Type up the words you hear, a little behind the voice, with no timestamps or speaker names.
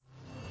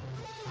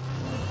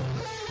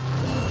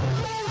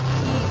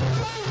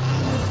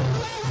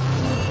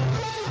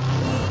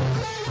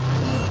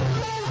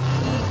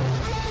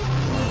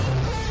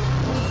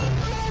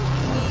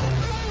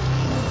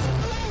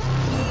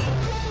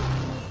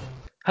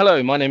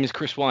Hello, my name is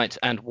Chris White,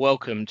 and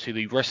welcome to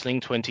the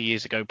Wrestling 20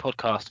 Years Ago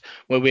podcast,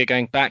 where we're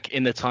going back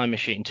in the time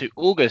machine to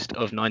August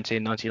of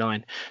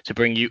 1999 to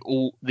bring you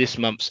all this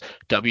month's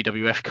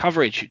WWF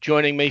coverage.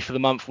 Joining me for the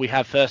month, we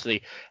have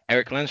firstly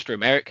Eric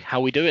Landstrom. Eric, how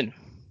are we doing?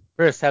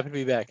 Chris, happy to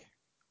be back.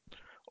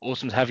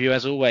 Awesome to have you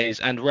as always.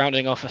 And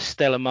rounding off a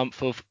stellar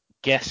month of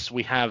guests,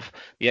 we have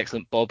the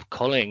excellent Bob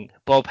Colling.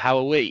 Bob, how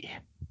are we?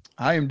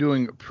 I am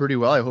doing pretty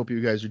well. I hope you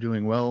guys are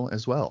doing well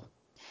as well.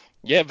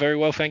 Yeah, very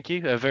well, thank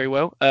you. Very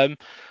well.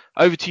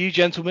 Over to you,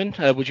 gentlemen.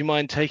 Would you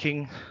mind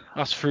taking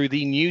us through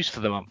the news for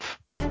the month?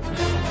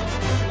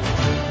 WWF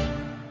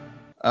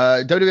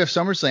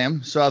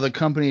SummerSlam saw the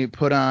company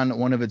put on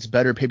one of its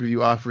better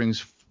pay-per-view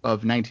offerings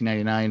of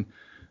 1999.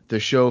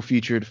 The show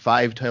featured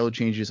 5 title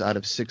changes out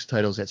of 6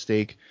 titles at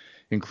stake,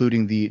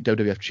 including the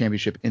WWF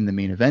Championship in the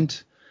main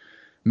event.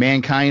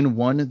 Mankind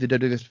won the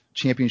WWF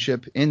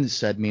Championship in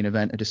said main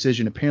event, a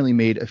decision apparently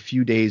made a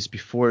few days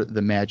before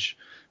the match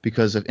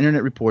because of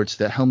internet reports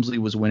that Helmsley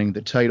was winning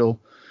the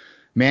title.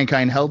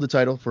 Mankind held the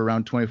title for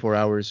around 24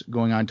 hours,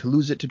 going on to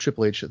lose it to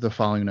Triple H the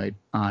following night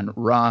on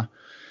Raw.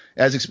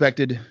 As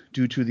expected,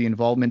 due to the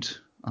involvement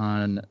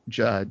on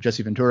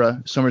Jesse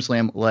Ventura,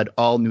 SummerSlam led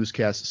all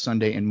newscasts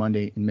Sunday and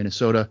Monday in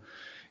Minnesota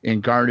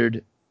and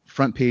garnered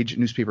front-page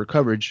newspaper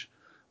coverage,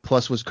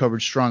 plus was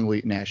covered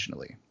strongly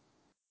nationally.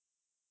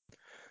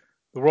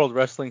 The World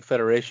Wrestling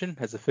Federation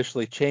has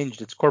officially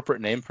changed its corporate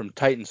name from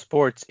Titan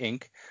Sports,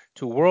 Inc.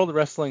 to World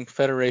Wrestling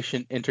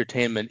Federation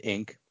Entertainment,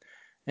 Inc.,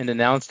 and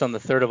announced on the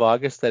 3rd of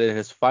August that it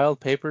has filed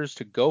papers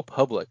to go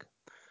public.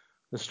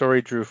 The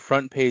story drew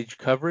front-page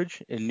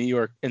coverage in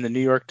the New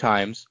York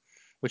Times,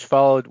 which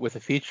followed with a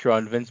feature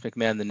on Vince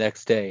McMahon the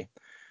next day,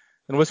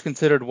 and was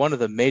considered one of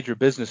the major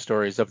business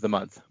stories of the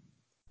month.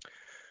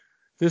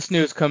 This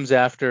news comes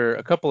after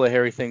a couple of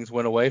hairy things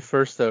went away.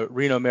 First, the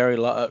Rena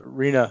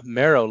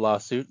Mero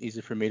lawsuit,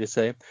 easy for me to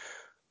say,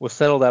 was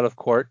settled out of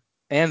court,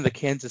 and the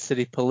Kansas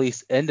City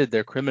police ended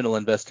their criminal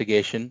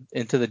investigation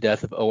into the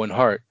death of Owen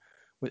Hart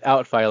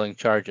without filing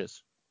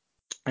charges.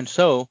 And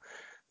so,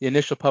 the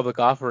initial public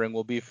offering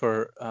will be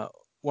for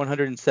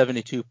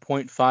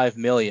 $172.5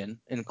 million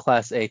in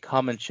Class A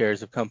common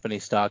shares of company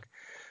stock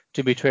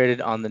to be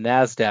traded on the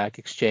NASDAQ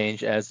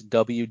exchange as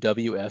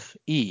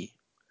WWFE.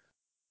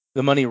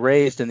 The money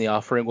raised in the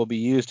offering will be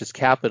used as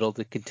capital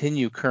to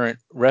continue current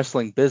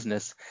wrestling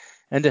business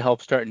and to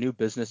help start new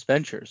business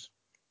ventures.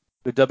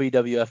 The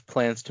WWF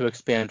plans to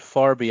expand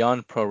far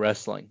beyond pro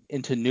wrestling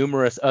into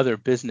numerous other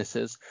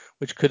businesses,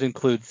 which could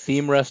include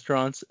theme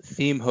restaurants,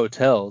 theme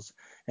hotels,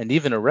 and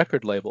even a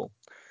record label.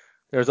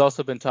 There has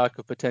also been talk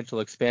of potential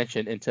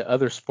expansion into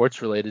other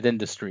sports-related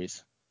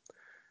industries.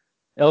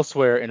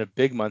 Elsewhere in a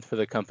big month for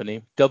the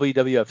company,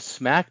 WWF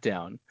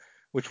SmackDown,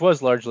 which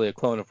was largely a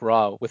clone of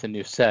Raw with a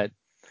new set,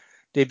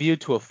 debuted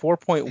to a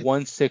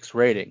 4.16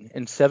 rating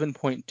and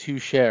 7.2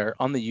 share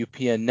on the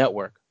UPN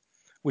network,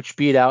 which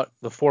beat out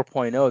the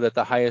 4.0 that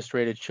the highest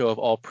rated show of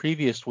all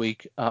previous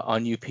week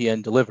on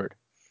UPN delivered.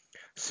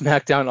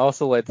 SmackDown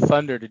also led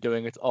Thunder to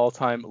doing its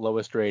all-time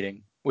lowest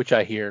rating, which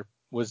I hear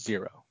was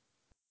 0.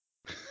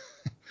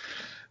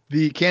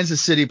 The Kansas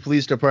City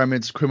Police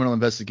Department's criminal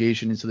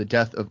investigation into the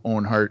death of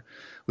Owen Hart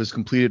was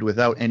completed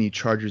without any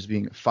charges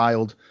being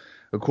filed.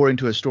 According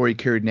to a story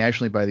carried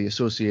nationally by the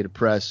Associated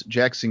Press,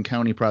 Jackson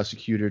County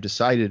prosecutor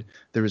decided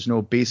there was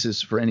no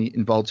basis for any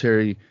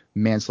involuntary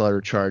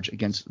manslaughter charge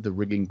against the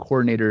rigging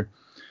coordinator.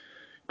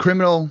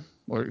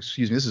 This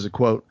is a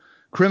quote,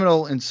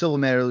 "Criminal and civil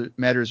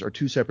matters are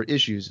 2 separate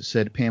issues,"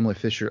 said Pamela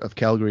Fisher of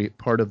Calgary,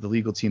 part of the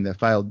legal team that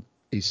filed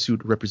a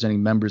suit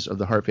representing members of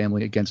the Hart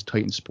family against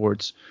Titan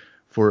Sports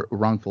for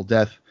wrongful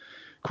death.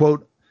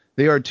 Quote,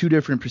 "They are 2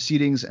 different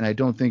proceedings, and I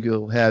don't think it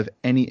will have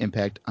any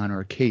impact on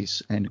our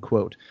case," end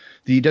quote.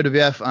 The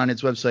WWF on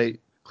its website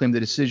claimed the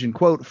decision,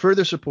 quote,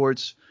 "further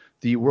supports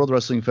the World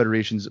Wrestling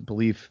Federation's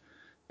belief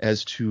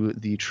as to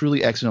the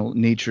truly accidental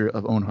nature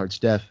of Owen Hart's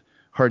death.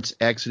 Hart's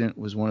accident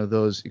was one of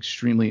those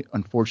extremely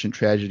unfortunate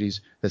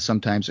tragedies that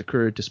sometimes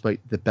occur despite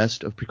the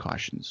best of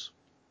precautions."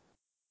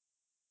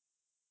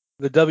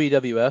 The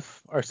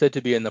WWF are said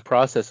to be in the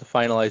process of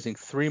finalizing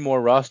 3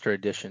 more roster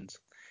additions: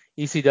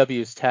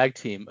 ECW's tag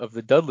team of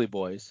the Dudley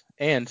Boys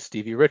and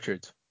Stevie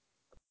Richards.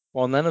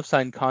 While none have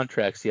signed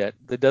contracts yet,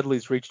 the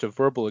Dudleys reached a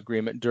verbal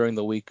agreement during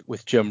the week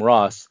with Jim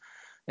Ross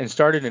and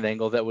started an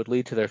angle that would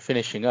lead to their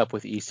finishing up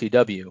with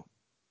ECW.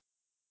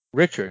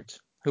 Richards,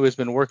 who has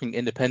been working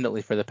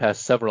independently for the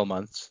past several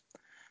months,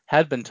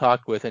 had been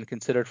talked with and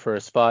considered for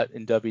a spot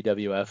in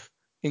WWF,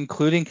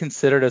 including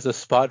considered as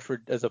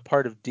a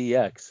part of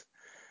DX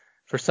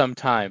for some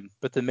time,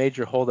 but the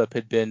major holdup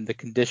had been the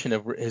condition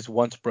of his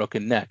once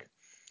broken neck.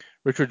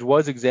 Richards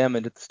was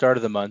examined at the start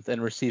of the month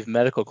and received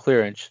medical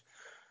clearance,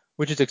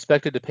 which is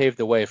expected to pave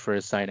the way for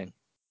his signing.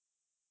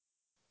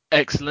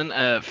 Excellent.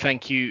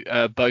 Thank you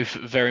both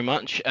very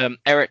much.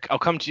 Eric, I'll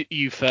come to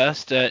you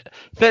first.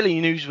 Fairly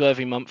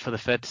newsworthy month for the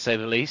Fed, to say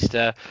the least.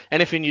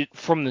 Anything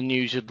from the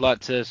news you'd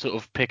like to sort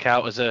of pick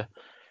out as a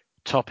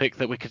topic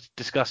that we could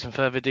discuss in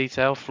further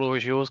detail? Floor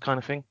is yours, kind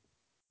of thing.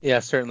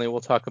 Yeah, certainly.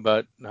 We'll talk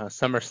about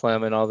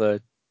SummerSlam and all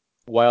the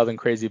wild and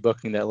crazy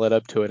booking that led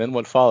up to it and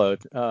what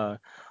followed.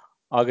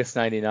 August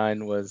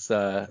 '99 was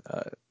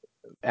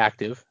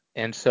active,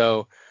 and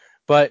so,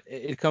 but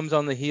it comes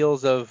on the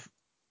heels of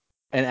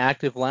an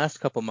active last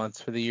couple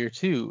months for the year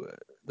too.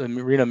 The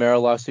Reno Mero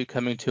lawsuit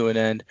coming to an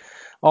end,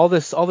 all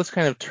this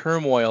kind of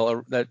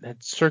turmoil that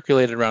had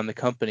circulated around the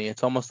company.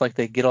 It's almost like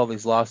they get all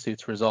these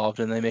lawsuits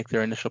resolved and they make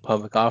their initial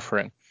public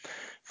offering.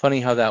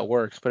 Funny how that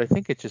works, but I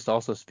think it just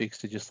also speaks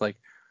to just like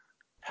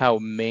how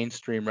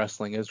mainstream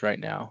wrestling is right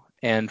now.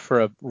 And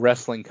for a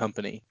wrestling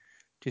company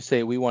to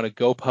say we want to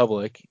go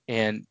public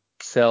and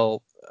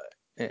sell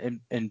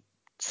and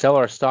sell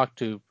our stock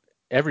to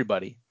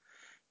everybody,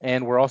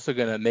 and we're also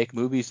going to make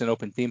movies and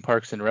open theme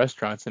parks and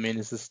restaurants. I mean,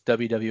 is this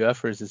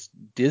WWF or is this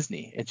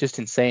Disney? It's just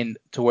insane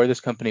to where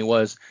this company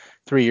was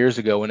 3 years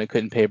ago when it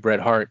couldn't pay Bret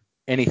Hart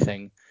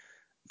anything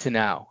to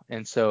now.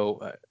 And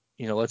so,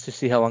 let's just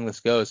see how long this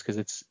goes because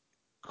it's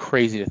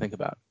crazy to think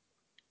about.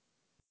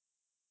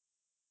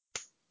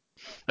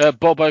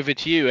 Bob, over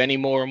to you. Any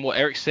more on what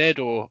Eric said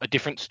or a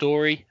different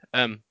story?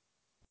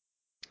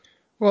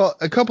 Well,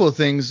 a couple of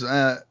things.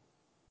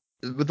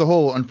 With the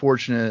whole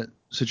unfortunate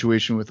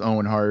situation with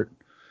Owen Hart,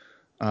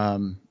 I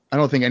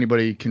don't think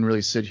anybody can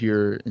really sit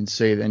here and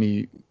say that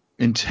any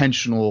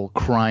intentional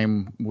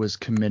crime was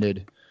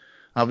committed.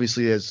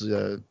 Obviously, as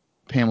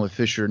Pamela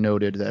Fisher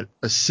noted, that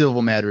a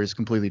civil matter is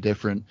completely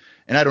different.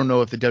 And I don't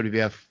know if the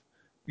WWF,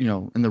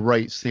 in the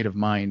right state of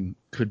mind,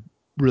 could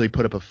really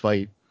put up a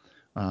fight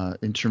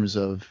in terms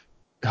of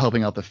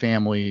helping out the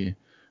family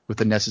with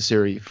the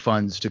necessary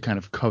funds to kind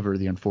of cover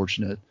the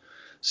unfortunate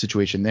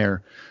situation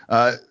there.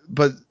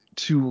 But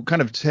to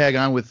kind of tag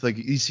on with like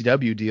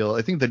ECW deal,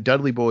 I think the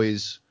Dudley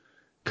Boys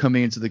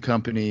coming into the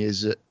company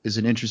is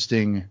an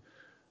interesting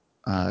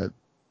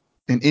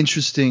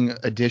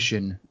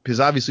addition, because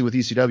obviously with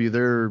ECW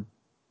they're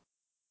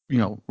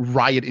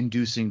riot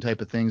inducing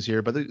type of things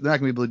here, but they're not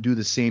gonna be able to do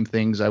the same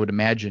things I would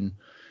imagine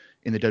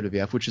in the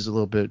WWF, which is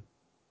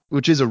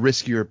a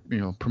riskier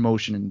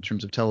promotion in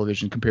terms of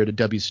television compared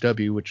to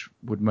WCW, which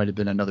might have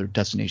been another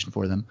destination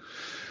for them.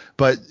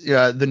 But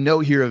the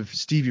note here of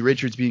Stevie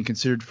Richards being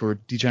considered for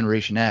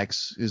Degeneration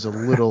X is a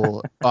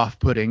little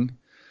off-putting.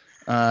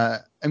 I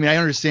mean, I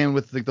understand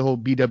with like the whole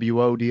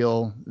BWO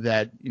deal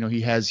that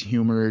he has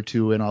humor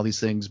too and all these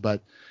things,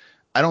 but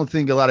I don't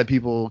think a lot of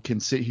people can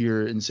sit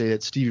here and say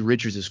that Stevie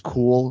Richards is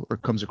cool or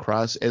comes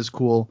across as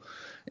cool.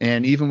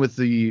 And even with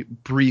the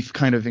brief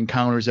kind of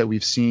encounters that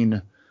we've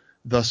seen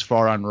thus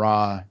far on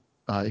Raw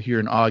here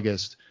in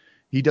August,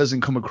 he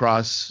doesn't come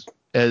across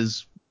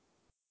as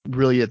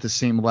really at the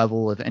same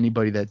level of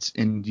anybody that's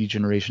in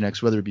Degeneration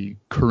X, whether it be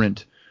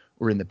current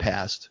or in the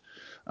past.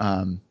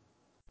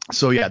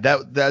 So yeah,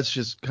 that's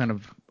just kind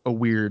of a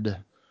weird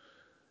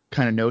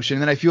kind of notion.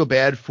 And then I feel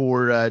bad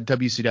for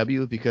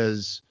WCW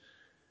because,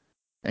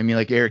 I mean,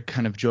 like Eric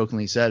kind of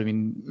jokingly said, I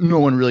mean, no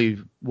one really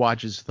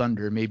watches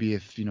Thunder. Maybe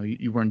if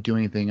you weren't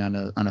doing anything on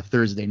a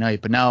Thursday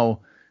night, but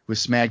now with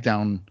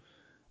SmackDown,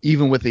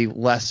 even with a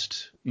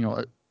less,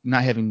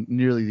 not having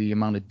nearly the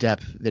amount of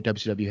depth that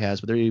WCW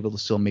has, but they're able to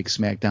still make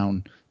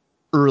SmackDown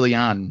early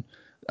on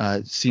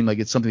seem like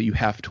it's something that you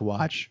have to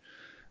watch.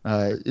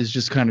 Is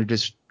just kind of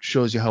just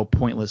shows you how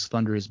pointless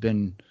Thunder has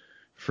been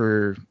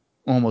for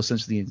almost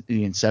since the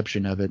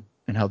inception of it,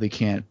 and how they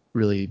can't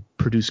really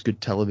produce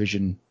good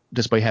television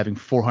despite having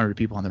 400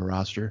 people on their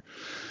roster.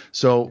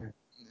 So,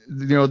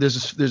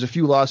 there's a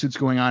few lawsuits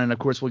going on, and of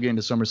course we'll get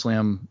into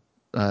SummerSlam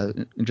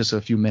in just a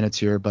few minutes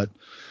here, but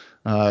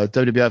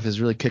WWF is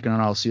really kicking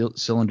on all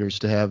cylinders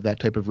to have that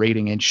type of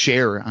rating and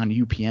share on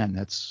UPN.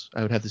 That's,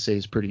 I would have to say,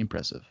 is pretty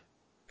impressive.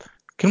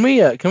 Can we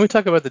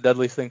talk about the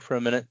Dudleys thing for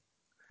a minute?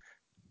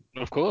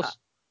 Of course.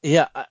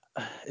 Yeah.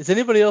 Is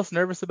anybody else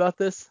nervous about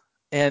this?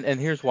 And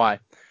here's why.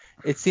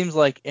 It seems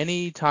like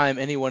any time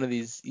any one of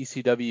these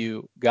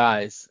ECW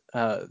guys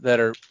that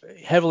are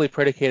heavily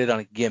predicated on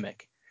a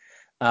gimmick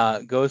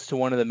goes to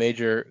one of the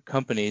major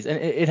companies, and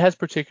it has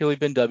particularly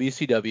been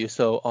WCW,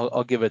 so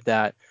I'll give it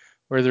that,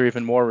 where they're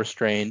even more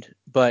restrained.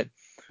 But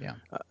yeah,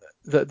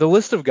 the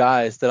list of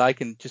guys that I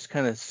can just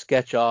kind of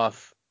sketch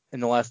off in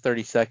the last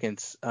 30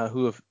 seconds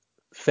who have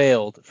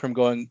failed from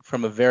going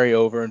from a very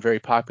over and very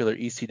popular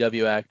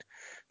ECW act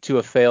to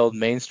a failed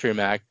mainstream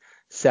act: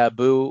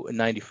 Sabu in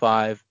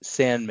 '95,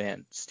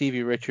 Sandman,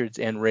 Stevie Richards,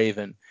 and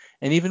Raven,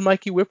 and even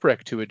Mikey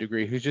Whipwreck to a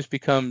degree, who's just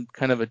become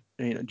kind of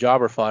a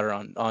jobber fodder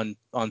on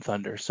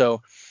Thunder.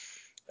 So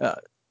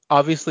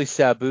obviously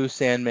Sabu,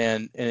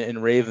 Sandman,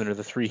 and Raven are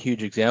the three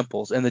huge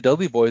examples, and the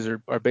Dudley Boys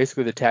are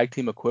basically the tag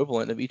team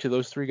equivalent of each of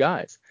those three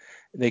guys.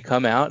 They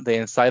come out, they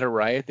incite a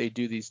riot, they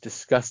do these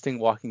disgusting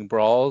walking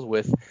brawls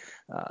with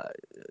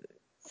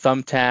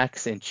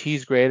thumbtacks and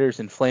cheese graters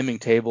and flaming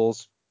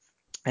tables.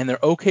 And they're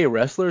okay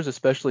wrestlers,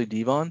 especially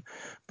Devon,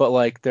 but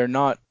like they're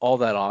not all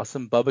that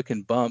awesome. Bubba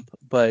can bump,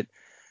 but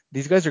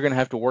these guys are going to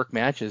have to work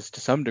matches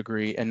to some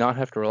degree and not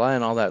have to rely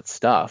on all that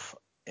stuff.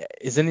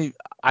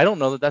 I don't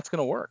know that that's going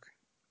to work.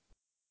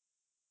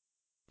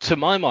 To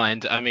my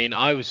mind, I mean,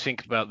 I was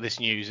thinking about this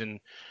news, and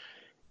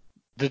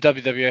the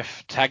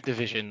WWF tag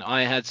division.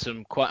 I had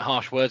some quite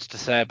harsh words to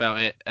say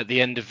about it at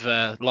the end of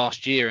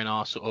last year in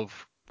our sort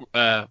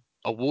of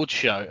awards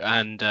show,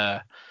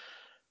 and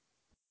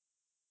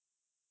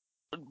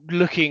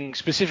looking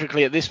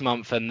specifically at this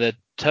month and the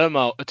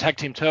tag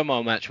team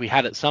turmoil match we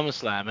had at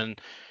SummerSlam,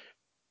 and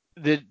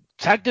the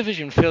tag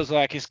division feels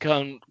like it's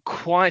gone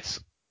quite,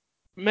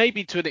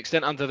 maybe to an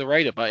extent, under the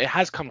radar, but it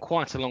has come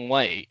quite a long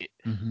way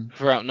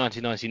throughout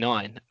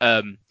 1999.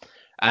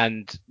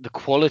 And the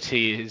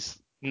quality is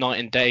night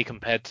and day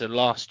compared to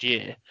last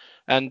year,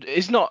 and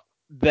it's not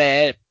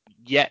there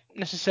yet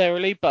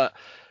necessarily, but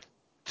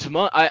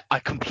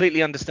I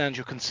completely understand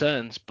your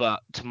concerns,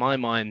 but to my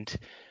mind,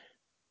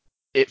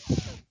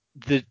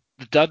 the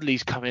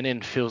Dudleys coming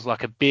in feels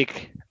like a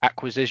big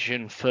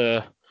acquisition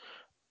for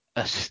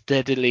a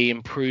steadily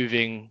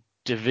improving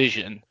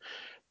division.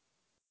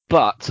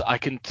 But I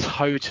can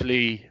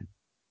totally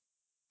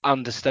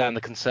understand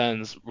the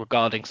concerns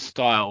regarding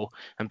style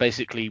and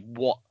basically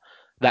what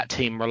that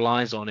team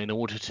relies on in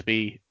order to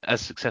be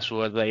as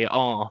successful as they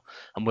are,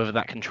 and whether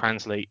that can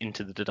translate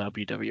into the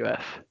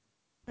WWF.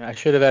 I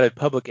should have added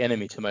Public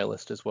Enemy to my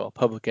list as well.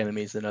 Public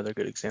Enemy is another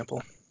good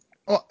example.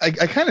 Well, I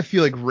kind of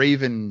feel like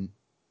Raven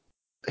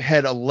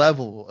had a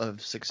level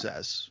of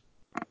success.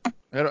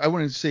 I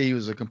wouldn't say he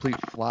was a complete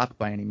flop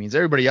by any means.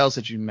 Everybody else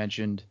that you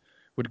mentioned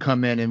would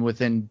come in and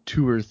within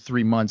 2 or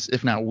 3 months,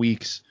 if not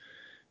weeks,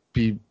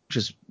 be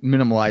just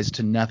minimalized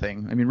to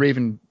nothing. I mean,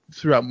 Raven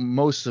throughout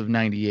most of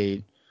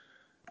 98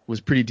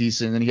 was pretty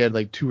decent, and then he had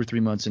like 2 or 3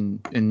 months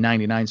in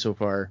 99 so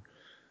far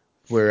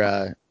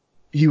where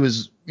he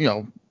was,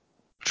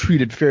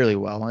 treated fairly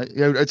well.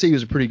 I'd say he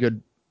was a pretty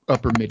good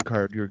upper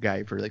mid-card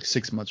guy for like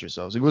 6 months or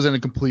so. So he wasn't a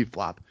complete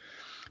flop.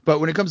 But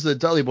when it comes to the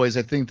Dudley Boys,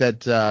 I think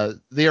that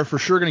they are for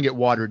sure going to get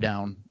watered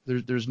down.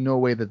 There's no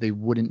way that they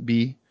wouldn't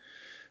be,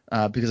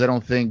 because I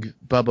don't think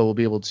Bubba will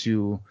be able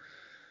to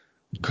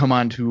come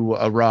on to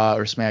a Raw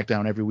or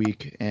SmackDown every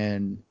week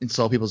and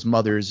insult people's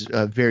mothers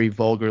very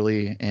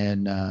vulgarly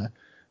and,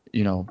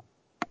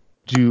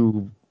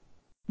 do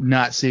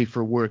not safe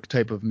for work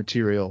type of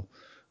material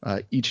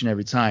each and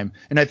every time.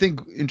 And I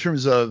think in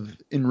terms of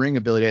in-ring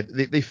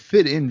ability, they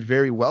fit in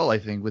very well, I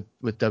think,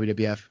 with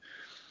WWF.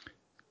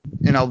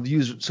 And I'll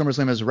use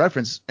SummerSlam as a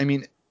reference. I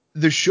mean,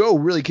 the show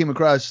really came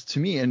across to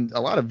me, and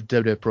a lot of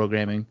WWF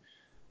programming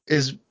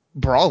is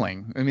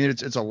brawling. I mean,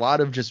 it's a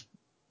lot of just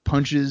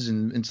punches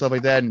and stuff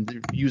like that, and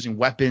they're using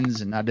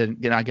weapons and not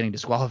getting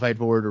disqualified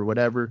for it or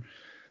whatever.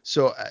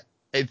 So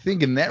I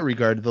think in that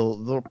regard,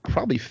 they'll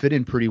probably fit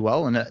in pretty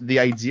well. And the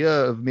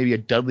idea of maybe a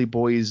Dudley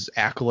Boys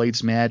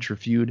Acolytes match or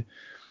feud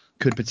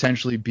could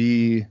potentially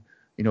be,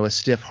 a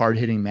stiff,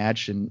 hard-hitting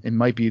match, and it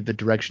might be the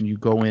direction you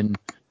go in.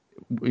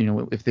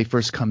 If they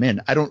first come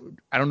in, I don't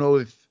know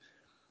if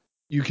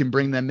you can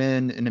bring them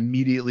in and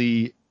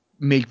immediately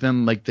make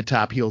them like the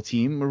top heel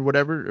team or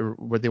whatever, or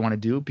what they want to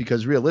do,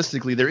 because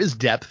realistically there is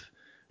depth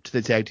to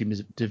the tag team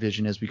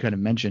division, as we kind of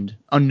mentioned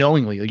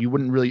unknowingly. Like,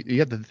 you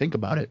have to think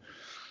about it.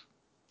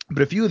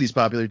 But a few of these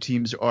popular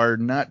teams are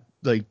not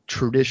like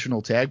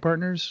traditional tag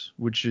partners,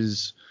 which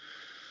is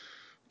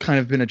kind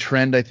of been a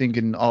trend, I think,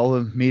 in all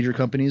of major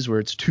companies,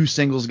 where it's two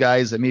singles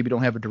guys that maybe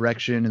don't have a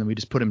direction, and then we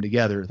just put them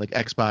together, like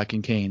X-Pac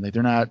and Kane. Like,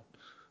 they're not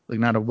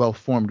a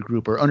well-formed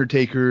group, or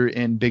Undertaker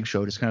and Big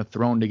Show just kind of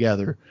thrown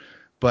together.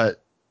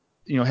 But,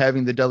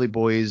 having the Dudley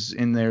Boys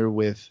in there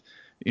with,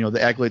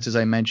 the Acolytes, as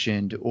I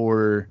mentioned,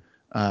 or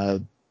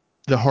the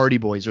Hardy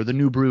Boys, or the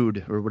New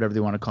Brood, or whatever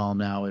they want to call them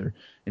now, or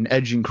an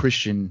Edge and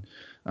Christian,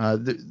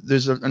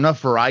 there's enough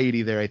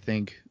variety there, I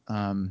think,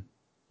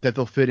 that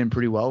they'll fit in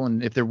pretty well.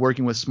 And if they're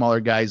working with smaller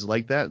guys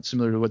like that,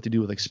 similar to what they do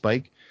with like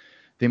Spike,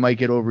 they might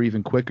get over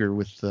even quicker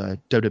with the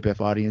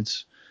WWF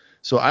audience.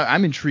 So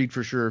I'm intrigued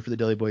for sure for the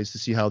Dudley Boys to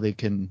see how they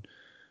can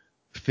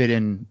fit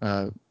in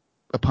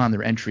upon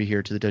their entry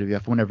here to the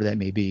WWF, whenever that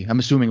may be. I'm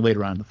assuming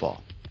later on in the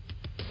fall.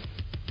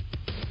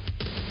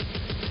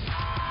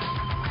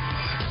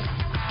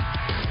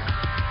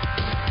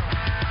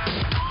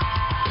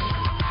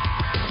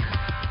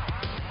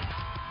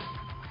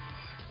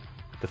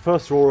 The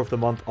first Raw of the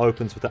month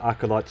opens with the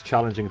Acolytes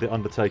challenging The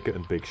Undertaker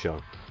and Big Show.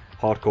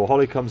 Hardcore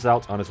Holly comes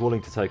out and is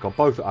willing to take on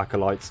both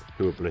Acolytes,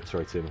 who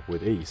obliterate him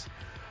with ease.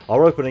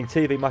 Our opening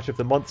TV match of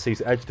the month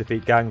sees Edge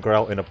defeat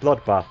Gangrel in a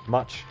bloodbath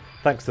match,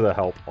 thanks to the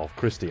help of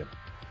Christian.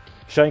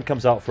 Shane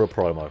comes out for a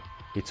promo.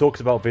 He talks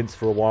about Vince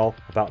for a while,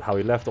 about how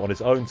he left on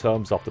his own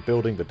terms after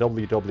building the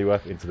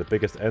WWF into the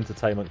biggest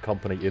entertainment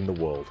company in the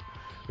world.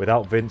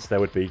 Without Vince, there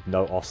would be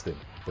no Austin.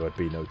 There would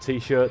be no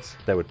t-shirts,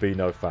 there would be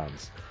no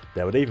fans.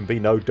 There would even be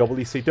no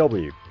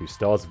WCW, whose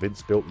stars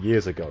Vince built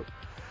years ago.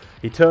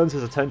 He turns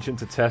his attention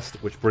to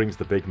Test, which brings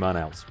the big man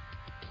out.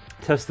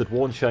 Test had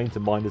warned Shane to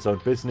mind his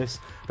own business,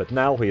 but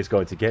now he is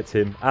going to get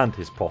him and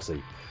his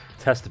posse.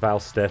 Test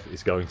vows Steph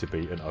is going to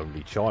be an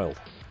only child.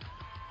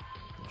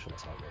 Not sure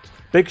that's how it works.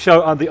 Big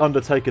Show and The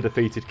Undertaker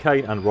defeated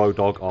Kane and Road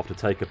Dogg after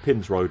Taker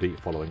pins Rhodey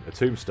following a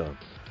tombstone.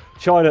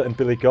 Chyna and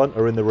Billy Gunn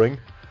are in the ring.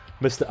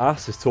 Mr.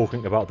 Ass is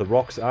talking about The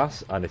Rock's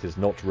ass, and it is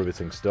not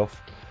riveting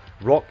stuff.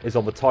 Rock is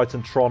on the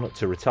Titantron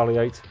to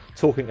retaliate,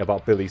 talking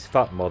about Billy's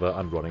fat mother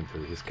and running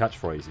through his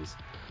catchphrases.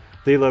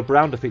 D'Lo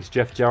Brown defeats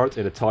Jeff Jarrett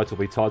in a title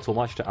v title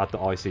match to add the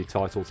IC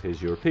title to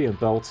his European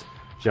belt.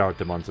 Jarrett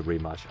demands a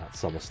rematch at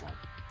SummerSlam.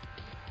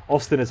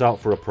 Austin is out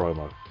for a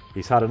promo.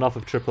 He's had enough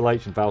of Triple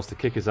H and vows to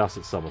kick his ass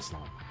at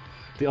SummerSlam.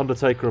 The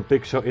Undertaker and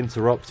Big Show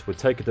interrupt, with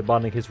Taker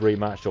demanding his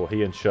rematch or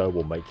he and Show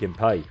will make him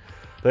pay.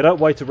 They don't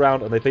wait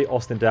around and they beat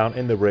Austin down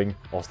in the ring.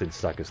 Austin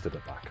staggers to the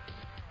back.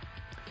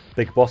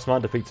 Big Boss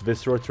Man defeats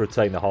Viscera to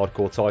retain the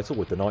Hardcore title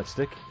with the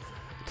Nightstick.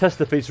 Test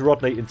defeats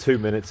Rodney in 2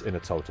 minutes in a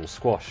total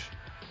squash.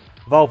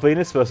 Val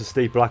Venis vs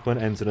Steve Blackman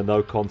ends in a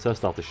no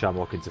contest after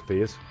Shamrock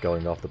interferes,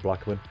 going after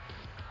Blackman.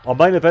 Our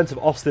main event of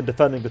Austin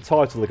defending the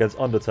title against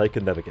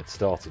Undertaker never gets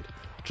started.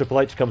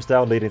 Triple H comes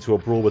down, leading to a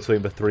brawl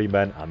between the three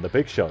men and the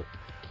Big Show.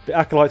 The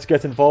Acolytes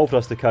get involved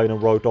as do Kane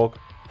and Road Dogg.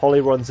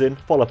 Holly runs in,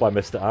 followed by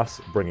Mr. Ass,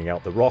 bringing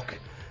out The Rock.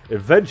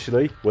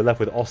 Eventually, we're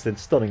left with Austin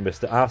stunning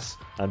Mr. Ass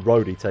and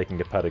Rhodey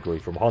taking a pedigree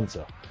from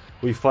Hunter.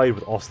 We fade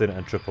with Austin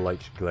and Triple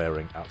H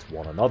glaring at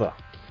one another.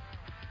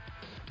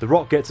 The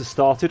Rock gets us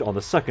started on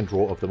the second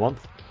Raw of the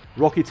month.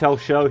 Rocky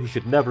tells Show he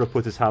should never have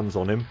put his hands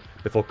on him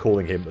before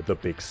calling him the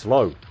Big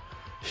Slow.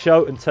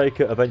 Show and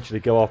Taker eventually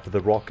go after The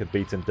Rock and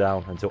beat him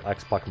down until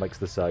X-Pac makes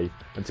the save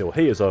until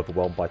he is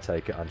overwhelmed by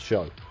Taker and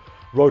Show.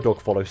 Road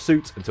Dogg follows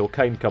suit until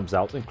Kane comes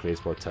out and clears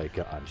both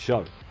Taker and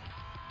Show.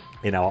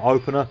 In our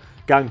opener,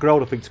 Gangrel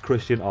defeats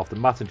Christian after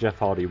Matt and Jeff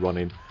Hardy run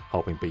in,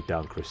 helping beat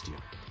down Christian.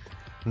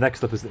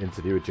 Next up is an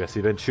interview with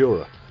Jesse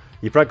Ventura.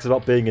 He brags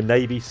about being a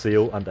Navy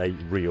SEAL and a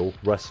real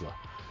wrestler.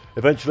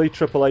 Eventually,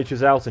 Triple H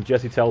is out and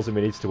Jesse tells him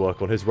he needs to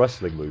work on his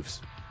wrestling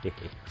moves.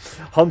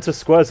 Hunter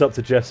squares up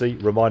to Jesse,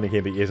 reminding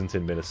him he isn't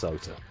in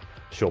Minnesota.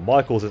 Shawn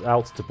Michaels is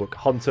out to book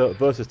Hunter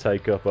vs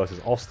Taker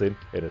vs Austin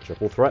in a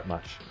triple threat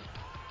match.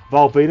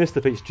 Val Venis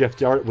defeats Jeff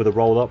Jarrett with a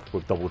roll-up,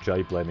 with Double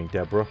J blaming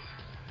Deborah.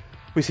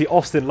 We see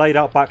Austin laid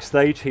out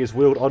backstage. He is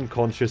wheeled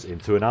unconscious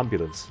into an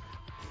ambulance.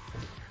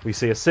 We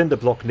see a cinder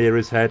block near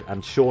his head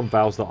and Shawn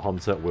vows that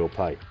Hunter will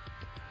pay.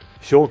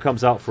 Shawn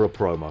comes out for a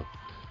promo.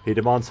 He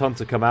demands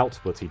Hunter come out,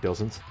 but he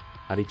doesn't,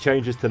 and he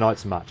changes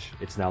tonight's match.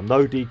 It's now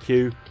no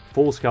DQ,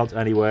 falls count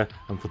anywhere,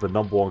 and for the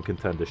number one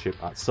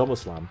contendership at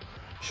SummerSlam.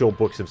 Shawn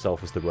books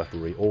himself as the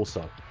referee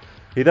also.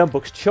 He then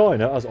books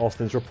Chyna as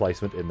Austin's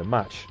replacement in the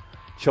match.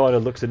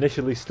 Chyna looks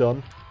initially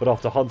stunned, but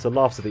after Hunter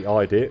laughs at the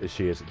idea, as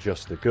she is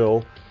just a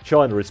girl,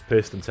 Chyna is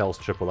pissed and tells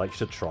Triple H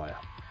to try her.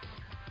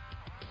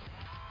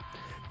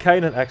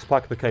 Kane and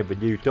X-Pac became the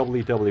new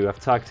WWF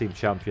Tag Team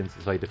Champions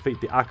as they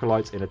defeat the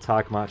Acolytes in a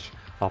tag match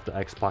after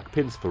X-Pac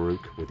pins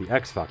Farouk with the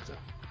X Factor.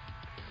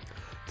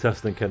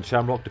 Test and Ken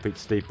Shamrock defeat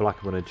Steve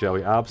Blackman and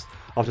Joey Abs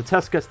after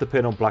Test gets the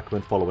pin on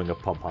Blackman following a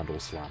pump handle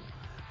slam.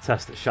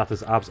 Test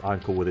shatters Abs'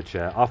 ankle with a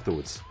chair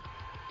afterwards.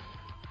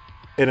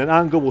 In an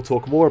angle we'll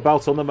talk more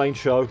about on the main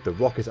show, The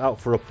Rock is out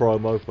for a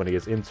promo when he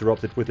is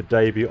interrupted with the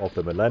debut of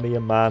the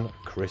Millennium Man,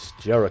 Chris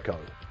Jericho.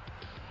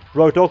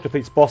 Road Dogg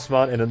defeats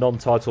Bossman in a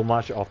non-title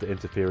match after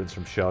interference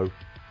from Show,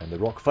 and The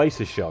Rock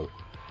faces Show.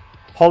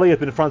 Holly had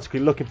been frantically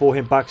looking for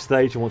him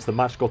backstage, and once the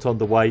match got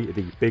underway,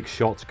 the Big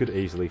Shot could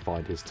easily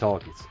find his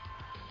target.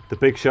 The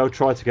Big Show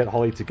tried to get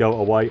Holly to go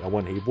away, and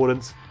when he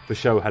wouldn't, the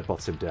Show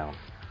headbutts him down.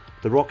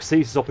 The Rock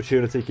sees his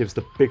opportunity, gives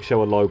the Big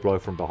Show a low blow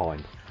from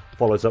behind,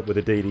 follows up with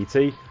a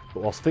DDT,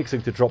 but whilst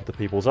fixing to drop the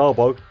people's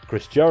elbow,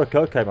 Chris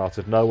Jericho came out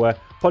of nowhere,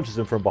 punches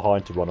him from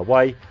behind to run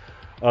away.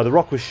 The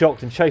Rock was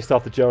shocked and chased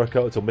after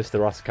Jericho until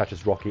Mr. Ass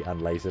catches Rocky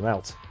and lays him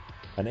out.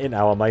 And in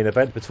our main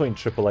event between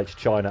Triple H,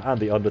 Chyna and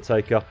The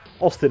Undertaker,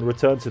 Austin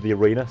returned to the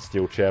arena,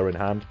 steel chair in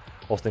hand,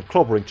 Austin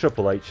clobbering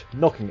Triple H,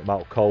 knocking him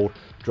out cold,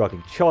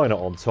 dragging Chyna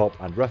on top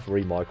and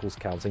referee Michaels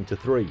counting to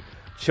 3.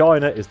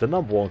 Chyna is the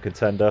number one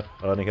contender,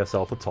 earning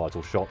herself a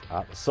title shot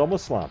at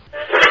SummerSlam.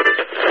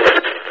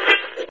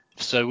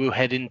 So we'll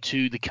head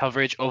into the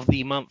coverage of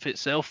the month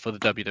itself for the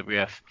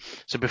WWF.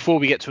 So before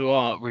we get to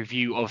our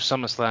review of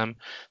SummerSlam,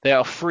 there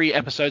are 3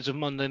 episodes of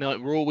Monday Night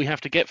Raw we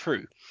have to get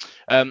through.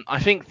 I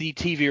think the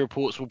TV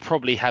reports will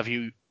probably have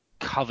you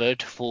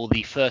covered for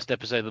the first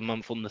episode of the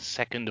month on the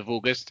 2nd of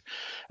August.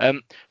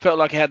 Felt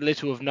like I had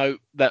little of note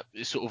that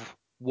is sort of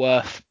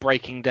worth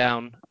breaking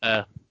down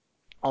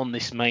on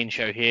this main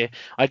show here.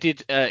 I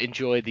did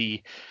enjoy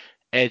the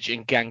Edge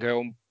and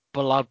Gangrel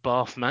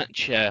bloodbath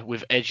match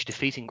with Edge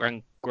defeating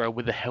Gangrel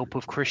with the help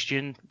of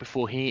Christian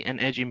before he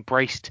and Edge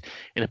embraced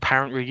in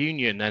apparent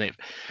reunion, and it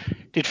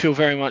did feel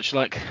very much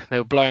like they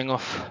were blowing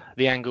off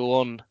the angle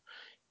on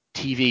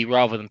TV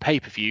rather than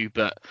pay-per-view,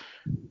 but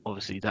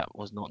obviously that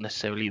was not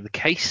necessarily the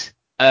case.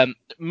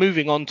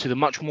 Moving on to the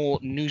much more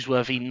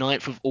newsworthy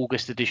 9th of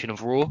August edition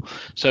of Raw.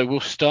 So we'll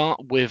start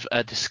with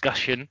a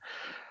discussion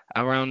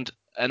around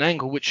an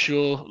angle which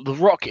saw The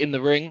Rock in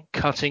the ring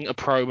cutting a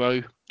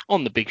promo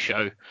on the Big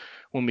Show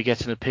when we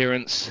get an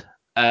appearance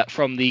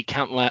from the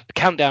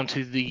countdown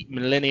to the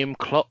Millennium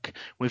Clock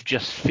with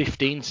just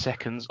 15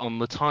 seconds on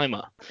the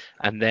timer.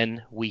 And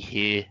then we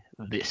hear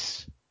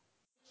this.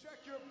 Check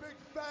your big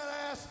fat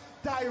ass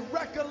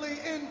directly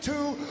into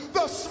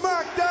the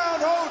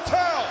SmackDown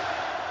Hotel.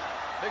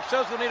 Big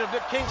Show's gonna need a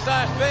big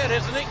king-size bed,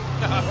 isn't he?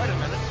 Wait a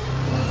minute.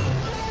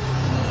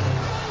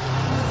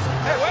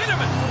 Wait a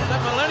minute. The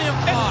Millennium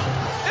Clock.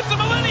 It's the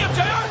Millennium,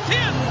 JR. 10,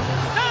 9,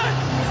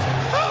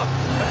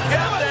 the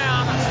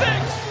countdown. 6,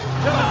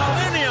 to the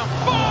Millennium.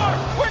 4,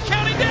 we're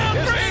counting down.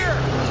 3,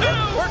 2,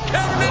 we're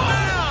counting it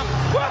down.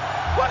 What?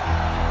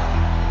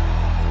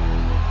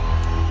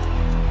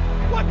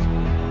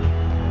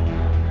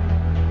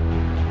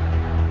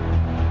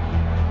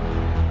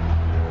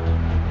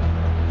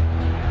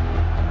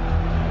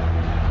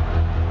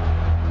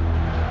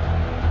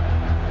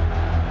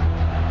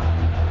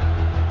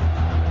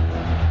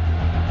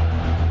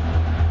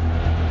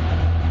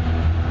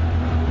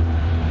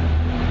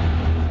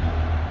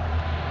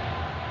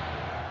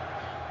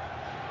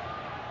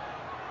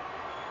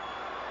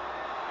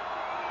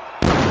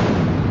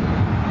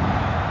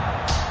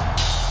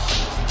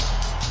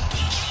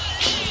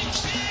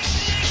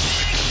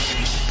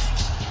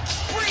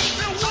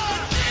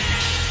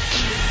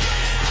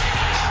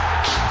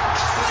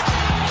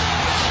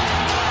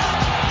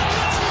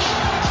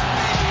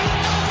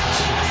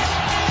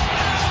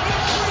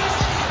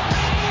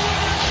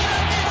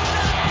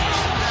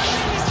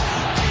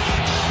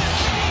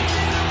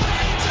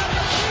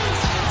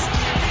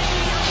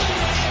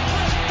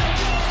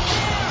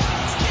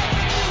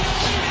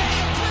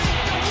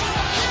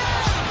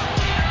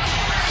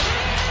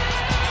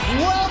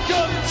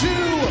 Welcome to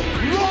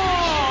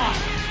Raw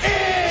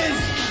is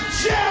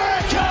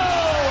Jericho!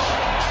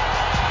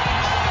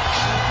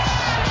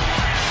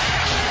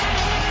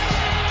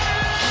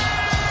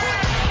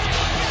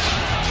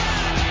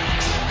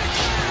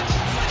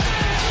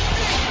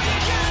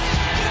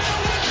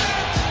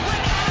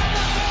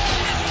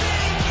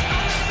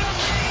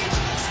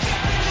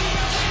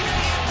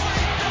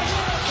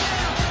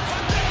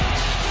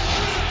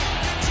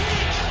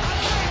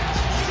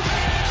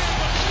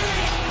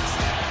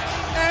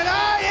 And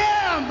I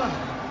am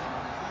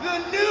the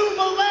new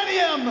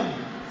millennium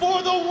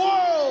for the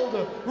World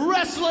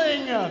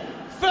Wrestling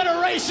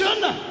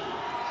Federation.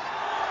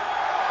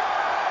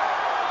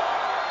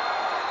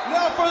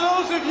 Now, for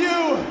those of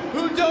you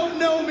who don't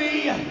know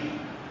me,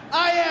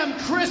 I am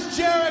Chris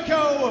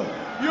Jericho,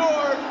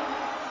 your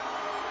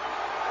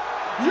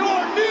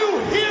new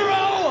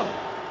hero,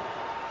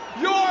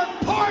 your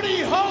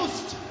party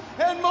host,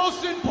 and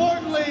most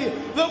importantly,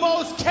 the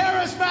most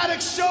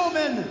charismatic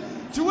showman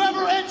to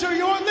ever enter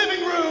your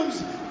living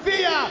rooms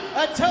via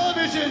a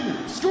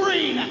television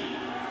screen.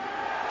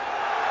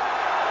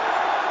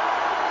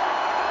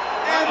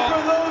 And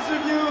for those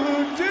of you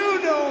who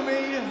do know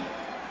me,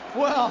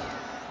 well,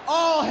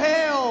 all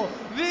hail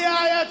the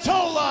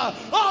Ayatollah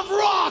of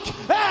rock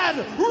and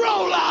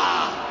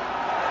rolla!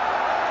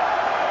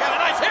 Got a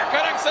nice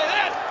haircut, I can say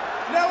that.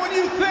 Now, when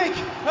you think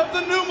of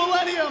the new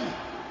millennium,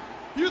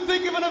 you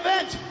think of an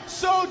event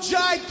so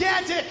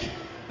gigantic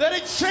that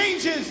it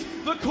changes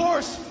the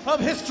course of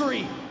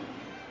history.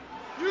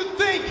 You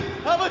think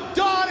of a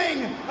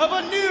dawning of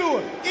a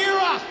new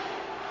era.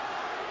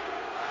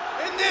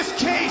 In this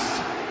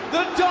case,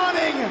 the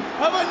dawning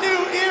of a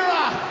new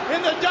era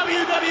in the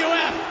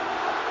WWF.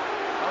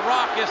 The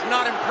Rock is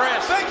not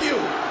impressed. Thank you.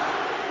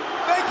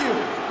 Thank you.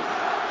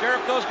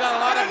 Jericho's got a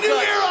lot of And a new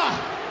guts.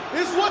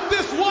 era is what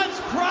this once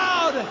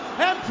proud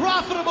and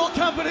profitable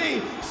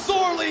company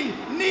sorely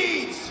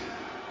needs.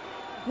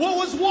 What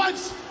was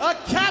once a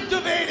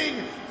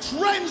captivating,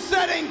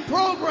 trend-setting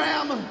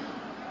program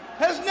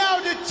has now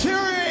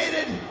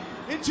deteriorated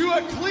into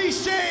a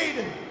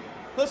cliched,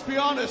 let's be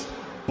honest,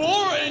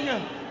 boring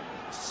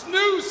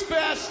snooze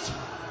fest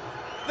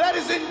that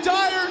is in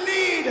dire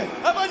need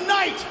of a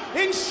knight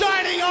in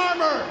shining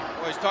armor.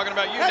 Well, he's talking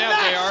about you And now,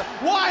 that's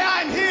JR. why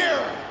I'm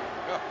here.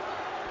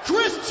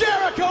 Chris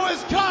Jericho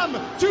has come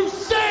to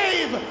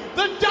save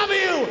the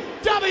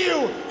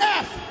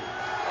WWF.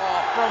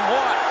 Oh, from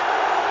what?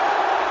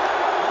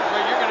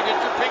 Well, you're going to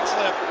get your pink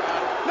slip.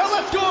 Now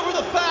let's go over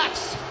the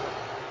facts.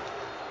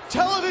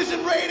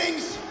 Television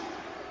ratings,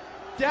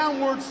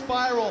 downward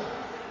spiral.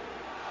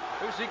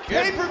 Who's he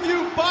kidding?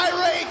 Pay-per-view buy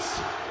rates,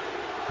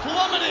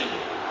 plummeting.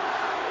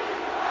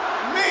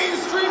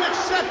 Mainstream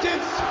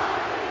acceptance,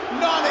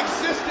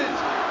 non-existent.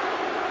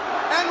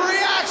 And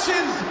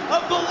reactions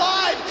of the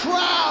live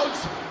crowds,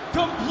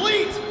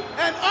 complete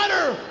and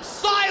utter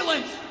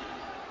silence.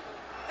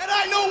 And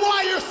I know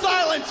why you're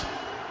silent.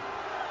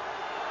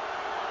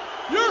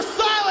 You're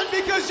silent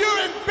because you're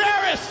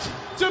embarrassed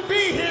to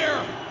be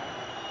here.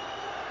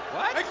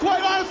 What? And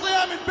quite honestly,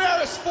 I'm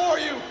embarrassed for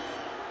you.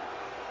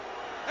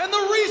 And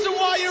the reason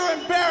why you're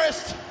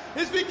embarrassed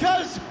is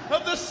because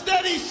of the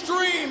steady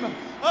stream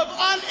of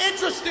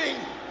uninteresting,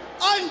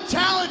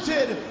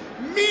 untalented,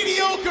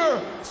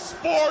 mediocre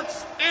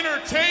sports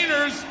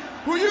entertainers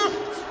who you're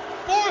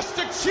forced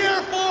to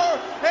cheer for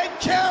and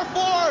care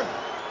for.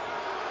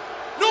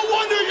 No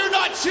wonder you're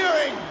not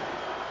cheering.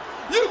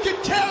 You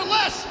could care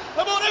less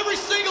about every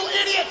single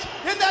idiot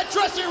in that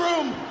dressing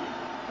room.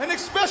 And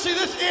especially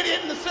this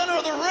idiot in the center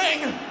of the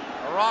ring.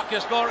 The Rock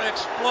is going to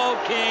explode,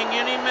 King,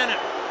 any minute.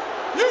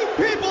 You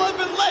people have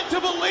been led to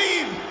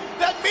believe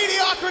that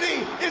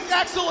mediocrity is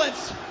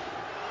excellence.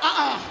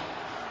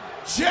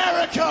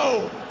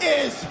 Jericho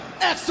is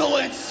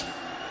excellence.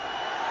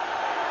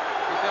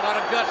 He's Got a lot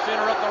of guts to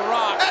interrupt The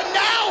Rock. And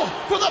now,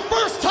 for the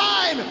first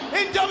time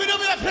in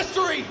WWF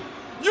history,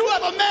 you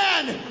have a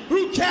man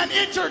who can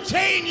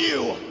entertain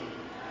you.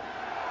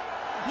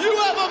 You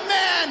have a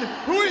man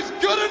who is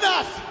good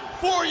enough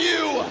for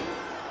you.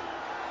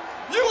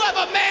 You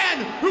have a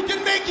man who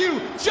can make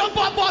you jump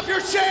up off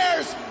your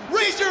chairs,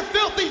 raise your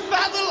filthy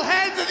fat little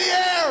hands in the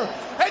air,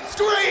 and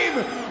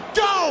scream,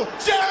 "Go,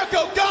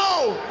 Jericho,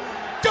 go!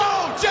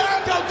 Go,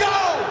 Jericho,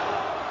 go!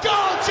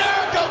 Go,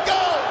 Jericho,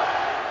 go!"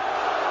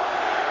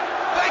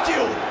 Thank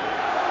you.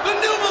 The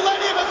new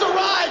millennium has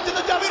arrived in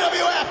the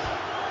WWF.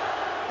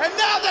 And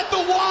now that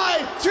the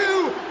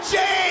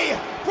Y2J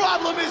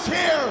problem is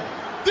here,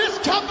 this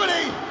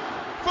company,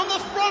 from the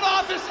front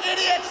office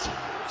idiots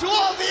to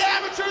all the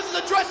amateurs in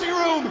the dressing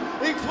room,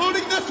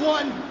 including this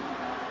one,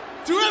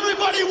 to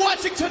everybody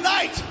watching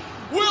tonight,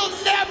 will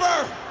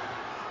never,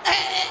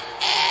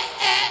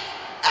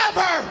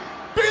 ever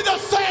be the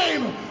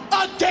same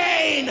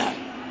again.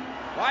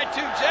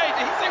 Y2J,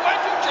 did he say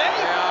Y2J?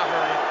 Yeah, I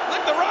heard it.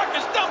 Look, The Rock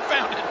is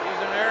dumbfounded.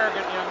 He's an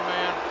arrogant young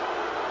man.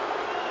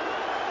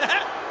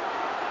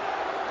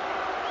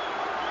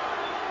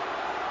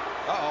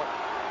 Uh-oh.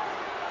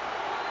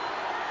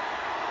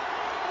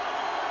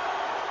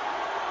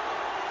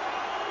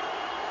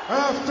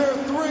 After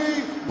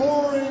 3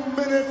 boring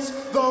minutes,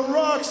 The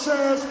Rock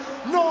says,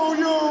 "Know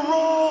your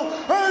role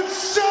and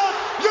shut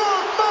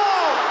your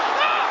mouth!"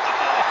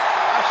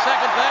 I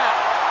second that.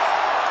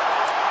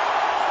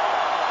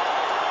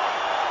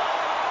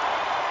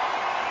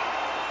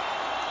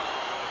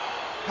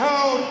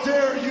 How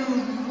dare you,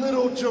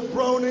 little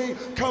jabroni,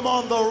 come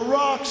on The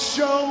Rock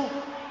show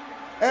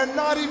and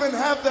not even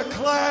have the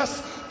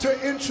class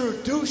to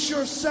introduce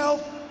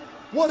yourself?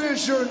 What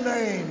is your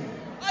name?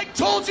 I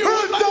told you.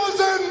 It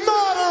doesn't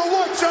matter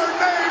what your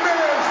name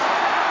is.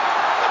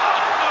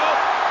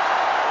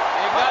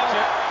 He got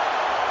you.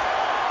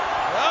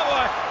 Oh,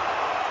 boy.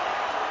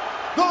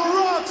 The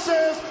Rock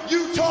says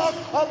you talk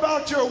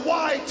about your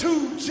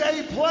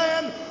Y2J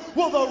plan.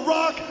 Well, The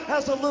Rock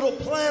has a little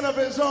plan of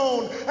his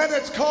own, and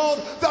it's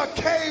called the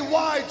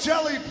KY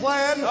Jelly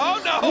Plan. Oh,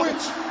 no.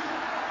 Which,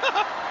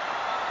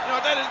 You know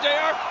what that is,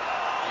 JR?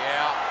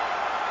 Yeah.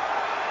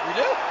 You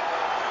do?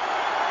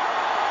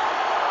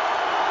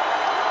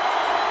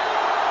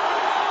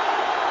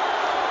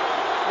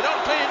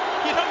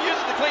 You don't use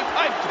it to clean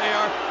pipe,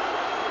 JR.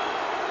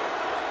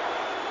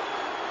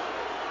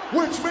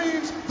 which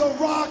means The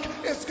Rock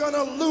is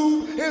gonna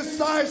lube his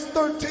size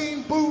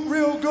 13 boot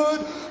real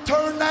good,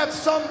 turn that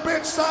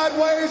sumbitch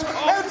sideways,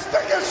 and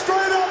stick it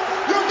straight up.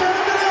 You can't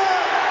do that.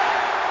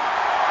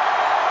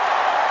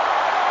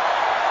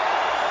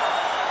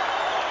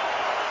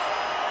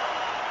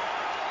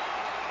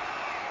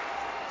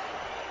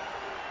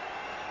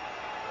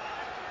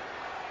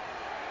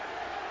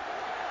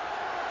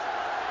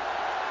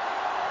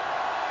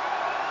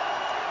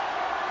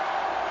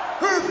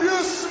 If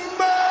you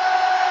smell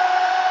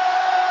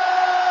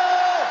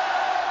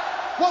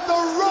what The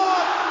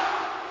Rock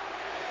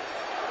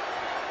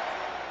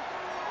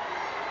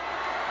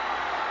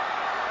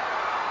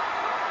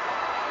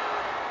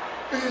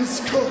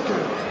is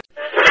cooking.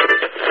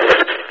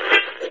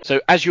 So,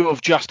 as you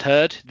have just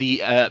heard,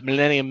 the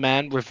Millennium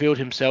Man revealed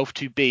himself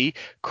to be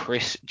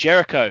Chris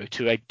Jericho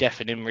to a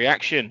deafening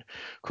reaction.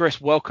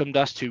 Chris welcomed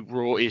us to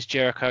Raw is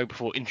Jericho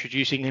before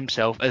introducing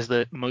himself as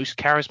the most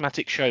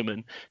charismatic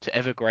showman to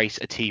ever grace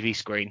a TV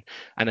screen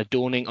and a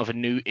dawning of a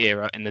new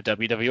era in the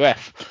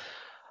WWF.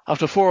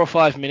 After 4 or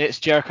 5 minutes,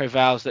 Jericho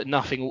vows that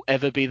nothing will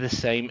ever be the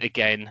same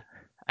again,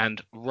 and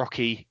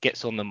Rocky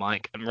gets on the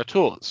mic and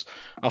retorts.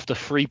 After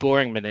 3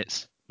 boring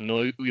minutes,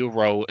 know your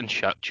role and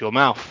shut your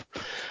mouth.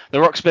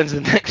 The Rock spends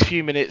the next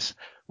few minutes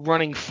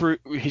running through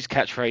his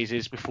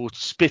catchphrases before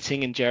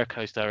spitting in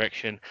Jericho's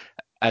direction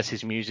as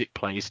his music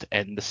plays to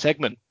end the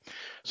segment.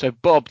 So,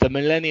 Bob, the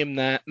Millennium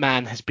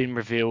Man has been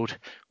revealed.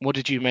 What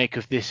did you make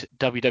of this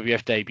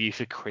WWF debut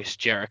for Chris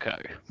Jericho?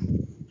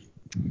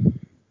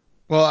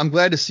 Well, I'm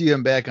glad to see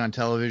him back on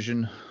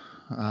television,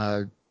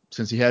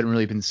 since he hadn't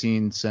really been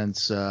seen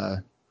since,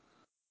 I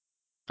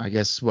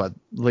guess,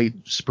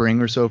 late spring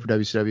or so for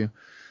WCW.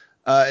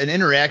 An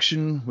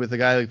interaction with a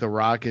guy like The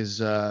Rock is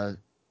a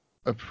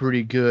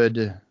pretty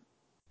good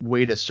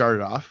way to start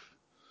it off.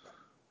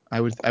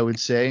 I would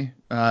say.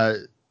 I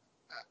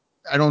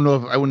don't know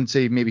if I wouldn't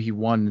say maybe he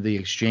won the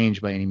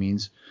exchange by any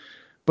means,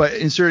 but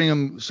inserting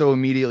him so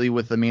immediately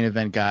with the main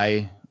event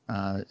guy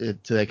to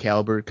that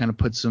caliber kind of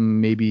puts him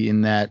maybe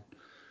in that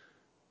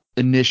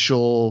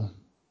initial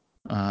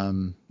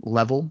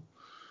level.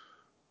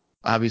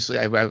 Obviously,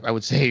 I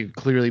would say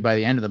clearly by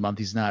the end of the month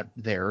he's not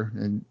there,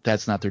 and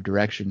that's not their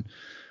direction.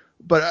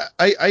 But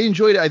I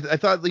enjoyed it. I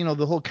thought,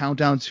 the whole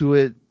countdown to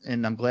it,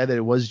 and I'm glad that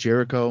it was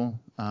Jericho.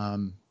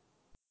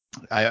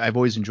 I've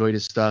always enjoyed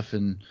his stuff,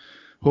 and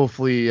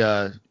hopefully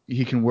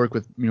he can work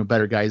with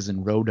better guys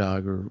than Road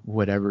Dogg or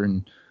whatever,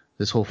 and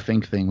this whole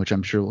Fink thing, which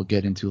I'm sure we'll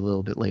get into a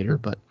little bit later.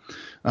 But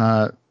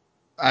I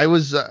thought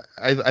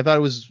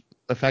it was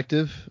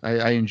effective.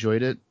 I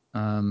enjoyed it.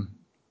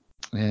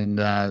 And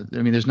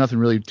there's nothing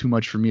really too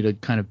much for me to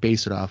kind of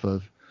base it off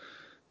of.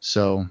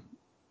 So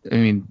I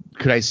mean,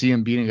 could I see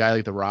him beating a guy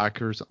like The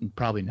Rock or something?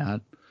 Probably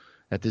not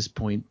at this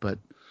point, but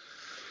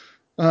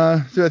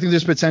I think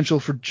there's potential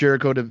for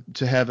Jericho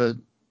to have a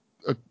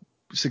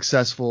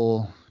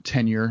successful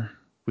tenure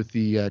with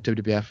the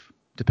WWF,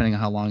 depending on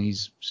how long he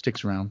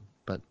sticks around.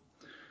 But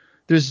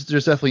there's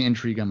definitely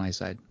intrigue on my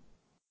side.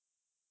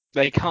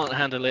 They can't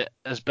handle it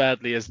as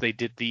badly as they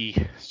did the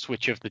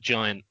switch of the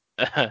Giant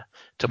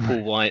to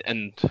Paul White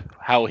and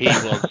how he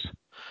was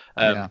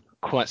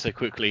quite so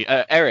quickly.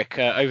 Eric,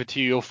 over to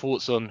you. Your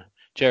thoughts on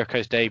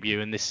Jericho's debut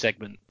in this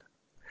segment?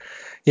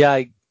 Yeah,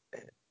 I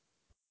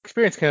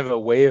experienced kind of a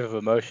wave of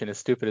emotion, as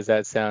stupid as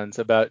that sounds,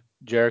 about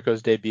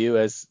Jericho's debut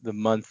as the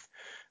month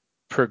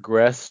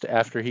progressed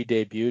after he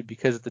debuted,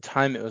 because at the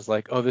time it was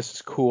like, oh, this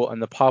is cool,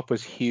 and the pop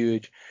was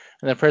huge,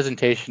 and the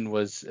presentation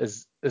was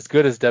as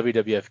good as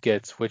WWF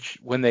gets, which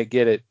when they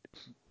get it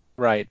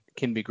right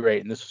can be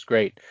great, and this was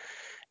great.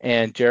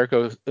 And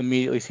Jericho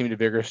immediately seemed a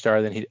bigger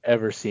star than he'd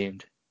ever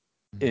seemed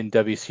in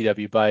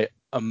WCW by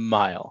a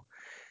mile.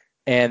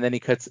 And then he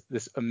cuts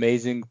this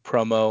amazing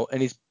promo,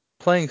 and he's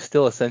playing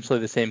still essentially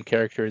the same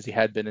character as he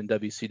had been in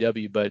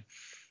WCW, but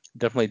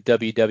definitely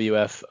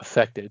WWF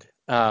affected.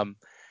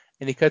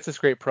 And he cuts this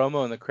great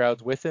promo, and the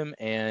crowd's with him,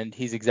 and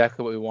he's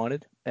exactly what we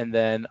wanted. And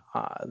then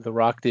The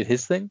Rock did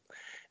his thing.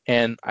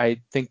 And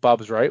I think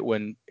Bob's right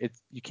when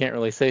you can't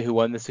really say who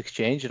won this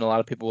exchange, and a lot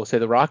of people will say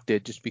The Rock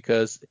did just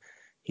because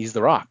he's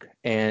The Rock.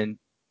 And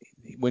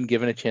when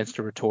given a chance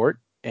to retort,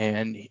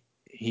 and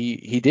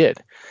he did.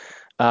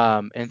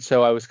 And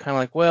so I was kind of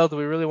like, well, do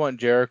we really want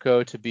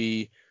Jericho to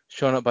be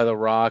shown up by The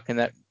Rock? And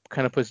that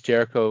kind of puts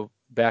Jericho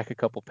back a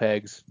couple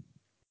pegs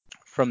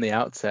from the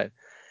outset.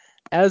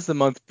 As the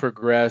month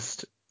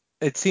progressed,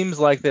 it seems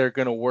like they're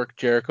going to work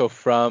Jericho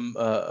from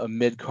a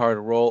mid-card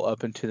role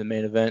up into the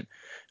main event,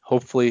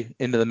 hopefully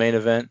into the main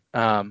event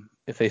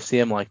if they see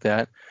him like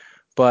that.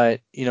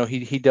 But,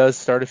 he does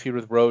start a feud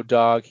with Road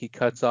Dogg. He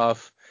cuts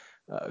off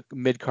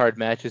mid-card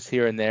matches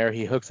here and there.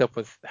 He hooks up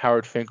with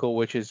Howard Finkel,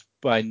 which is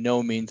by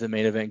no means a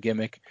main event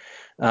gimmick.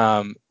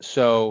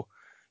 So,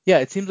 yeah,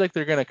 it seems like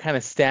they're going to kind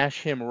of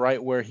stash him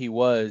right where he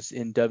was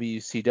in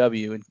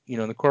WCW. And,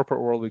 in the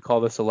corporate world, we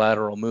call this a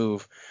lateral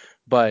move.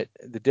 But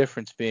the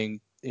difference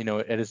being,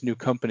 at his new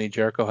company,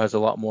 Jericho has a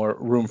lot more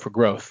room for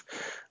growth.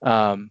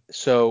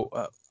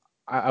 So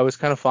I was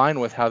kind of fine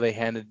with how they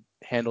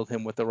handled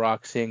him with The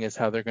Rock, seeing as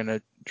how they're going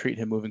to treat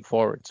him moving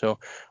forward. So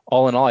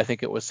all in all, I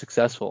think it was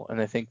successful,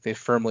 and I think they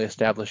firmly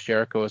established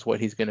Jericho as what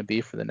he's going to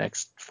be for the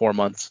next 4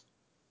 months.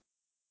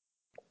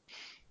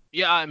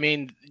 Yeah, I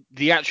mean,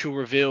 the actual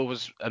reveal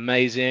was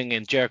amazing,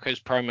 and Jericho's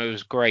promo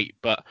was great,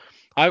 but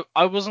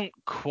I wasn't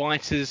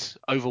quite as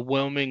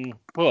overwhelming.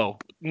 Well,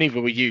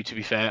 neither were you, to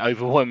be fair,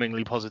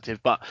 overwhelmingly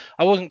positive, but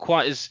I wasn't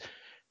quite as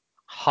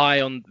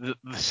high on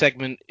the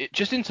segment,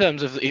 just in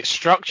terms of its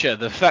structure.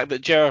 The fact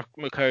that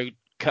Jericho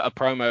cut a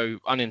promo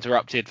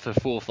uninterrupted for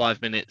 4 or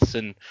 5 minutes,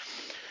 and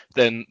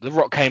then The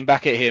Rock came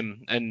back at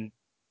him and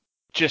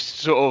just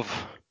sort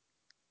of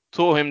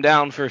tore him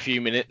down for a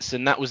few minutes,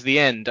 and that was the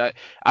end.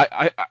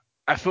 I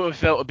thought it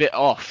felt a bit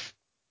off.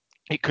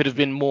 It could have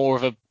been more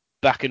of a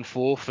back and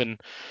forth, and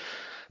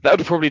that would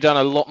have probably done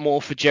a lot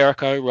more for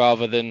Jericho,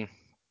 rather than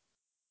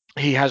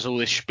he has all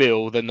this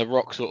spiel, then The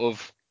Rock sort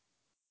of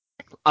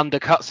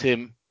undercuts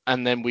him,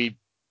 and then we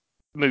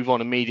move on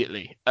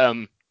immediately.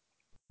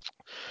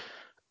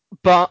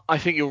 But I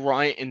think you're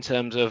right in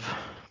terms of,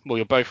 well,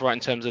 you're both right in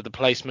terms of the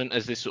placement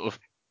as this sort of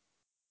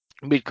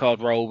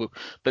mid-card role,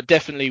 but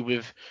definitely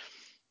with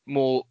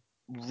more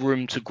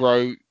room to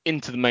grow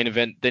into the main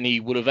event than he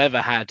would have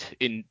ever had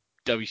in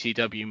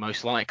WCW,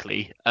 most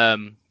likely.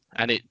 And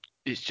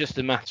it's just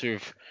a matter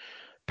of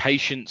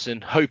patience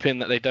and hoping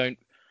that they don't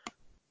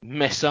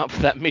mess up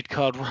that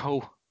mid-card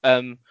role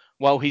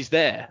while he's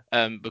there,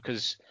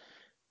 because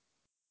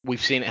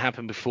we've seen it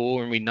happen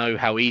before, and we know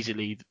how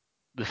easily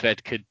the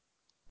Fed could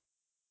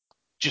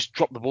just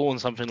drop the ball on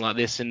something like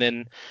this, and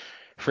then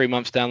 3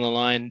 months down the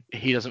line,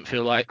 he doesn't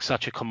feel like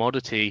such a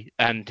commodity,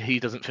 and he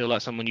doesn't feel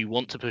like someone you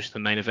want to push to the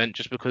main event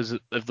just because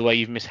of the way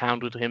you've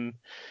mishandled him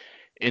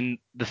in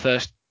the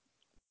first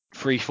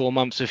 3-4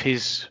 months of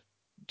his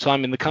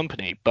time in the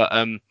company. But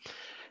a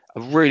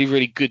really,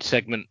 really good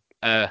segment.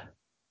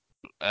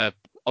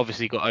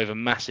 Obviously got over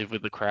massive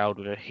with the crowd,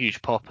 with a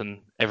huge pop and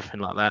everything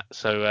like that.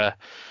 So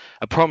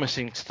a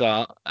promising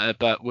start,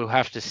 but we'll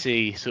have to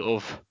see, sort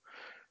of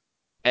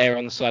err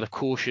on the side of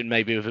caution,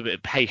 maybe with a bit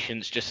of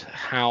patience, just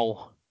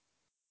how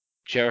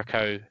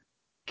Jericho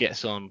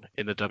gets on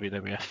in the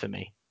WWF for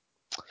me.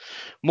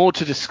 More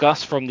to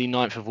discuss from the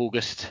 9th of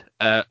August,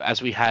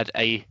 as we had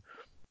a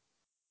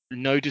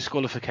no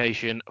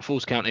disqualification,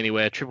 falls count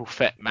anywhere, triple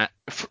threat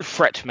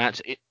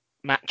match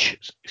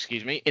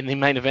in the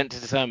main event to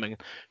determine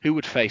who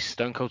would face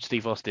Stone Cold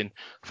Steve Austin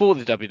for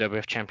the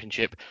WWF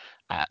Championship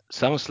at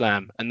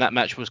SummerSlam, and that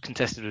match was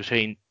contested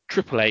between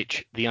Triple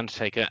H, The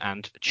Undertaker,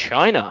 and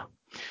Chyna.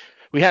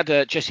 We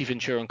had Jesse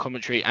Ventura on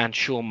commentary, and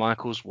Shawn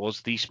Michaels was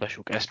the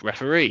special guest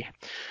referee.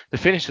 The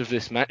finish of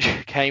this match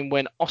came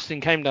when Austin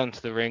came down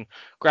to the ring,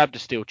 grabbed a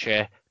steel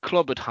chair,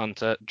 clobbered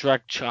Hunter,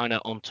 dragged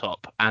China on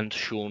top, and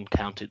Shawn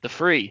counted the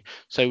 3.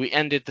 So we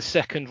ended the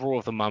second Raw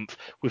of the month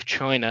with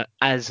China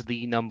as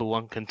the number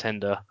 1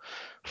 contender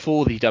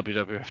for the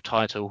WWF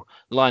title,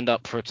 lined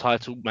up for a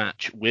title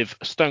match with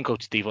Stone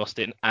Cold Steve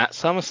Austin at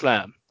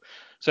SummerSlam.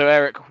 So,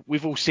 Eric,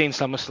 we've all seen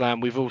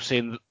SummerSlam. We've all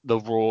seen the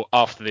Raw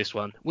after this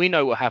one. We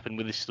know what happened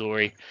with this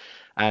story,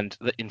 and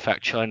that, in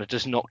fact, China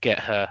does not get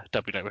her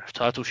WWF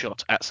title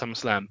shot at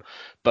SummerSlam.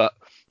 But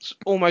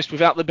almost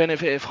without the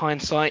benefit of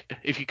hindsight,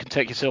 if you can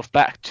take yourself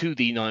back to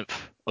the 9th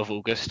of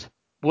August,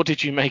 what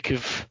did you make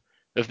of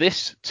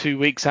this 2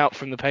 weeks out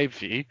from the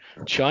pay-per-view?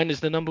 China's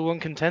the number 1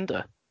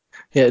 contender.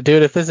 Yeah,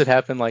 dude, if this had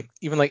happened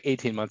even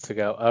 18 months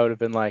ago, I would have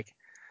been like,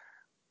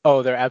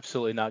 oh, they're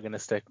absolutely not going to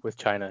stick with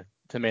China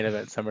to main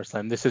event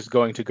SummerSlam. This is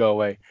going to go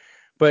away.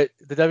 But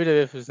the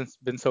WWF has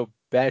been so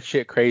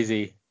batshit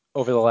crazy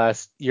over the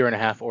last year and a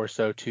half or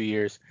so, 2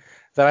 years,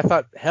 that I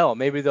thought, hell,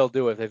 maybe they'll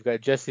do it. They've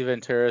got Jesse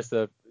Ventura as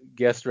the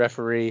guest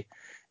referee,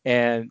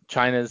 and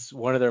China's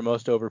one of their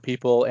most over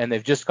people, and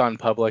they've just gone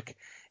public.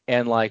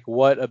 And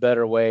what a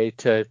better way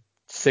to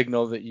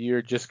signal that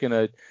you're just going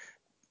to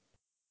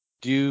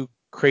do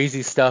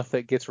crazy stuff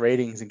that gets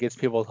ratings and gets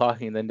people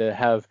talking than to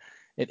have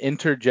an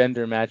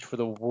intergender match for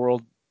the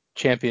world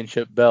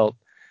championship belt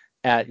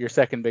at your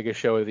second biggest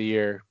show of the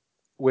year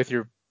with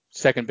your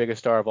second biggest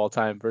star of all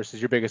time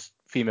versus your biggest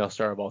female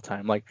star of all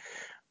time.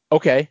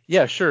 Okay,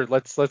 yeah, sure,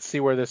 let's see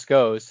where this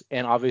goes.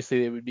 And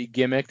obviously it would be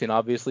gimmicked, and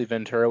obviously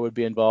Ventura would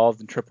be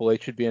involved, and Triple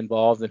H would be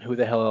involved, and who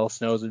the hell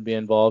else knows would be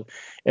involved.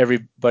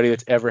 Everybody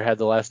that's ever had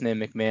the last name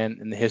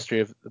McMahon in the history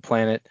of the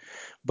planet.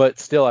 But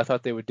still, I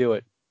thought they would do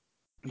it,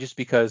 just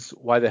because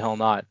why the hell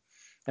not?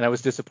 And I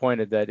was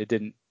disappointed that it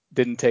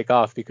didn't take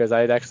off, because I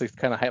had actually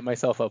kind of hyped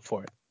myself up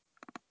for it.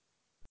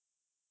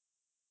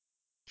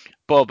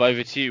 Bob,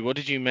 over to you. What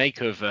did you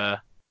make of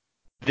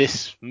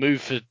this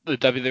move for the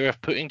WWF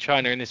putting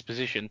China in this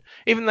position?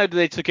 Even though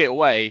they took it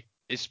away,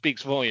 it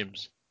speaks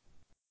volumes.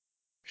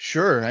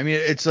 Sure. I mean,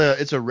 it's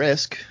a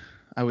risk,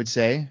 I would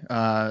say.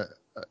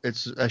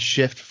 It's a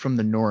shift from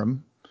the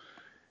norm,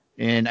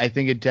 and I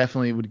think it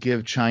definitely would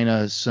give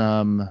China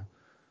some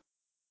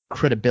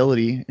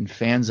credibility in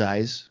fans'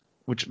 eyes,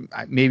 which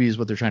maybe is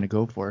what they're trying to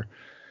go for.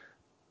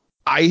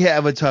 I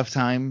have a tough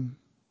time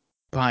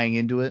buying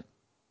into it.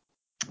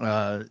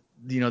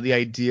 The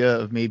idea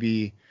of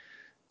maybe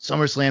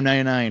SummerSlam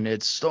 99,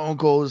 it's Stone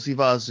Cold Steve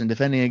Austin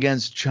defending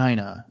against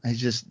China. It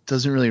just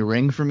doesn't really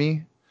ring for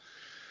me.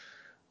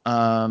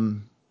 But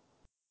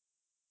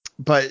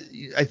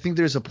I think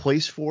there's a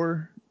place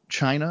for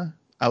China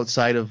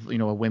outside of,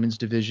 a women's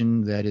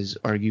division that is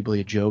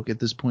arguably a joke at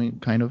this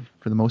point, kind of,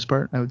 for the most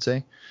part, I would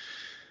say.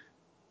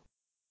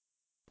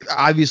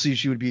 Obviously,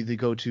 she would be the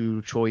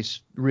go-to choice,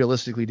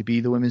 realistically, to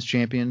be the women's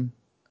champion.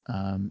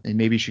 And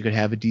maybe she could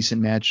have a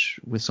decent match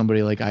with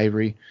somebody like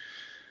Ivory.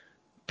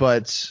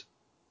 But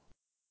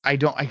I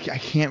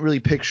can't really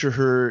picture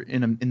her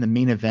in the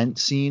main event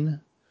scene.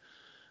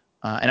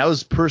 And I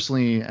was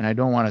personally, and I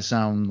don't want to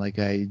sound like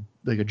a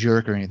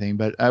jerk or anything,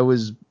 but I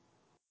was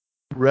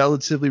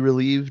relatively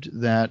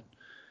relieved that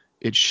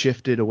it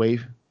shifted away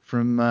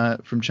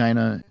from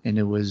China, and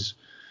it was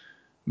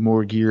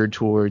more geared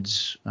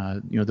towards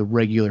the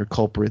regular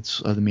culprits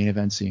of the main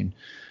event scene.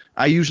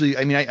 I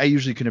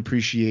usually can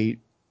appreciate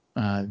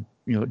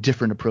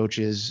different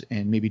approaches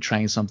and maybe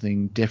trying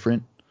something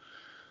different.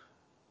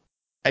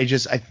 I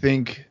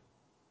think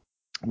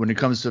when it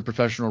comes to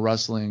professional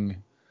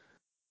wrestling,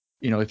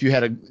 if you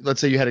had let's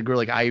say you had a girl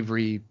like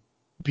Ivory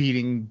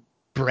beating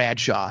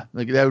Bradshaw,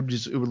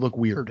 it would look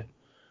weird.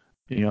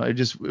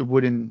 It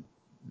wouldn't,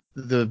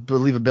 the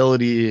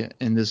believability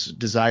and this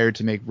desire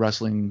to make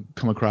wrestling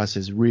come across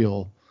as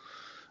real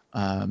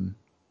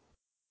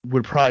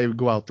would probably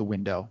go out the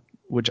window,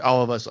 which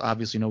all of us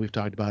obviously know. We've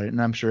talked about it,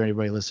 and I'm sure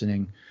anybody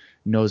listening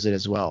knows it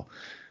as well.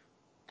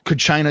 Could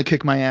China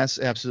kick my ass?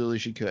 Absolutely,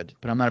 she could,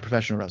 but I'm not a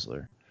professional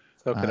wrestler.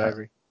 So could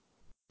Ivory.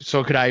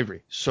 So could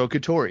Ivory. So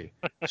could Tori.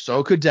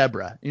 So could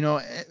Deborah.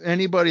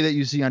 Anybody that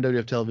you see on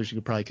WWF television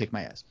could probably kick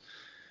my ass.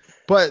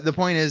 But the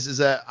point is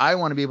that I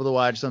want to be able to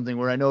watch something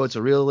where I know it's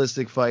a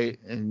realistic fight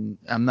and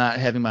I'm not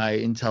having my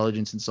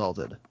intelligence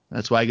insulted.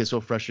 That's why I get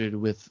so frustrated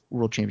with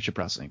World Championship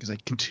Wrestling, because I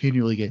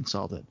continually get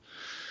insulted.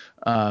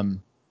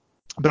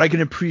 But I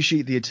can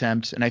appreciate the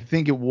attempt, and I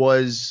think it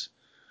was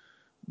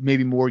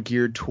maybe more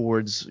geared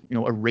towards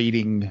a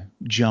rating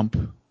jump,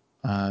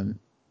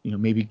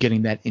 maybe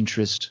getting that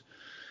interest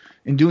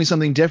in doing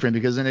something different,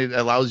 because then it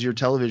allows your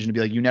television to be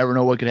like, you never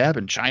know what could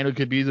happen. China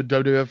could be the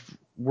WWF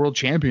World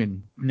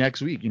Champion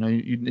next week. You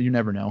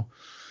never know.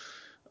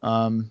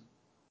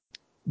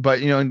 But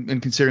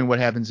and considering what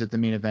happens at the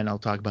main event, I'll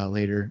talk about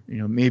later.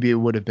 Maybe it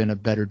would have been a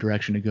better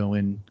direction to go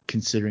in,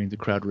 considering the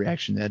crowd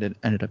reaction that it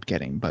ended up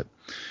getting. But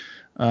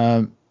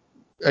I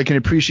can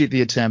appreciate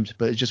the attempt,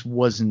 but it just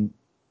wasn't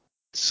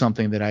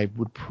something that I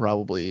would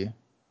probably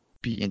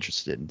be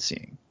interested in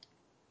seeing.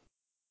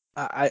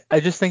 I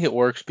just think it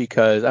works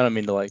because, I don't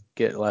mean to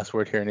get last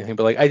word here or anything,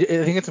 but I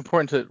think it's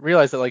important to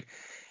realize that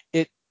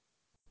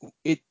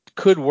it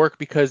could work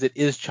because it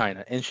is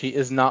China, and she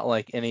is not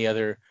like any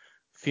other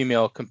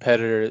female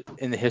competitor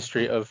in the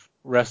history of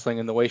wrestling,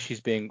 and the way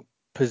she's being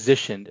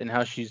positioned and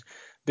how she's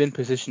been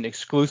positioned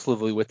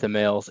exclusively with the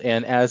males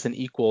and as an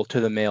equal to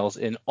the males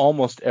in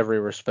almost every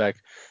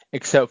respect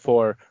except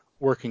for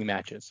working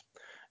matches.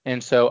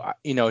 And so,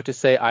 to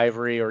say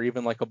Ivory or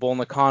even like a Bull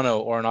Nakano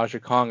or an Aja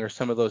Kong or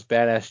some of those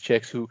badass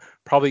chicks who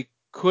probably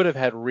could have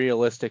had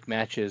realistic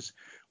matches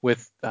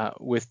with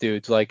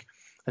dudes, like,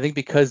 I think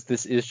because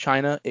this is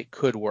China, it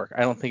could work.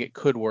 I don't think it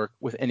could work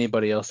with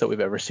anybody else that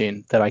we've ever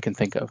seen that I can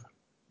think of.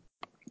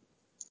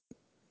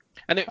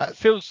 And it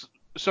feels...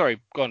 Sorry,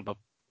 go on, Bob.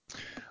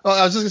 Oh,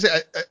 I was just gonna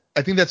say,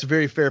 I think that's a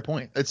very fair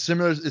point. It's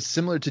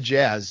similar to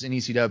Jazz in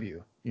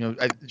ECW.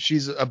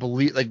 She's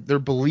they're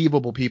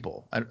believable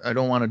people. I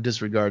don't want to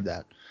disregard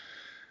that.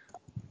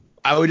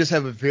 I would just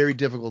have a very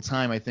difficult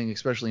time, I think,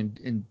 especially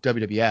in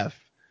WWF,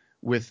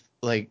 with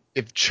like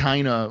if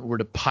Chyna were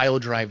to pile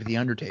drive the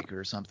Undertaker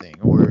or something,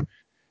 or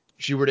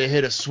she were to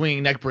hit a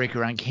swinging neck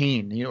breaker on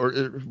Kane, or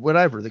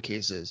whatever the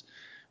case is,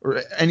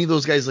 or any of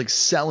those guys like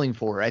selling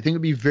for her. I think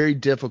it'd be very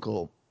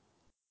difficult.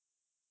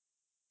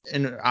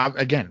 And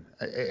again,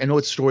 I know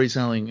it's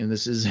storytelling, and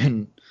this is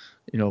in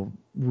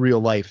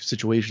real life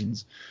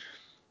situations.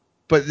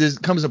 But there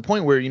comes a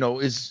point where,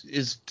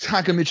 is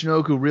Taka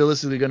Michinoku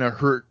realistically going to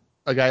hurt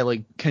a guy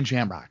like Ken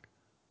Shamrock?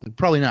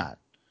 Probably not.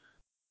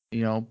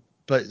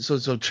 But so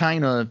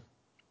Chyna,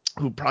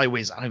 who probably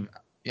weighs, I know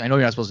you're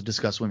not supposed to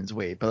discuss women's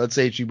weight, but let's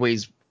say she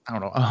weighs,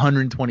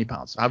 120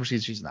 pounds. Obviously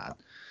she's not.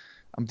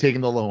 I'm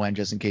taking the low end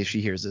just in case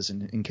she hears this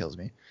and kills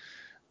me.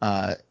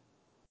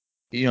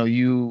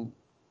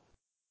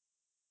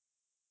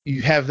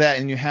 You have that,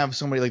 and you have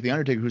somebody like The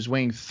Undertaker who's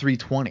weighing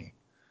 320.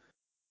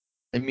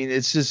 I mean,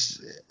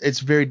 it's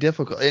very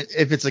difficult.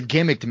 If it's a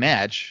gimmicked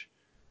match,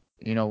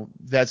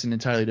 that's an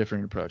entirely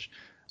different approach.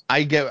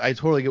 I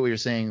totally get what you're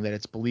saying, that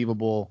it's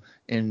believable.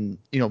 And,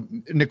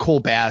 Nicole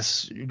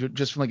Bass,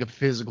 just from like a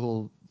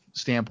physical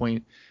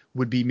standpoint,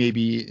 would be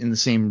maybe in the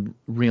same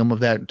realm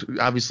of that.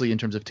 Obviously, in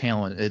terms of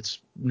talent, it's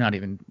not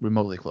even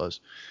remotely close.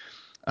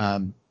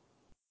 I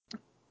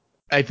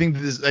think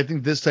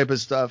this type of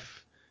stuff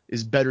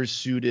is better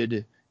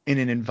suited in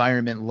an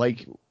environment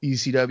like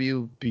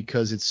ECW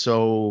because it's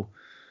so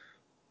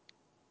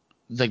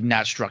like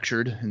not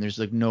structured and there's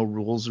like no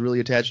rules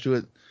really attached to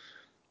it.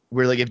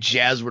 Where like if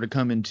Jazz were to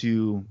come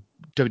into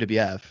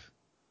WWF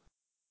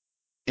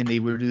and they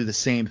were to do the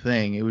same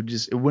thing, it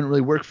wouldn't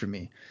really work for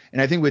me.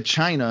 And I think with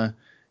Chyna,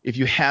 if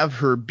you have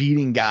her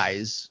beating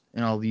guys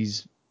and all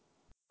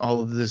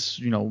of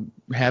this,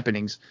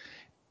 happenings,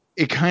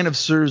 it kind of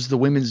serves the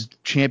women's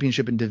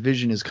championship and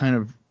division as kind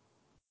of,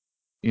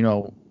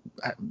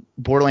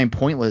 borderline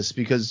pointless,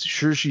 because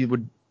sure, she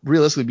would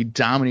realistically be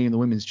dominating the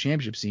women's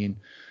championship scene,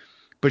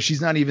 but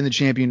she's not even the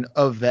champion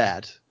of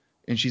that,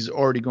 and she's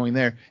already going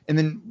there. And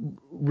then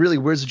really,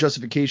 where's the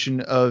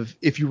justification of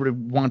if you were to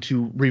want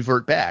to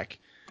revert back?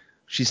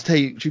 She'd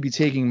be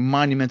taking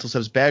monumental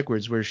steps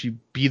backwards, where she'd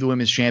be the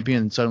women's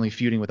champion and suddenly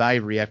feuding with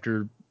Ivory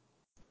after,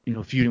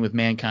 feuding with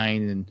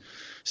Mankind and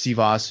Steve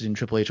Austin and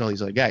Triple H, all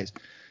these other guys.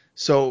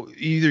 So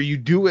either you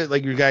do it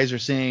like your guys are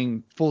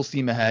saying, full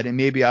steam ahead, and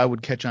maybe I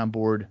would catch on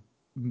board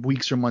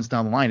weeks or months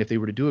down the line if they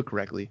were to do it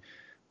correctly.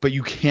 But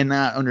you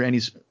cannot,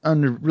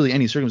 under really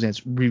any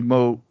circumstance,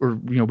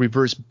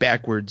 reverse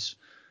backwards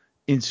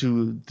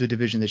into the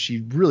division that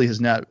she really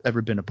has not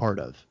ever been a part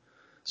of.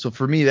 So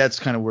for me, that's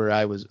kind of where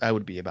I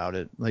would be about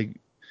it. Like,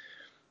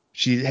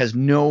 she has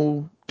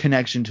no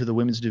connection to the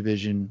women's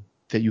division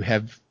that you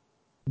have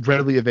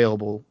readily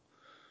available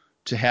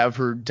to have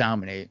her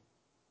dominate.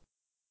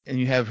 And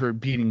you have her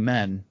beating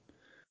men,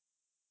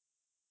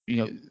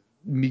 you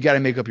got to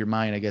make up your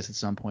mind, I guess, at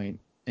some point.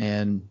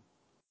 And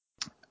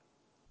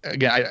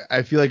again,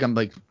 I feel like I'm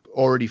like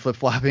already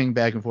flip-flopping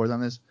back and forth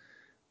on this,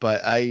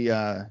 but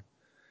I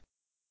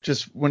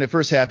just when it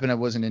first happened, I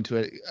wasn't into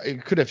it.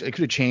 It could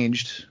have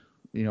changed,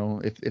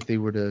 if they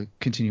were to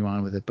continue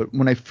on with it. But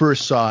when I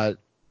first saw it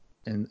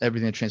and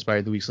everything that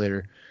transpired the weeks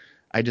later,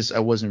 I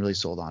wasn't really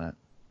sold on it.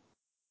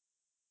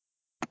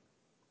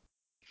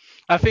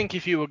 I think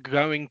if you were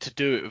going to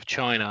do it with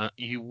Chyna,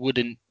 you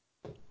wouldn't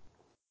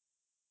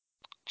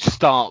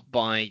start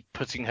by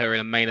putting her in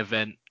a main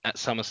event at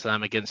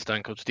SummerSlam against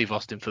Stone Cold Steve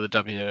Austin for the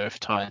WWF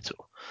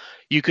title.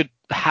 You could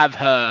have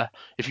her,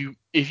 if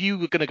you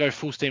were going to go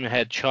full steam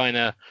ahead,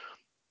 Chyna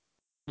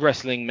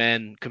wrestling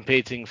men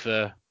competing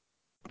for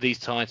these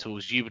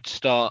titles, you would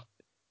start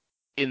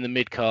in the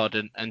mid card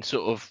and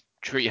sort of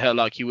treat her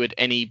like you would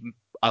any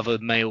other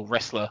male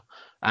wrestler,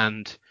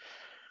 and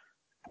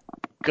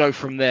go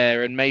from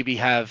there, and maybe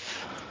have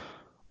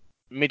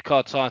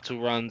mid-card title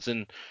runs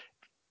and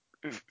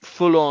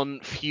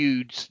full-on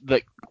feuds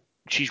that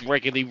she's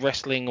regularly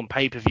wrestling on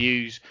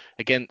pay-per-views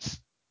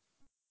against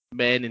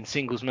men in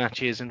singles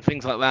matches and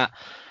things like that.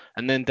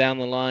 And then down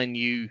the line,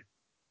 you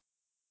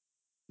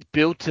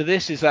build to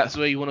this. Is that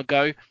where you want to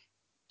go?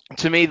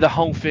 To me, the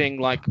whole thing,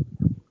 like,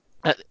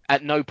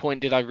 at no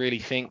point did I really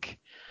think,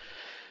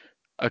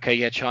 okay,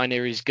 yeah,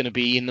 Chyna is going to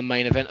be in the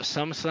main event of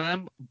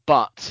SummerSlam,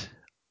 but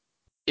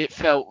it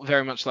felt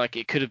very much like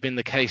it could have been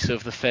the case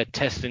of the Fed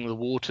testing the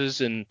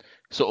waters and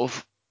sort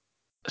of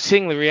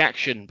seeing the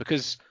reaction,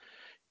 because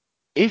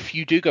if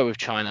you do go with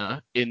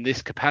China in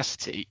this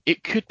capacity,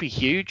 it could be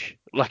huge.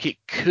 Like, it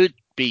could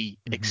be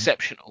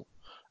exceptional.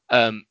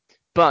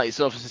 But it's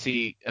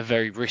obviously a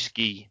very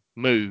risky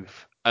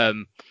move.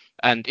 And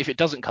if it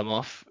doesn't come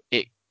off,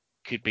 it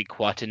could be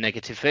quite a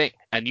negative thing.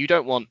 And you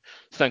don't want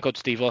Stone Cold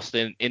Steve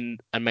Austin in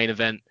a main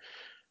event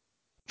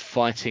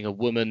fighting a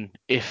woman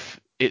if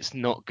it's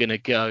not going to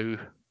go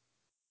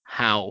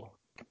how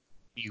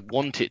you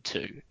want it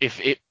to.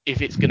 If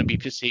it's going to be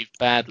perceived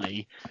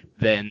badly,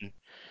 then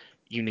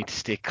you need to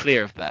steer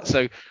clear of that.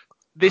 So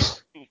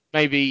this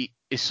maybe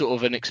is sort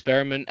of an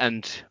experiment,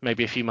 and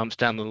maybe a few months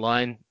down the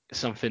line,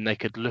 something they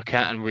could look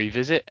at and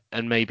revisit,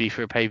 and maybe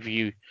for a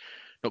pay-per-view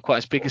not quite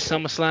as big as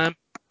SummerSlam.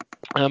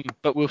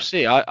 But we'll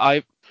see.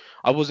 I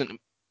wasn't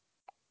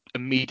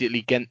immediately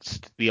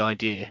against the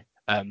idea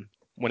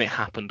when it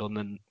happened on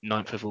the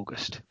 9th of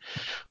August.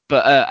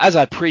 But as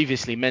I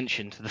previously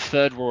mentioned, the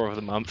third Raw of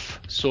the month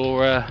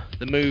saw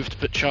the move to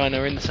put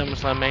China in the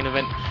SummerSlam main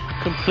event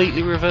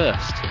completely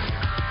reversed.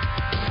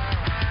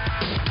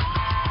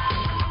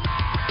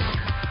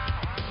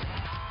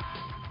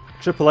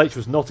 Triple H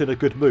was not in a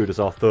good mood as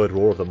our third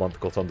Raw of the month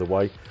got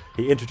underway.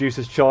 He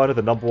introduces China,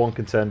 the number one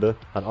contender,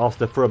 and asks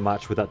her for a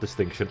match with that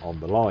distinction on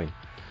the line.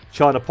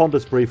 China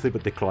ponders briefly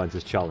but declines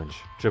his challenge.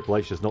 Triple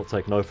H does not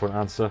take no for an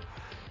answer.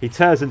 He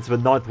tears into the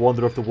ninth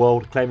wonder of the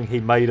world, claiming he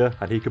made her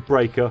and he could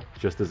break her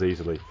just as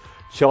easily.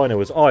 China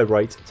was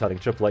irate, telling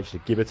Triple H to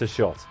give it a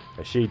shot,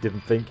 as she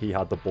didn't think he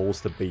had the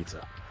balls to beat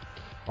her.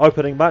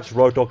 Opening match,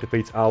 Road Dogg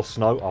defeats Al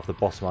Snow after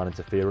Bossman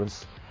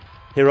interference.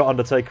 Here are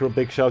Undertaker and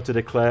Big Show to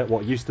declare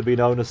what used to be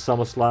known as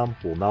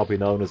SummerSlam will now be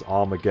known as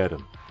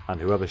Armageddon, and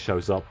whoever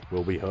shows up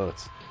will be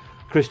hurt.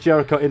 Chris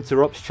Jericho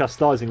interrupts,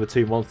 chastising the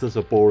two monsters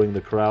for boring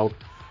the crowd.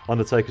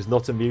 Undertaker's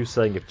not amused,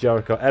 saying if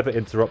Jericho ever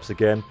interrupts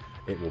again,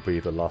 it will be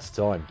the last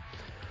time.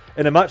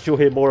 In a match you'll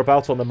hear more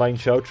about on the main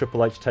show,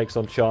 Triple H takes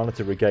on China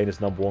to regain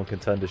his number one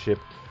contendership.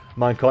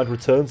 Mankind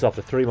returns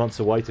after 3 months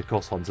away to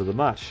cost Hunter the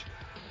match.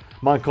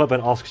 Mankind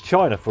then asks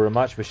China for a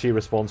match, but she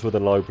responds with a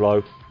low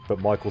blow,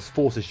 but Michaels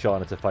forces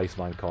China to face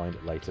Mankind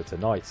later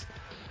tonight.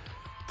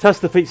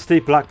 Test defeats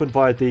Steve Blackman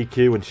via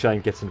DQ and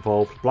Shane gets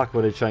involved.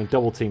 Blackman and Shane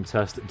double team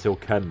Test until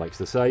Ken makes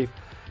the save.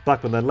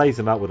 Blackman then lays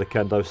him out with a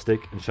kendo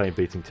stick and Shane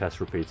beating Test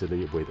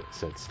repeatedly with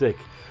said stick.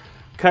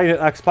 Kane and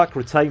X-Pac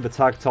retain the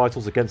tag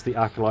titles against the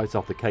Acolytes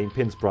after Kane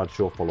pins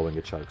Bradshaw following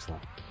a chokeslam.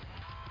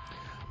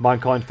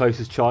 Mankind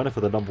faces China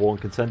for the number one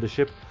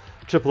contendership.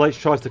 Triple H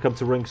tries to come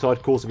to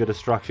ringside, causing a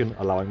distraction,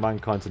 allowing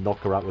Mankind to knock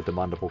her out with the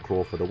mandible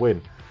claw for the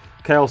win.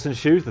 Chaos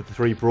ensues with the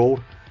three brawl.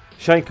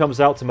 Shane comes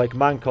out to make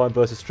Mankind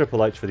versus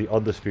Triple H for the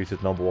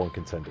undisputed number one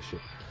contendership.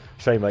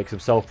 Shane makes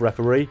himself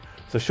referee,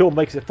 so Shawn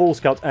makes it Falls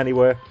Count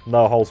Anywhere,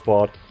 no holds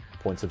barred,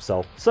 points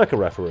himself second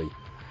referee.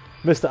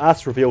 Mr.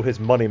 Ass revealed his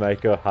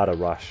moneymaker had a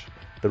rash.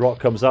 The Rock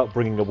comes out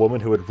bringing a woman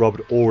who had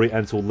rubbed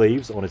Oriental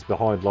leaves on his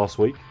behind last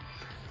week.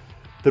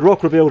 The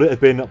Rock revealed it had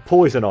been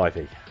Poison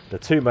Ivy. The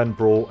two men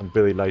brawl and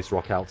Billy lays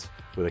Rock out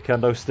with a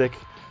kendo stick.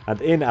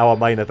 And in our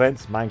main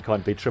event,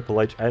 Mankind v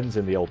Triple H ends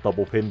in the old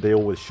double pin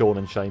deal with Shawn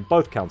and Shane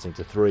both counting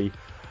to 3.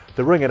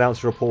 The ring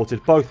announcer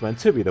reported both men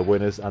to be the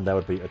winners and there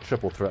would be a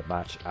triple threat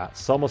match at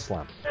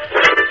SummerSlam.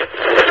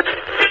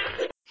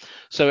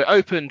 So it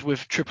opened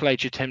with Triple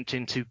H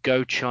attempting to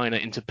go China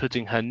into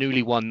putting her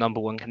newly won number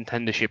one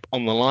contendership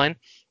on the line.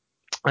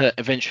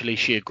 Eventually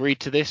she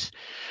agreed to this.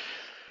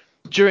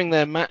 During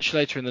their match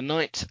later in the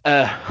night,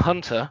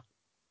 Hunter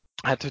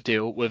had to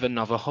deal with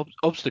another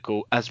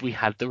obstacle as we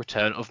had the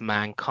return of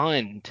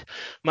Mankind.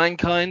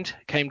 Mankind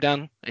came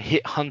down,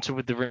 hit Hunter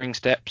with the ring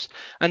steps,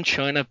 and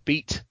China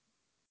beat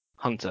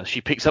Hunter. She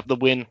picks up the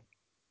win,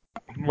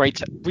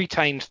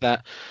 retained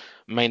that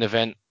main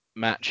event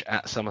match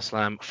at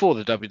SummerSlam for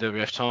the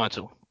WWF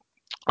title.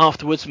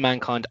 Afterwards,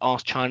 Mankind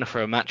asked China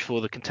for a match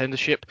for the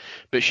contendership,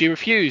 but she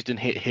refused and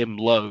hit him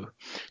low.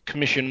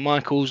 Commissioner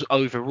Michaels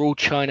overruled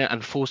China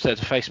and forced her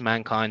to face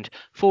Mankind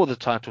for the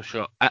title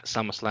shot at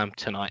SummerSlam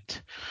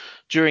tonight.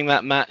 During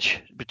that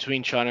match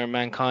between China and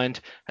Mankind,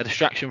 a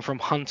distraction from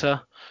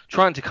Hunter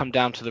trying to come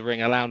down to the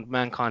ring allowed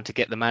Mankind to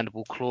get the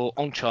mandible claw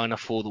on China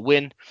for the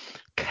win.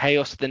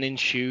 Chaos then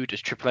ensued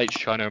as Triple H,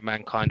 China and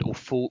Mankind all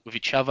fought with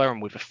each other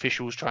and with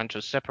officials trying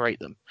to separate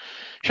them.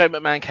 Shane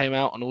McMahon came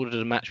out and ordered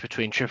a match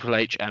between Triple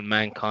H and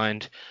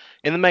Mankind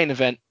in the main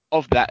event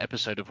of that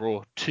episode of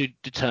Raw to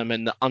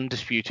determine the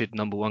undisputed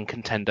number one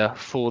contender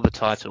for the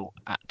title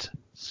at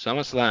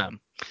SummerSlam.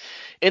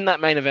 In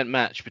that main event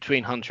match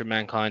between Hunter and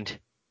Mankind,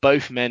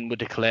 both men were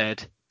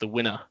declared the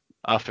winner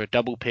after a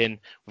double pin,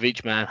 with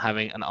each man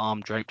having an arm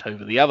draped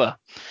over the other.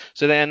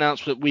 So they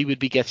announced that we would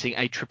be getting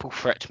a triple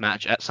threat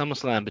match at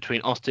SummerSlam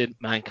between Austin,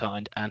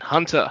 Mankind, and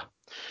Hunter.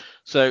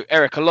 So,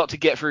 Eric, a lot to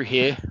get through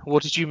here.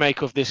 What did you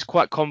make of this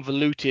quite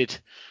convoluted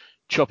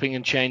chopping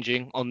and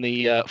changing on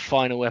the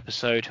final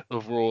episode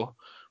of Raw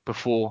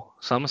before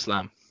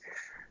SummerSlam?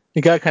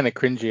 It got kind of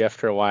cringy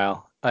after a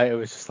while. It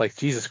was just like,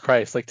 Jesus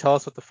Christ, like, tell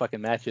us what the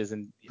fucking match is.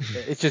 And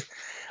it's just,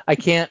 I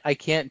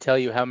can't tell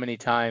you how many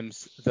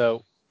times the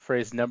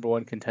phrase number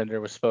one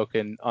contender was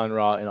spoken on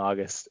Raw in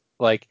August.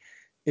 Like,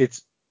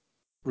 it's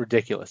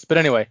ridiculous. But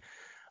anyway,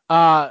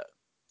 I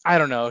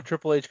don't know.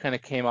 Triple H kind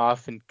of came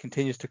off and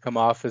continues to come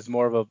off as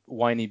more of a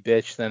whiny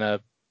bitch than a,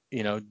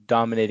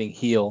 dominating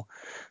heel.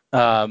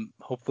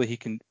 Hopefully he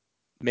can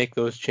make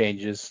those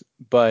changes,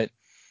 but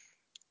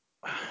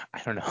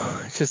I don't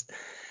know. It's just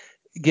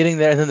getting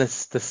there, and then the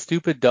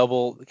stupid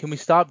double. Can we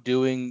stop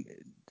doing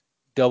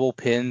double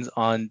pins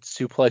on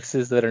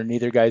suplexes that are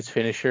neither guy's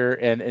finisher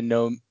and in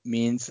no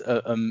means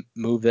a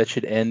move that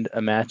should end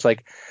a match?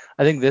 Like,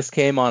 I think this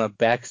came on a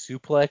back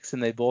suplex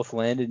and they both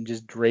landed and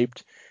just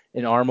draped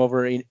an arm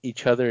over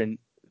each other, and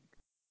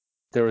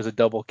there was a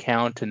double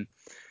count. And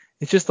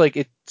it's just like,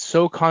 it's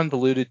so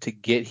convoluted to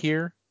get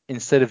here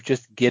instead of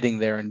just getting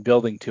there and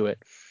building to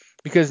it.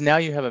 Because now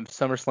you have a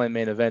SummerSlam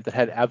main event that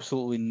had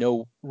absolutely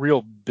no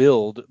real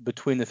build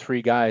between the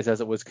three guys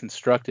as it was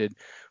constructed,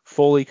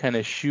 fully kind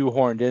of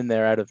shoehorned in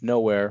there out of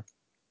nowhere.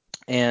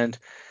 And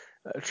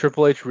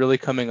Triple H really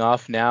coming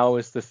off now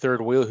as the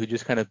third wheel who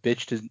just kind of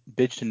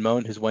bitched and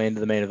moaned his way into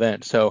the main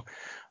event. So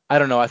I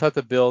don't know. I thought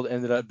the build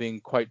ended up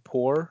being quite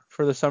poor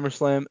for the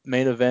SummerSlam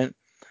main event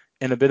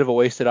and a bit of a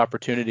wasted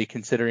opportunity,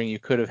 considering you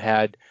could have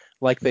had,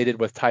 like they did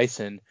with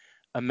Tyson,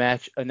 a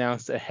match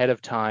announced ahead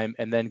of time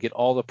and then get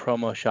all the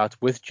promo shots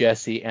with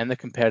Jesse and the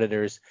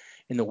competitors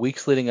in the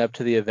weeks leading up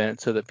to the event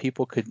so that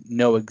people could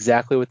know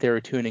exactly what they were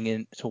tuning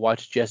in to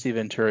watch Jesse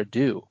Ventura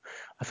do.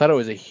 I thought it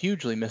was a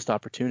hugely missed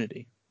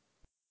opportunity.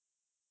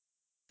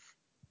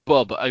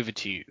 Bob, over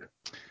to you.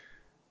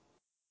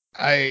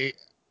 I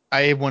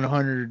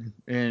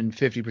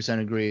 150%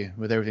 agree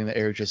with everything that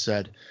Eric just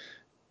said.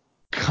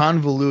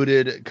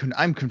 Convoluted.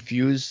 I'm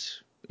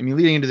confused. I mean,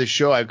 leading into the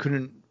show, I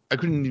couldn't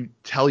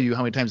tell you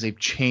how many times they've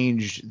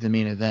changed the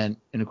main event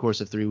in the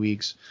course of 3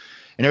 weeks,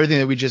 and everything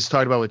that we just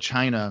talked about with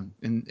China,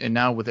 and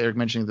now with Eric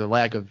mentioning the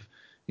lack of,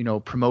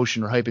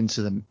 promotion or hype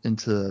into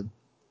the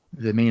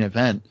main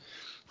event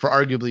for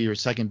arguably your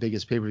second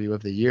biggest pay-per-view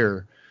of the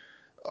year.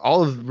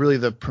 All of really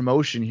the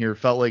promotion here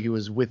felt like it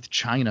was with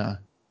China,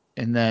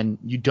 and then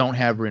you don't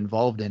have her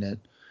involved in it.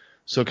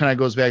 So it kind of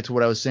goes back to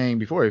what I was saying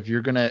before. If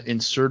you're going to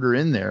insert her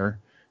in there,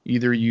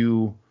 either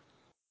you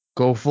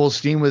go full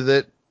steam with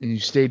it and you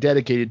stay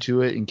dedicated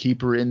to it and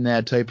keep her in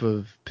that type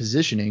of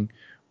positioning,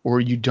 or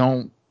you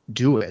don't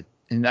do it.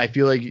 And I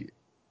feel like,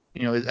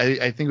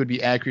 I think it would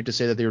be accurate to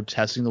say that they were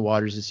testing the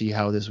waters to see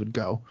how this would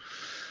go.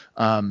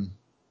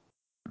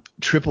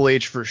 Triple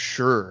H for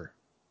sure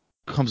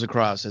comes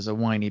across as a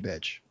whiny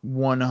bitch,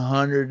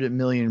 100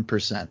 million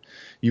 %.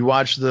 You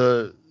watch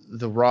the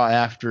Raw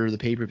after the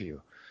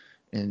pay-per-view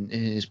and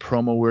his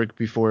promo work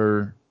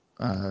before,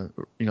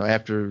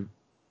 after,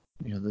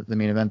 the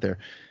main event there,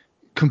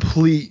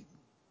 complete,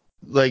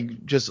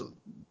 like, just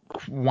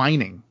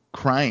whining,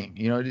 crying.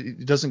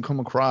 It doesn't come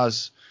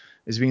across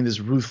as being this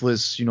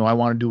ruthless, I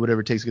want to do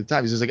whatever it takes to get the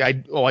time. He's just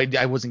like,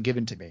 I wasn't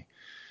given to me.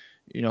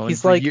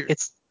 He's like,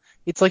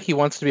 it's like he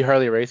wants to be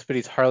Harley Race, but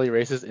he's Harley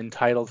Race's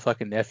entitled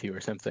fucking nephew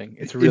or something.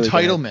 It's really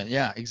entitlement. bad.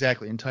 Yeah,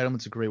 exactly.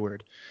 Entitlement's a great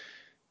word.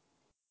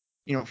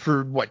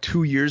 For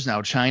 2 years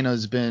now,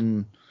 China's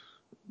been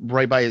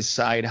right by his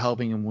side,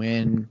 helping him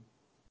win,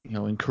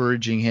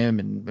 encouraging him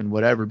and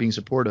whatever, being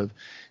supportive.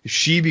 If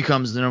she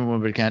becomes the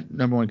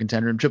number one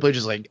contender, and Triple H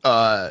is like,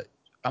 I'm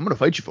going to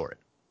fight you for it.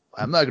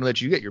 I'm not going to let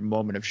you get your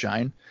moment of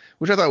shine,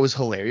 which I thought was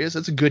hilarious.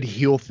 That's a good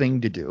heel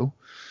thing to do.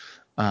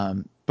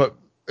 But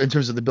in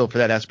terms of the build for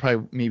that, that's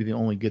probably maybe the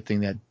only good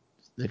thing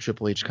that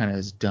Triple H kind of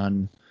has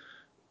done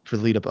for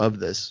the lead up of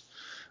this.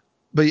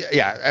 But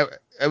yeah,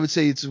 I would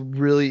say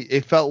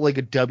it felt like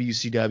a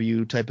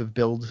WCW type of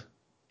build,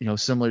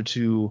 similar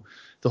to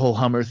the whole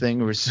Hummer thing,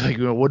 where it's like,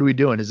 what are we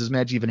doing? Is this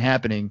match even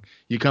happening?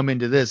 You come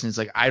into this and it's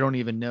like, I don't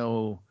even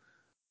know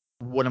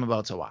what I'm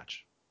about to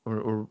watch,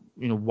 or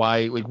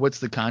why, like, what's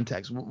the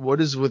context? What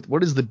is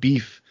the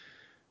beef?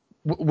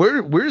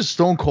 Where does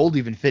Stone Cold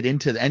even fit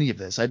into any of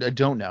this? I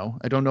don't know.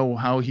 I don't know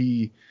how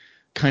he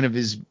kind of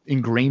is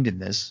ingrained in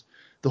this.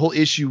 The whole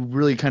issue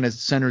really kind of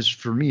centers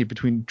for me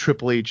between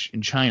Triple H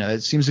and China.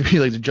 That seems to be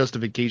like the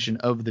justification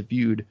of the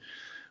feud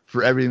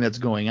for everything that's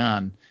going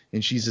on,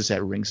 and she's just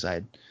at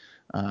ringside.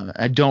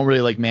 I don't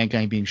really like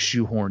Mankind being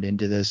shoehorned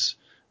into this.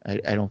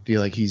 I don't feel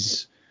like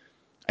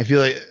I feel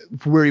like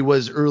where he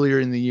was earlier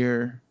in the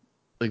year,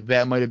 like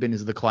that might have been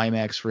the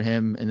climax for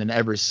him, and then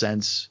ever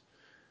since,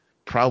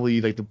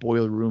 probably like the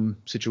boiler room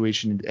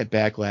situation at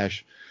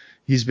Backlash,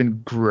 he's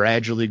been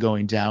gradually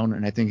going down,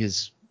 and I think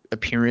his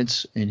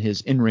appearance and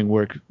his in-ring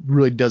work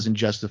really doesn't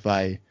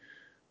justify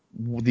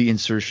the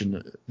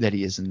insertion that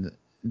he is in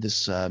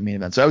this main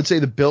event. So I would say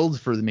the build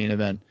for the main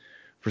event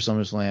for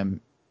SummerSlam,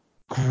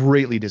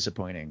 greatly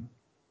disappointing,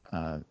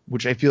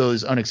 which I feel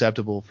is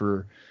unacceptable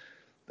for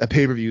a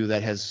pay-per-view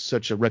that has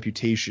such a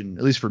reputation,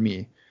 at least for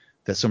me,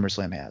 that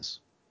SummerSlam has.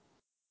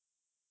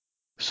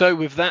 So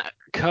with that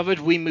covered,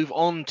 we move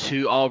on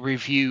to our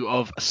review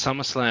of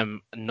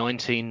SummerSlam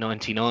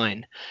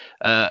 1999.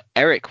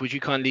 Eric, would you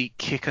kindly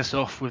kick us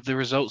off with the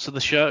results of the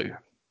show?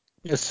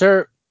 Yes,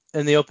 sir.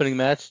 In the opening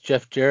match,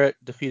 Jeff Jarrett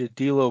defeated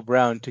D'Lo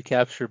Brown to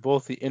capture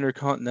both the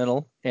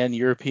Intercontinental and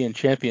European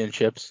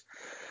Championships.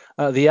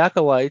 The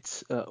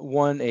Acolytes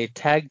won a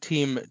tag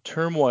team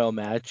turmoil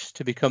match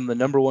to become the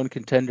number one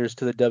contenders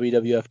to the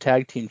WWF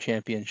Tag Team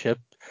Championship.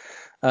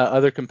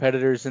 Other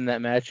competitors in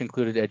that match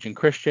included Edge and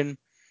Christian,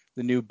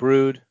 the New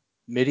Brood,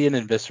 Mideon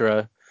and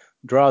Viscera,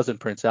 Draws and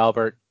Prince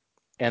Albert,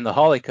 and the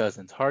Holly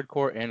Cousins,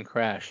 Hardcore and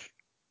Crash.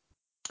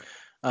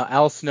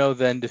 Al Snow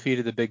then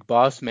defeated the Big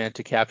Boss Man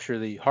to capture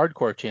the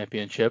Hardcore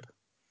Championship.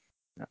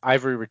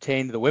 Ivory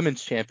retained the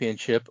Women's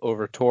Championship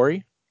over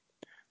Tori.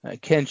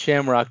 Ken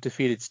Shamrock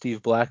defeated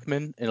Steve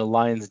Blackman in a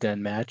Lions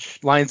Den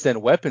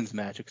weapons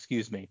match,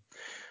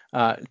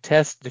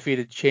 Test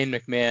defeated Shane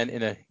McMahon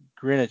in a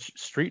Greenwich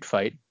street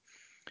fight.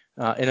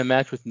 In a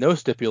match with no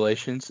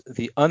stipulations,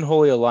 the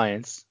Unholy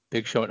Alliance,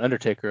 Big Show and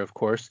Undertaker, of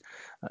course,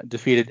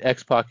 defeated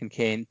X-Pac and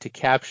Kane to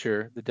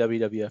capture the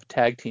WWF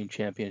Tag Team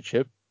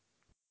Championship.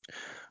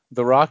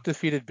 The Rock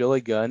defeated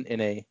Billy Gunn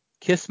in a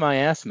Kiss My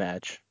Ass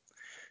match.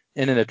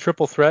 And in a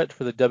triple threat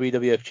for the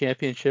WWF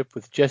Championship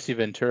with Jesse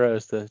Ventura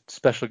as the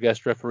special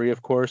guest referee,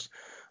 of course,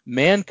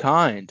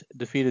 Mankind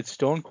defeated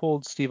Stone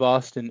Cold Steve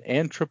Austin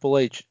and Triple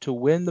H to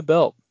win the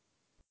belt.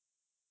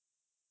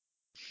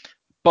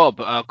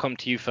 Bob, I'll come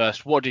to you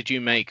first. What did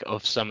you make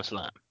of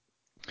SummerSlam?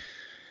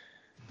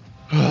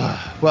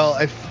 Well,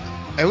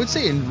 I would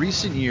say in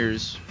recent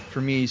years,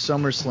 for me,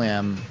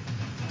 SummerSlam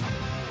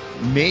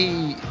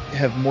may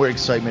have more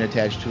excitement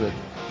attached to it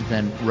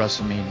than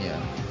WrestleMania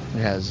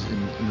has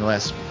in the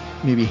last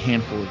maybe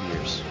handful of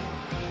years.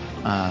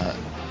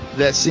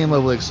 That same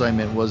level of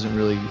excitement wasn't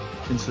really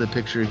into the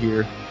picture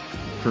here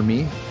for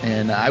me,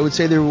 and I would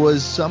say there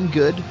was some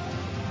good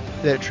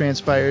that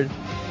transpired,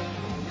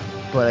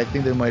 but I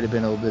think there might have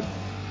been a little bit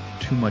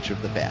too much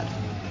of the bad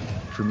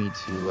for me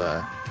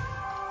to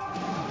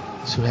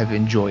have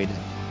enjoyed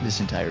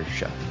this entire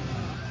show.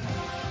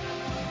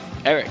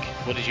 Eric,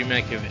 what did you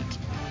make of it?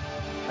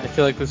 I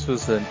feel like this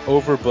was an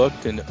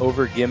overbooked and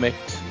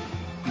over-gimmicked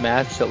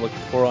match that looked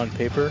poor on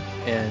paper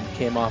and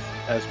came off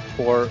as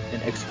poor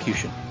in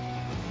execution.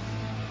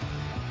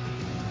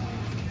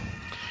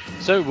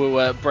 So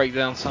we'll break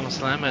down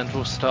SummerSlam, and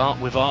we'll start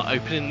with our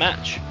opening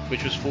match,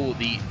 which was for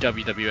the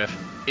WWF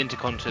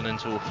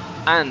Intercontinental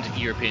and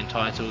European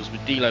titles,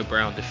 with D'Lo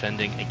Brown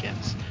defending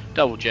against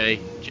Double J,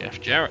 Jeff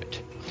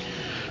Jarrett.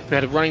 We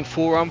had a running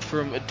forearm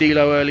from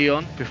D'Lo early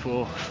on,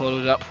 before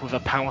followed up with a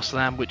power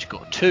slam which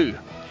got 2.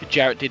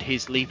 Jarrett did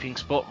his leaping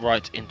spot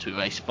right into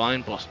a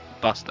spine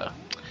buster.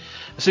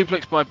 A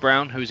suplex by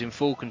Brown, who was in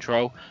full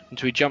control,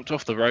 until he jumped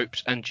off the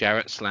ropes and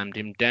Jarrett slammed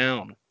him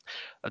down.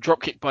 A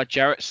dropkick by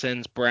Jarrett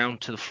sends Brown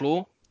to the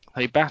floor.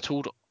 They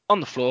battled on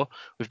the floor,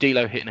 with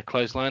D'Lo hitting a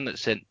clothesline that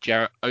sent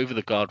Jarrett over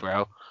the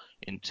guardrail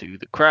into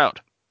the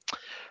crowd.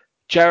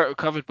 Jarrett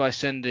recovered by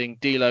sending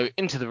D'Lo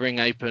into the ring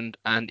apron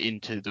and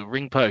into the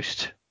ring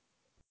post.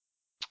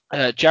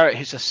 Jarrett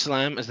hits a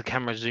slam as the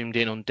camera zoomed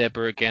in on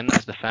Deborah again,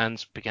 as the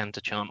fans began to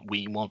chant,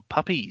 "We want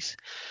puppies."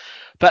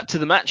 Back to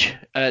the match,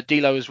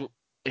 D'Lo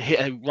hit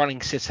a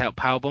running sit-out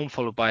powerbomb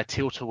followed by a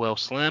tilt-a-whirl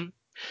slam.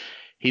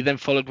 He then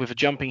followed with a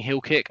jumping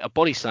heel kick, a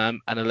body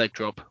slam, and a leg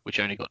drop, which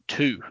only got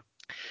 2.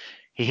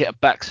 He hit a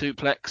back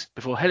suplex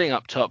before heading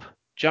up top,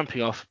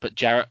 jumping off, but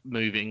Jarrett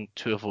moving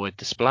to avoid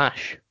the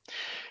splash.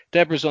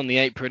 Deborah's on the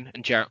apron,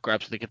 and Jarrett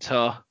grabs the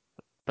guitar,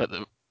 but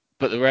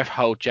the ref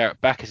holds Jarrett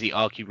back as he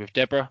argued with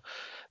Deborah.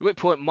 At which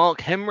point,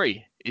 Mark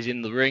Henry is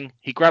in the ring.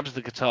 He grabs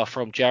the guitar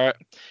from Jarrett.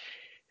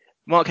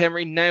 Mark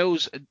Henry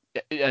nails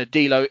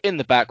D'Lo in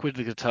the back with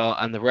the guitar,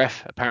 and the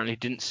ref apparently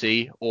didn't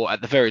see, or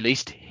at the very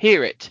least,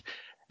 hear it,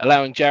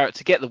 allowing Jarrett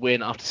to get the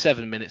win after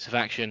 7 minutes of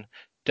action.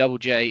 Double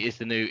J is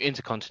the new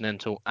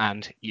Intercontinental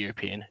and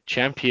European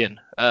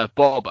Champion.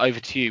 Bob, over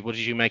to you. What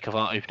did you make of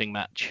our opening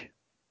match?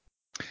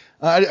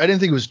 I didn't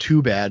think it was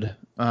too bad.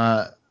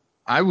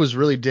 I was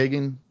really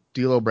digging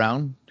D'Lo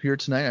Brown here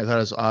tonight. I thought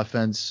his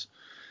offense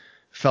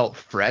felt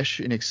fresh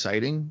and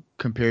exciting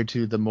compared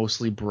to the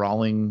mostly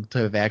brawling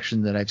type of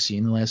action that I've seen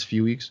in the last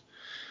few weeks.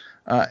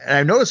 And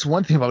I noticed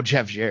one thing about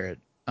Jeff Jarrett.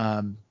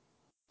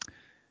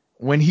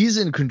 When he's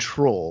in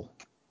control,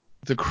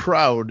 the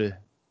crowd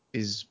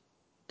is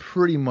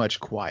pretty much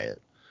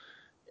quiet.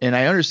 And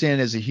I understand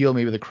as a heel,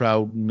 maybe the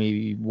crowd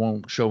maybe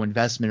won't show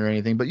investment or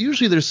anything, but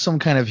usually there's some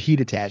kind of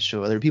heat attached to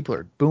it, whether people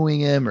are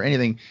booing him or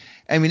anything.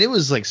 I mean, it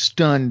was like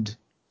stunned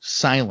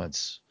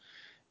silence.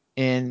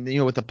 And,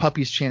 with the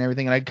puppies chant and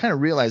everything. And I kind of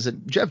realized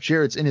that Jeff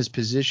Jarrett's in his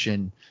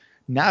position,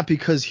 not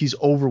because he's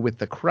over with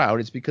the crowd.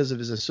 It's because of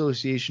his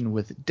association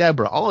with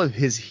Deborah. All of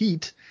his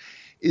heat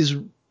is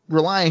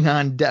relying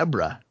on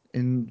Deborah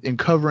and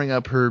covering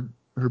up her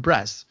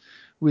breasts,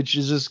 which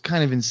is just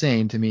kind of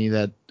insane to me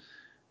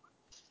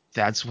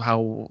that's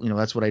how,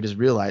 that's what I just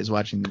realized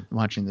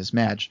watching this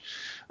match.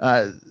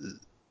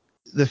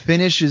 The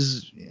finish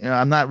is,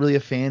 I'm not really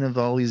a fan of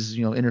all these,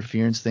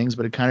 interference things,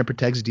 but it kind of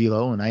protects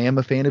D'Lo, and I am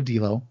a fan of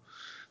D'Lo,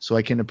 so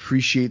I can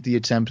appreciate the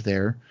attempt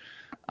there.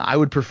 I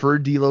would prefer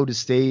D'Lo to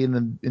stay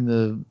in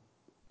the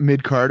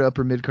mid-card,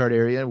 upper mid-card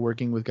area,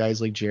 working with guys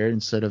like Jarrett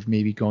instead of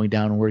maybe going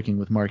down and working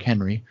with Mark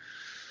Henry.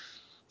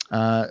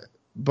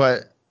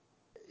 But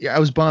yeah, I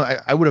was bummed.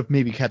 I would have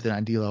maybe kept it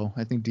on D'Lo.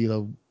 I think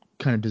D'Lo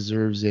kind of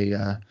deserves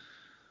a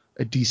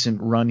a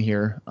decent run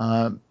here.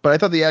 But I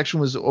thought the action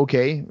was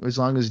okay as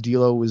long as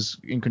D'Lo was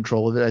in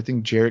control of it. I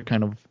think Jarrett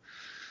kind of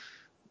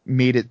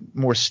made it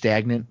more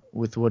stagnant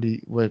with what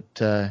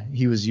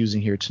he was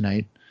using here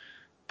tonight.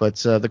 But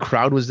the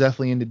crowd was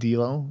definitely into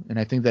D'Lo, and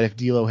I think that if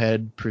D'Lo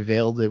had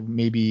prevailed, it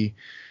maybe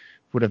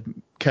would have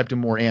kept him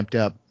more amped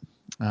up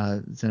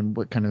than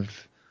what kind of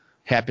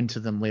happened to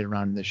them later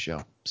on in this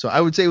show. So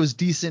I would say it was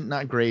decent,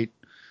 not great,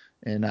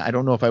 and I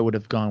don't know if I would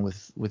have gone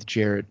with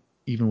Jarrett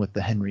even with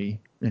the Henry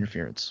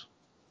interference.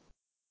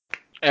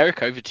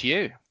 Eric, over to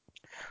you.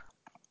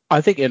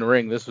 I think in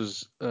ring, this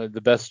was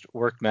the best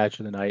worked match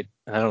of the night.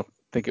 I don't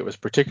think it was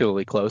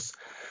particularly close.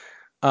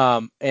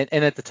 And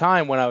at the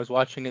time when I was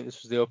watching it,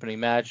 this was the opening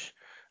match.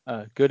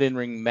 Good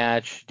in-ring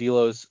match.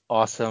 D'Lo's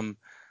awesome.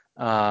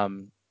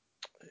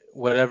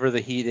 Whatever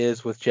the heat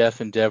is with Jeff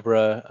and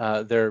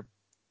Deborah,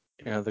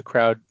 the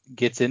crowd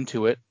gets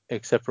into it,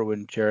 except for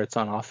when Jarrett's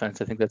on offense.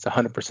 I think that's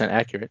 100%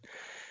 accurate.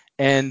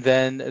 And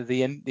then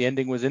the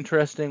ending was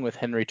interesting with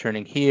Henry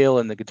turning heel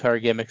and the guitar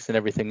gimmicks and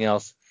everything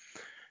else.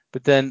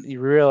 But then you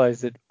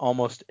realize that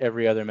almost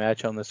every other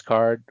match on this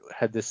card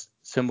had this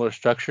similar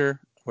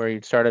structure where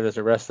you'd started as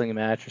a wrestling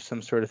match or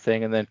some sort of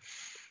thing, and then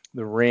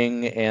the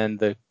ring and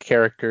the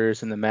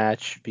characters in the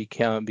match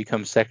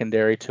become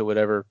secondary to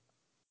whatever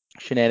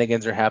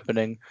shenanigans are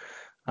happening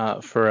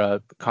for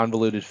a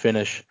convoluted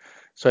finish.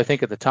 So I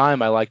think at the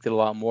time I liked it a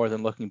lot more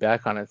than looking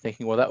back on it,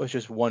 thinking, well, that was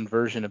just one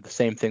version of the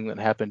same thing that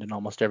happened in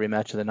almost every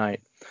match of the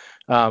night.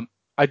 I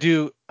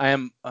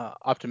am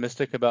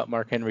optimistic about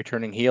Mark Henry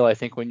turning heel. I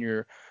think when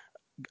you're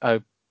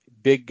a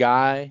big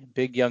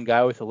young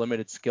guy with a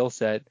limited skill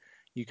set,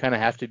 you kind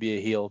of have to be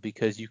a heel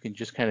because you can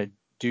just kind of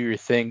do your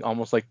thing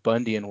almost like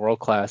Bundy in World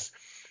Class.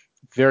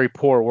 Very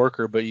poor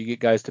worker, but you get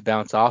guys to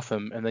bounce off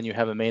him, and then you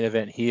have a main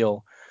event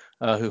heel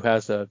who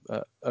has a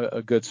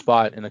good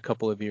spot in a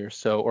couple of years.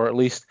 So, or at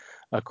least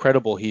a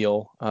credible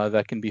heel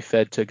that can be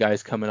fed to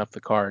guys coming up the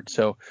card.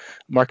 So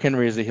Mark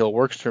Henry as a heel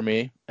works for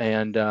me,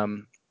 and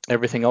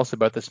everything else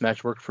about this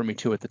match worked for me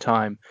too at the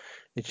time.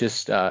 It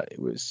just it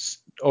was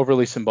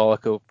overly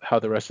symbolic of how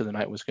the rest of the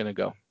night was going to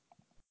go.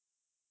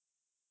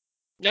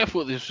 Yeah, I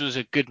thought this was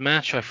a good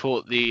match. I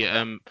thought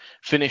the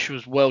finish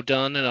was well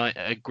done, and I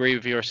agree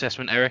with your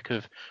assessment, Eric,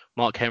 of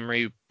Mark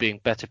Henry being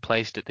better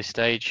placed at this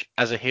stage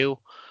as a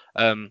heel.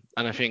 And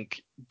I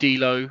think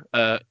D'Lo,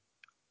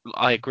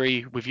 I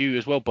agree with you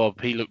as well,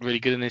 Bob. He looked really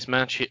good in this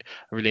match. I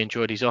really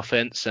enjoyed his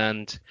offense,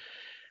 and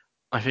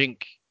I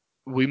think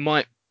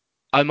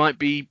I might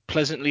be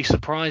pleasantly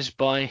surprised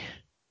by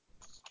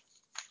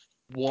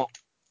what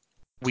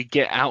we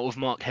get out of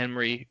Mark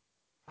Henry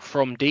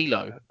from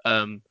D'Lo.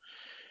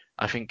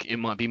 I think it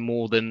might be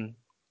more than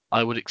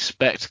I would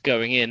expect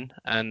going in,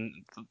 and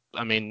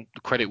I mean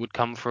the credit would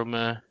come from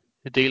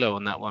D'Lo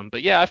on that one.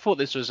 But yeah, I thought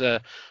this was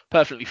a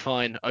perfectly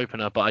fine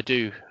opener, but I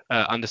do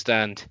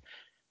understand,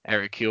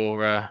 Eric,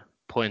 your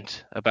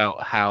point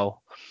about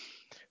how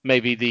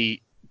maybe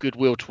the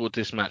goodwill towards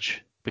this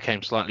match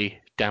became slightly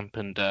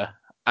dampened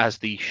as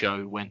the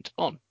show went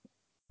on.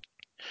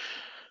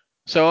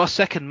 So our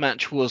second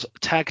match was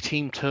Tag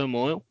Team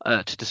Turmoil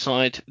to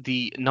decide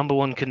the number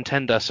one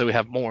contender, so we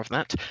have more of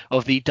that,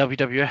 of the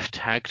WWF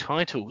Tag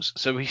Titles.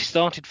 So we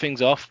started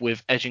things off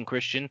with Edge and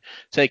Christian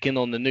taking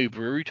on the New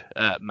Brood,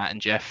 Matt and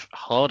Jeff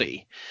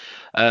Hardy.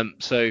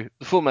 So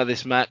the format of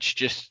this match,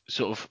 just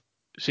sort of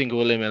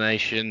single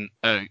elimination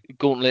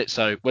gauntlet.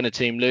 So when a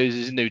team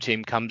loses, a new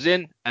team comes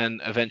in,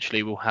 and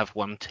eventually we'll have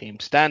one team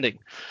standing.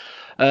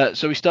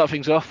 So we start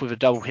things off with a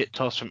double hit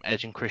toss from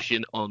Edge and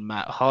Christian on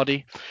Matt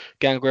Hardy.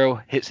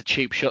 Gangrel hits a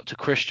cheap shot to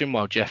Christian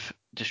while Jeff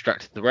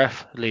distracted the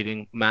ref,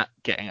 leading Matt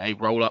getting a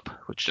roll up,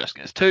 which just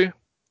gets 2.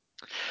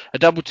 A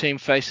double team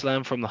face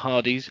slam from the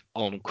Hardys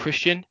on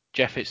Christian.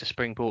 Jeff hits a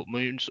springboard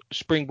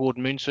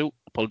moonsault,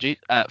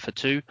 for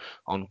 2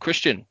 on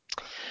Christian.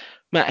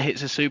 Matt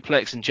hits a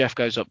suplex and Jeff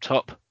goes up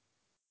top,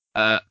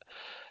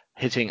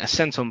 hitting a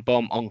senton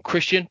bomb on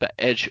Christian, but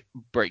Edge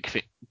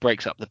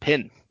breaks up the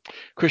pin.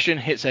 Christian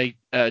hits a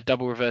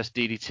double reverse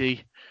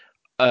DDT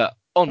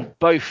on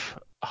both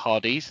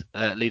Hardys,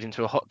 leading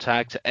to a hot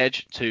tag to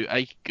Edge to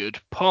a good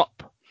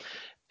pop.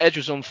 Edge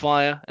was on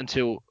fire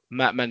until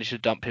Matt managed to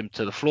dump him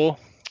to the floor.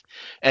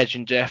 Edge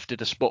and Jeff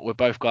did a spot where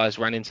both guys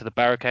ran into the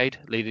barricade,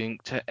 leading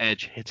to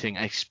Edge hitting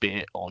a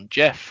spear on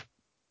Jeff.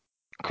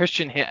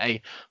 Christian hit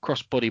a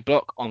crossbody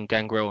block on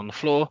Gangrel on the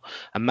floor,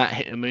 and Matt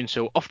hit a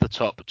moonsault off the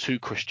top to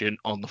Christian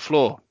on the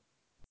floor.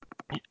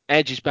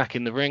 Edge is back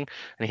in the ring,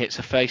 and he hits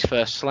a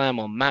face-first slam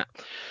on Matt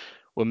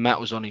when Matt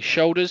was on his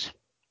shoulders.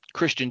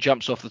 Christian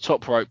jumps off the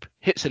top rope,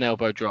 hits an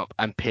elbow drop,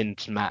 and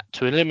pins Matt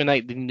to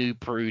eliminate the New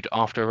Brood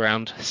after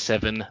around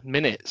 7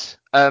 minutes.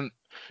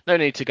 No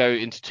need to go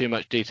into too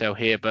much detail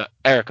here, but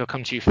Eric, I'll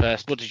come to you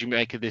first. What did you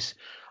make of this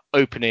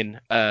opening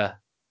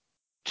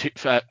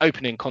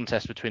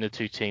contest between the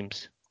two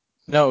teams?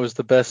 No, it was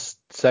the best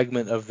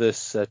segment of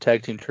this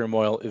Tag Team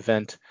Turmoil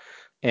event,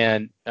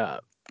 and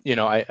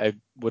I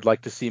would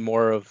like to see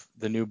more of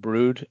the New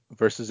Brood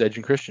versus Edge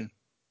and Christian.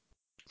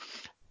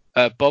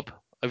 Bob,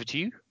 over to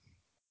you.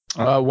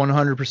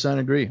 100%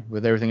 agree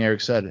with everything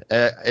Eric said.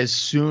 As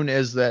soon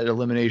as that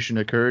elimination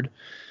occurred,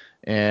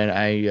 and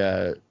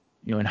I,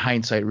 in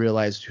hindsight,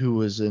 realized who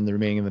was in the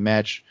remaining of the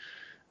match,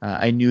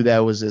 I knew that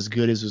was as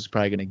good as it was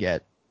probably going to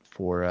get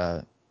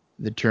for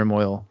the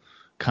Turmoil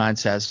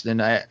contest.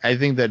 And I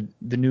think that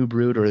the New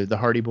Brood or the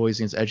Hardy Boys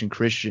against Edge and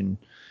Christian,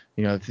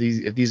 if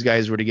these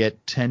guys were to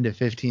get 10 to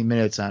 15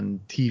 minutes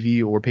on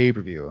TV or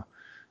pay-per-view,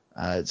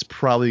 it's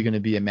probably going to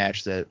be a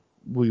match that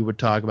we would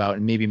talk about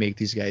and maybe make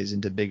these guys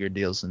into bigger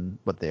deals than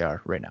what they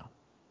are right now.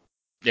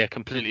 Yeah,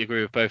 completely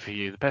agree with both of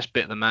you. The best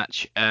bit of the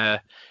match,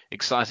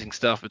 exciting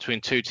stuff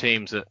between two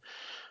teams that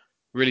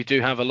really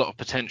do have a lot of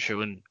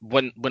potential. And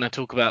when I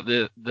talk about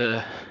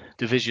the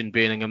division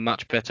being in a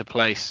much better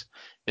place,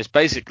 it's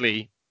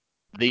basically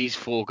these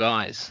four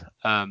guys.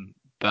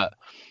 But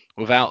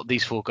without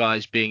these four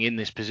guys being in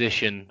this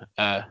position,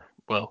 a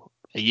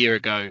year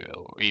ago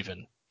or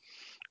even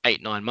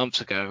 8-9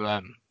 months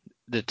ago,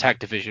 the tag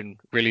division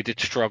really did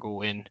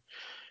struggle in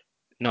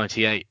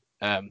 '98.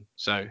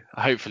 So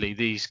hopefully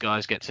these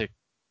guys get to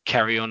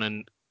carry on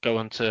and go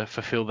on to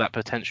fulfill that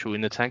potential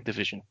in the tag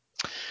division.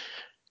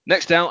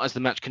 Next out, as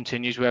the match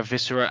continues, we have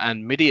Viscera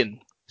and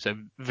Mideon. So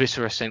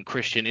Viscera sent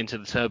Christian into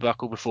the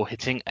turnbuckle before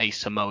hitting a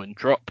Samoan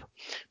drop.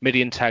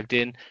 Mideon tagged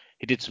in.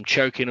 He did some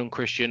choking on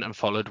Christian and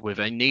followed with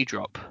a knee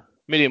drop.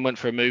 Mideon went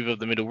for a move of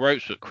the middle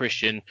ropes, but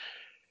Christian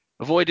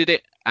avoided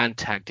it and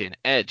tagged in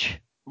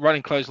Edge.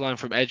 Running clothesline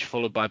from Edge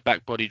followed by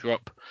back body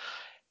drop.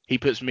 He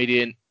puts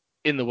Mideon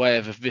in the way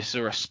of a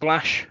Viscera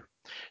splash.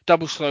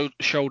 Double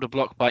shoulder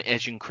block by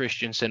Edge and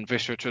Christian sent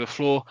Viscera to the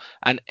floor,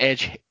 and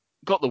Edge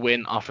got the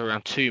win after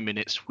around 2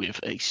 minutes with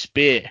a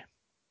spear.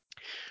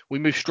 We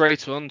move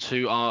straight on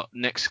to our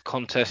next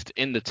contest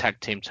in the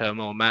tag team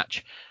turmoil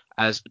match,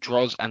 as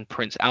Droz and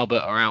Prince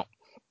Albert are out.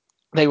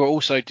 They were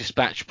also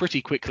dispatched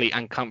pretty quickly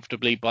and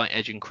comfortably by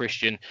Edge and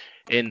Christian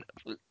in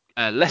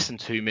less than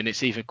 2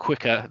 minutes, even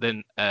quicker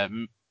than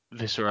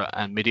Viscera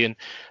and Mideon,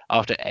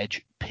 after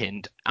Edge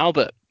pinned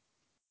Albert.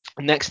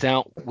 Next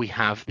out, we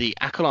have the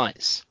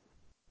Acolytes.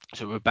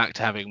 So we're back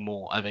to having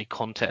more of a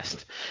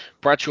contest.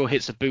 Bradshaw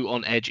hits a boot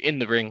on Edge in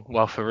the ring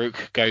while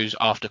Farouk goes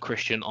after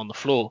Christian on the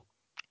floor.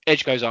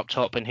 Edge goes up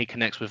top and he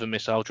connects with a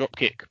missile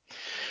dropkick.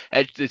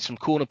 Edge did some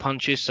corner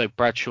punches, so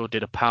Bradshaw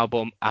did a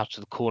powerbomb out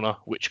of the corner,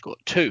 which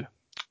got 2.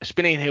 A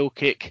spinning heel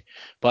kick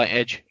by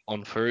Edge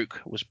on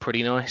Farouk was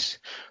pretty nice.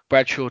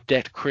 Bradshaw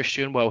decked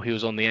Christian while he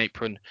was on the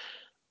apron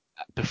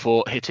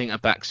before hitting a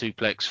back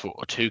suplex for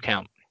a 2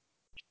 count.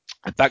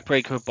 A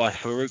backbreaker by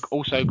Farouk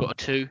also got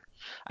a 2,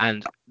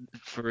 and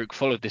Farouk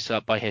followed this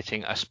up by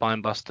hitting a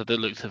spinebuster that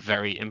looked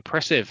very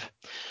impressive.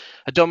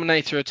 A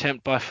dominator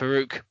attempt by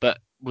Farouk, but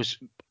was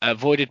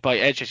avoided by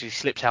Edge as he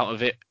slipped out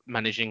of it,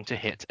 managing to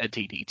hit a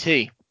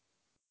DDT.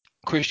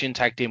 Christian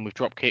tagged in with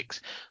drop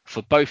kicks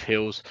for both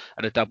heels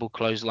and a double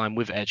clothesline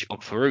with Edge on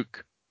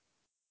Farouk.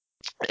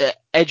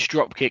 Edge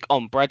dropkick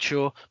on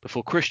Bradshaw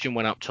before Christian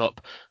went up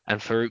top,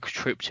 and Farouk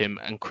tripped him,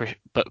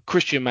 but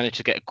Christian managed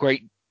to get a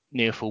great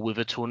near fall with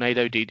a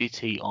tornado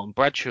DDT on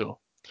Bradshaw.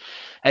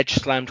 Edge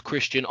slammed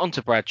Christian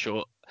onto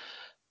Bradshaw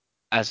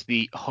as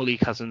the Holly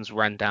Cousins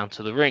ran down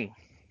to the ring.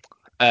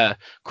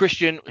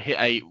 Christian hit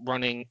a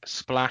running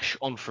splash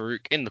on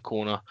Farouk in the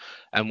corner,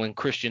 and when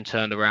Christian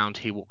turned around,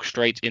 he walked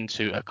straight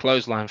into a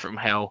clothesline from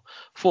hell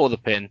for the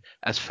pin,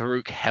 as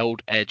Farouk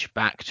held Edge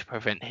back to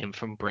prevent him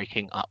from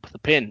breaking up the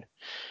pin.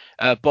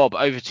 Bob,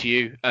 over to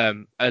you.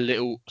 A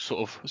little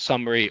sort of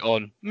summary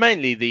on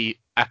mainly the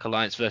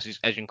Acolytes versus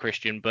Edge and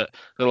Christian, but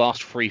the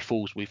last 3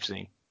 falls we've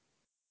seen.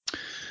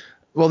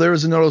 Well, there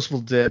was a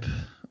noticeable dip,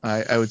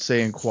 I would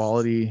say, in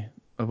quality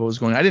of what was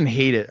going on. I didn't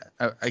hate it.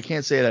 I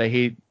can't say that I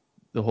hate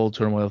the whole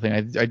turmoil thing.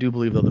 I do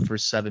believe, though, the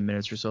first 7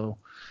 minutes or so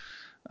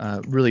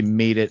really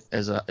made it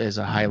as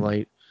a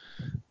highlight.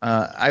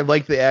 I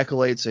like the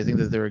Acolytes. I think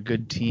that they're a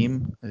good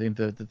team. I think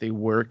that they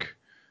work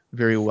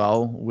very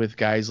well with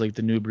guys like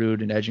the New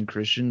Brood and Edge and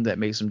Christian. That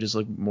makes them just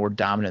like more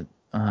dominant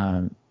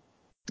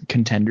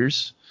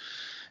contenders.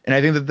 And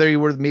I think that they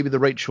were maybe the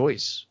right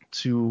choice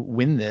to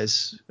win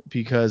this,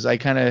 because I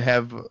kind of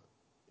have,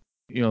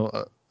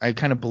 I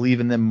kind of believe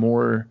in them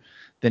more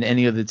than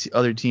any of the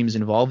other teams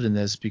involved in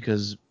this,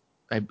 because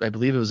I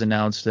believe it was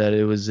announced that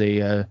it was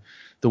the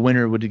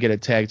winner would get a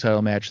tag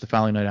title match the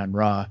following night on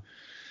Raw.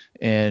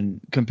 And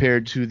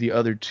compared to the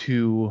other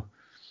 2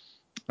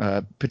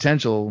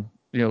 potential,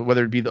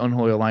 whether it be the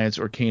Unholy Alliance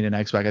or Kane and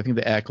X-Pac, I think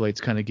the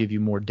Acolytes kind of give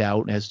you more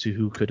doubt as to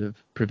who could have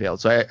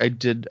prevailed. So I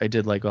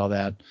did like all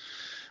that.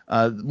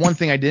 One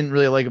thing I didn't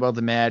really like about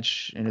the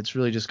match, and it's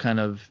really just kind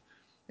of,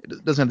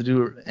 it doesn't have to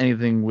do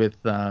anything with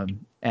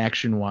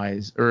action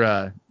wise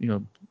or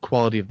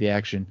quality of the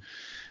action,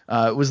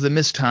 was the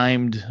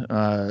mistimed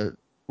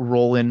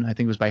roll-in. I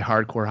think it was by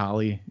Hardcore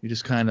Holly. It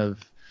just kind of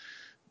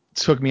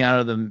took me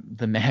out of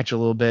the match a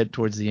little bit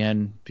towards the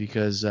end,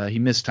 because he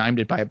mistimed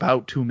it by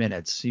about 2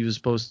 minutes. He was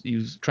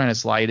trying to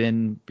slide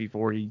in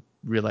before he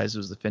realized it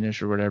was the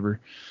finish or whatever.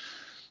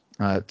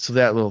 So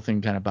that little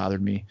thing kind of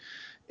bothered me.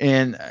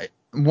 And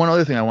one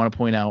other thing I want to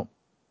point out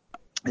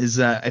is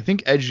that I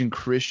think Edge and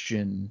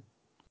Christian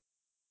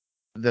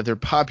that their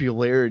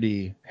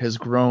popularity has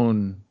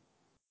grown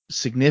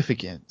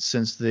significant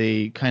since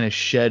they kind of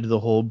shed the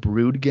whole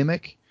Brood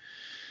gimmick,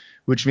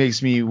 which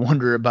makes me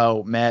wonder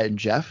about Matt and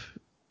Jeff.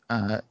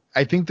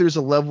 I think there's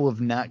a level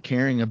of not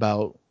caring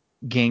about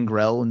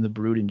Gangrel and the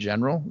Brood in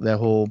general, that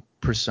whole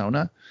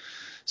persona.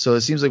 So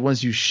it seems like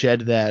once you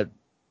shed that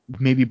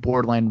maybe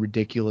borderline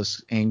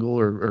ridiculous angle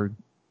or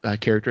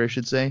character, I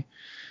should say,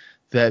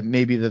 that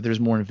maybe that there's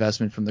more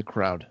investment from the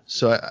crowd.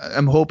 So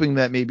I'm hoping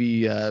that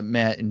maybe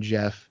Matt and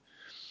Jeff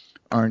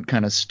aren't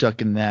kind of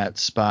stuck in that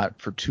spot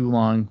for too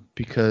long,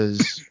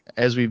 because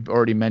as we've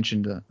already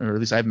mentioned, or at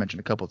least I've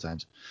mentioned a couple of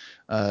times,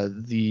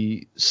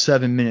 the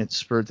 7-minute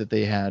spurt that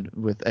they had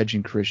with Edge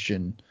and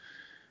Christian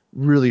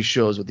really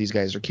shows what these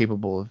guys are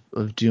capable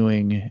of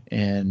doing.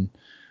 And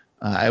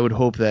I would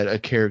hope that a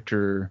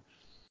character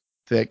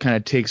that kind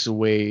of takes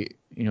away,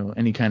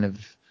 any kind of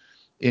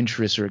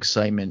interest or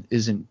excitement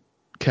isn't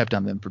kept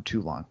on them for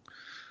too long.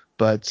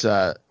 But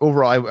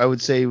overall, I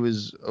would say it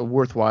was a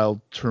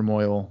worthwhile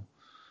turmoil.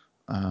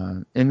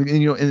 And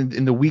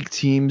in the weak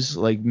teams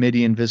like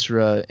Mideon,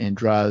 Viscera, and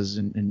Droz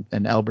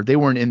and Albert, they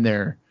weren't in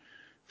there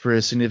for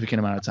a significant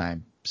amount of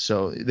time.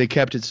 So they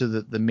kept it to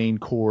the main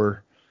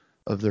core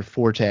of their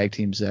 4 tag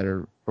teams that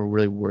are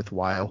really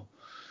worthwhile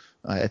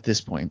at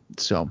this point.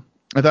 So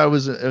I thought it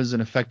was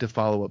an effective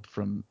follow-up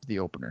from the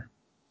opener.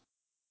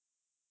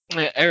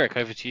 Eric,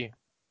 over to you.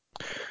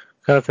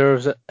 If there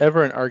was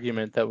ever an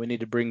argument that we need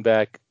to bring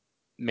back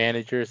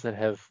managers that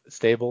have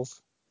stables,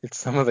 it's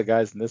some of the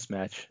guys in this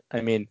match.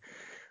 I mean,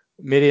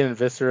 Mideon and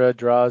Viscera,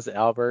 Droz,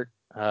 Albert,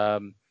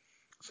 some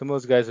of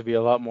those guys would be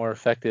a lot more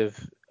effective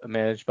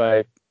managed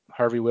by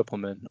Harvey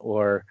Whippleman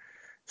or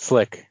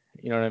Slick.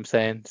 You know what I'm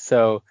saying?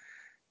 So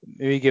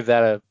maybe give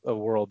that a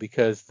whirl,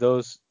 because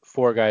those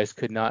 4 guys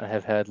could not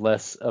have had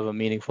less of a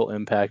meaningful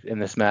impact in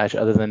this match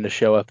other than to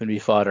show up and be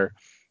fodder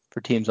for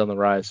teams on the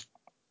rise,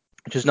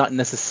 which is not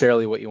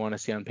necessarily what you want to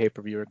see on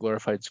pay-per-view or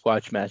glorified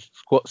squash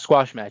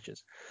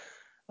matches.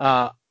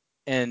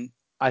 And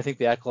I think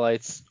the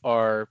Acolytes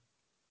are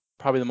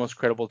probably the most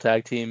credible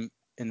tag team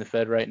in the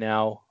Fed right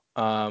now.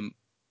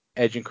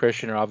 Edge and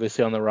Christian are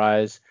obviously on the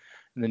rise,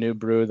 and the New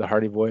Brood, the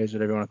Hardy Boys,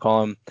 whatever you want to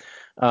call them,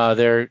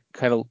 they're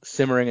kind of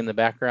simmering in the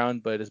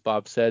background, but as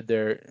Bob said,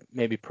 they're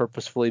maybe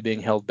purposefully being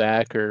held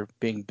back or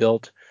being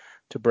built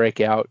to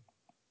break out.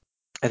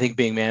 I think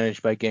being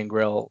managed by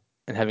Gangrel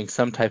and having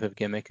some type of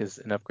gimmick is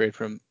an upgrade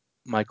from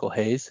Michael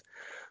Hayes.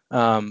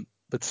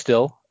 But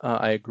still,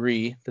 I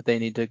agree that they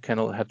need to kind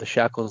of have the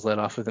shackles let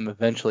off of them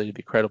eventually to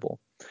be credible.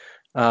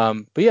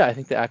 But yeah, I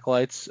think the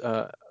Acolytes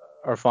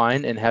are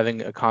fine, and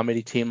having a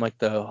comedy team like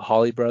the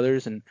Holly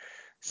Brothers and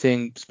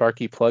seeing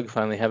Sparky Plug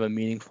finally have a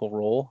meaningful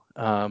role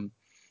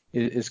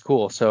is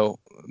cool. So,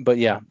 but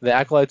yeah, the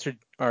Acolytes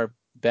are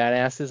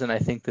badasses, and I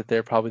think that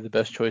they're probably the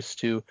best choice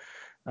to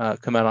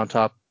come out on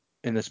top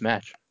in this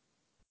match.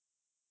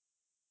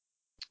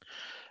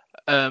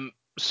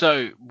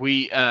 So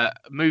we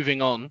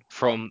moving on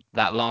from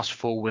that last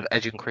fall with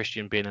Edge and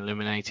Christian being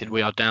eliminated,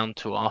 we are down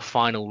to our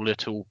final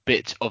little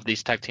bit of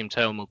this tag team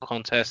turmoil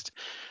contest.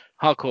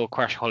 Hardcore,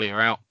 Crash, Holly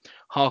are out.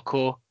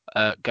 Hardcore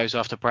goes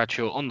after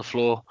Bradshaw on the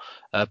floor,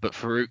 but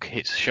Farouk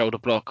hits a shoulder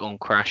block on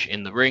Crash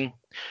in the ring.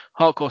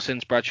 Hardcore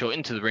sends Bradshaw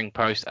into the ring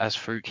post as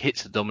Farouk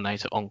hits the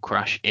Dominator on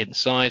Crash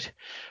inside.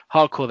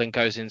 Hardcore then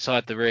goes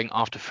inside the ring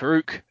after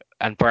Farouk,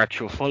 and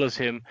Bradshaw follows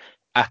him.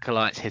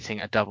 Acolytes hitting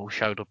a double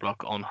shoulder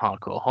block on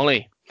Hardcore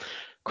Holly.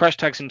 Crash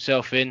tags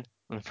himself in,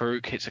 and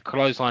Farouk hits a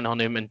clothesline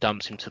on him and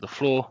dumps him to the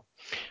floor.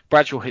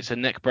 Bradshaw hits a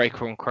neck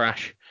breaker on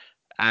Crash,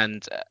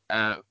 and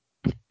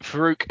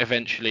Farouk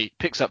eventually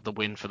picks up the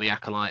win for the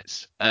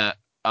Acolytes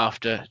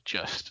after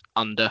just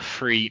under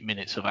 3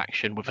 minutes of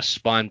action with a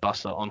spine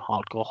buster on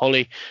Hardcore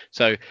Holly.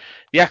 So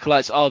the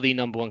Acolytes are the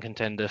number 1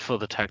 contender for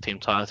the tag team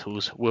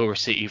titles, will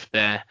receive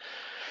their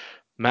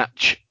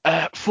match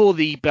for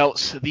the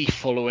belts the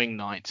following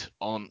night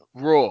on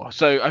Raw.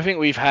 So I think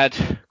we've had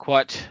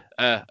quite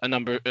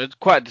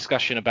a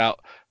discussion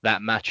about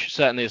that match,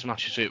 certainly as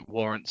much as it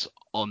warrants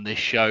on this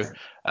show.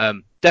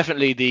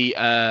 Definitely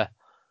the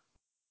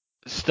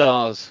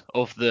stars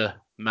of the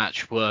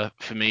match were,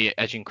 for me,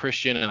 Edge and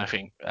Christian, and I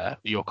think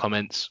your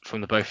comments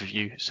from the both of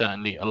you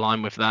certainly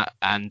align with that,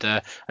 and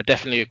I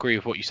definitely agree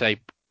with what you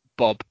say,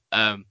 Bob.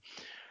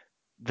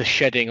 The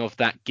shedding of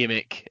that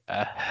gimmick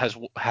has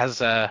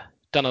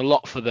done a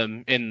lot for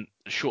them in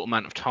a short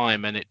amount of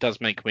time, and it does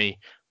make me,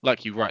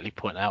 like you rightly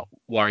point out,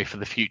 worry for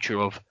the future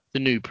of the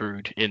New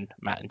Brood in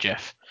Matt and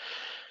Jeff.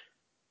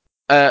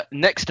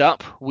 Next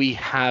up, we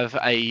have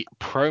a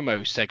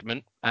promo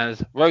segment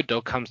as Road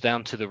Dogg comes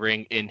down to the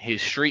ring in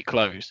his street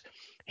clothes.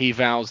 He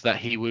vows that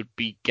he would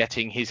be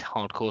getting his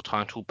Hardcore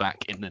title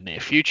back in the near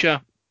future.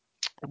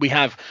 We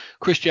have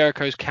Chris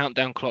Jericho's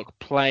countdown clock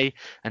play,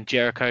 and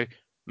Jericho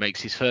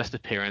makes his first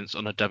appearance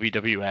on a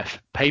WWF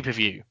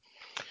pay-per-view.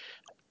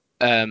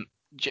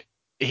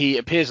 He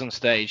appears on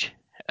stage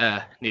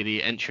near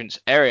the entrance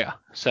area.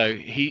 So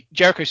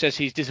Jericho says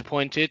he's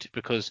disappointed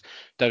because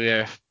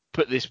WWF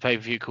put this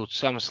pay-per-view called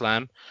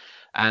SummerSlam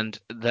and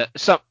that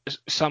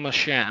some are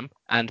sham,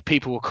 and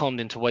people were conned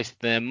into wasting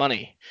their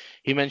money.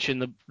 He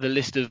mentioned the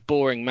list of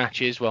boring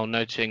matches, while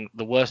noting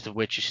the worst of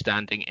which is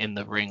standing in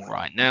the ring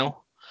right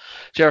now.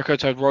 Jericho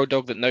told Road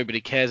Dogg that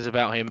nobody cares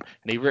about him,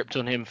 and he ripped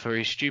on him for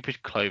his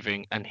stupid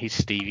clothing and his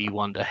Stevie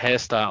Wonder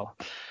hairstyle.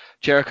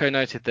 Jericho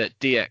noted that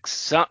DX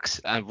sucks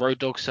and Road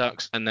Dogg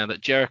sucks, and now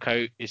that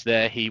Jericho is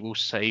there, he will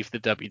save the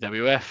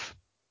WWF.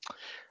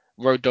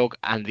 Road Dogg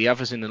and the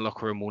others in the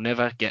locker room will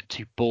never get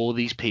to bore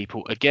these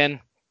people again.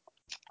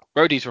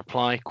 Roddy's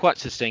reply, quite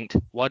succinct,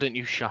 why don't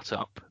you shut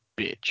up,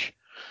 bitch?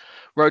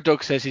 Road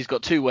Dogg says he's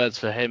got 2 words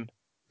for him,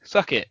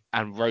 suck it,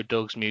 and Road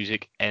Dogg's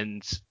music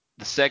ends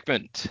the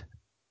segment.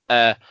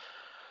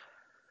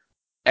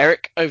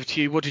 Eric, over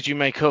to you. What did you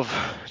make of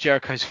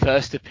Jericho's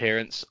first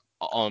appearance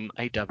on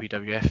a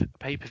WWF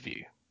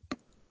pay-per-view?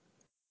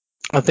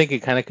 I think it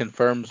kind of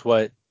confirms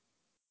what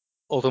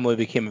ultimately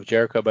became of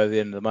Jericho by the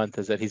end of the month,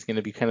 is that he's going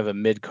to be kind of a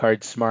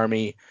mid-card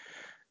smarmy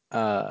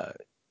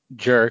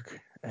jerk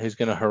who's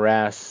going to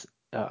harass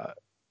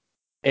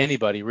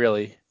anybody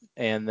really,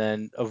 and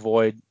then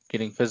avoid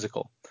getting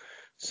physical.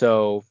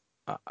 So,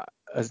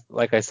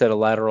 like I said, a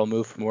lateral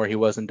move from where he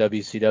was in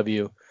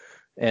WCW,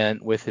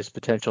 and with his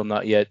potential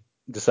not yet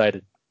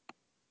decided.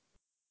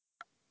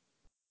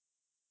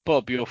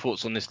 Bob, your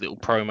thoughts on this little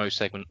promo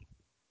segment?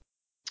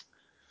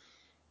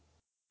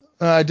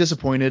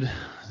 Disappointed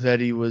that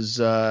he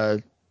was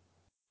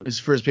his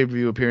first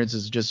pay-per-view appearance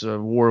is just a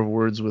war of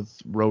words with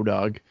Road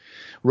Dogg.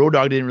 Road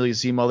Dogg didn't really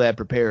seem all that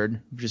prepared.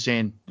 Just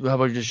saying, how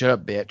about you just shut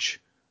up, bitch?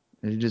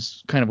 It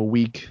just kind of a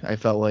weak, I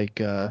felt like,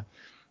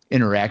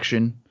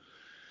 interaction.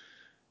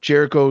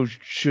 Jericho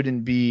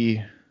shouldn't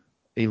be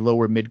a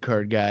lower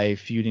mid-card guy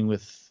feuding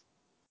with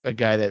a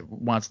guy that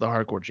wants the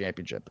Hardcore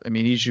Championship. I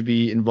mean, he should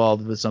be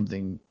involved with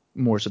something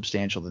more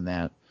substantial than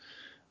that.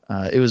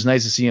 It was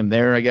nice to see him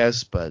there, I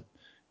guess, but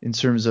in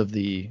terms of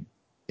the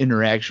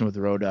interaction with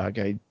Road Dogg,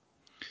 I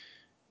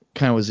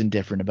kind of was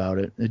indifferent about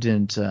it. It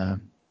didn't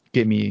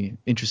get me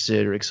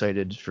interested or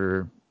excited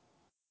for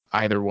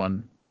either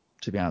one,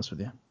 to be honest with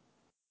you.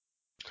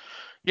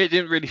 Yeah, it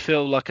didn't really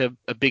feel like a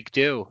big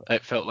deal.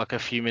 It felt like a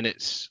few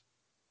minutes,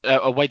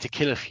 a way to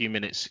kill a few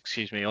minutes,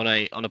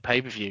 on a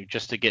pay-per-view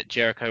just to get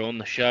Jericho on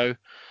the show.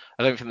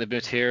 I don't think the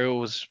material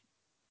was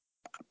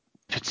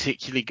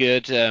particularly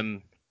good.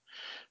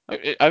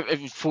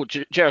 I thought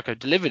Jericho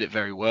delivered it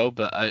very well,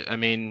 but I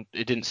mean,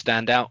 it didn't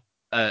stand out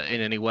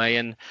in any way.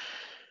 And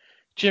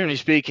generally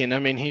speaking, I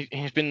mean,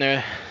 he's been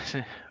there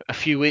a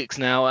few weeks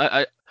now.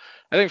 I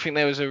don't think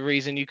there was a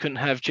reason you couldn't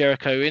have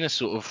Jericho in a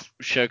sort of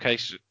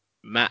showcase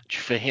match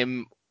for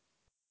him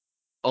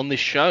on this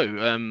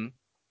show.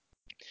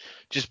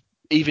 Just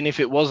even if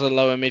it was a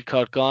lower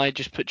mid-card guy,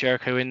 just put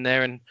Jericho in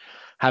there and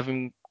have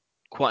him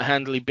quite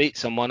handily beat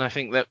someone. I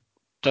think that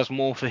does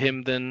more for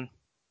him than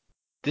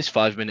this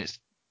 5 minutes.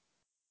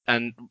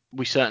 And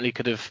we certainly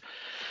could have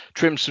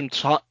trimmed some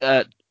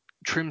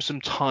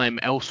time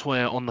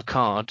elsewhere on the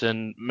card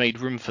and made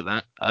room for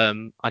that.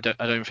 I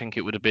don't think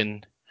it would have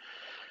been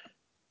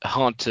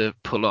hard to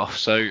pull off.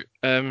 So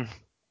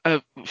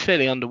a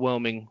fairly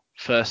underwhelming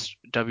first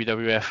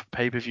WWF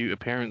pay-per-view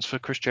appearance for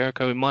Chris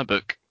Jericho in my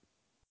book.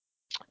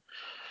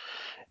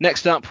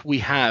 Next up, we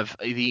have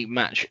the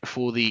match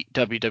for the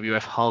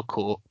WWF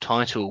Hardcore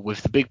title,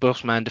 with the Big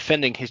Boss Man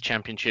defending his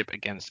championship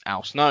against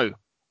Al Snow.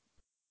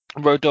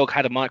 Road Dogg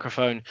had a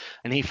microphone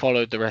and he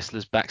followed the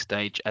wrestlers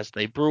backstage as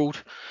they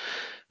brawled.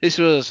 This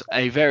was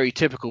a very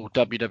typical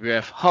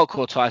WWF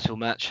Hardcore title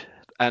match,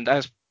 and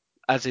as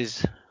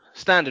is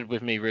standard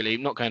with me, really,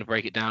 I'm not going to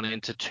break it down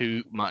into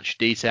too much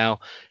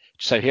detail.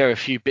 So here are a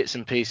few bits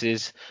and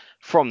pieces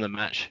from the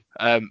match.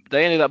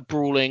 They ended up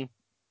brawling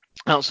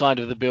outside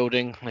of the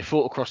building. They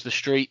fought across the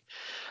street.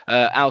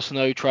 Al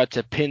Snow tried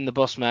to pin the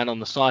Boss Man on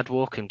the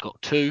sidewalk and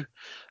got 2.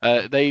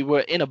 They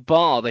were in a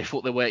bar. They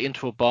fought their way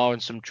into a bar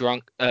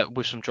and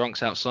with some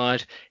drunks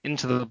outside,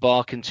 into the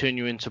bar,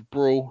 continuing to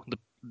brawl.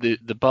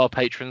 The bar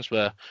patrons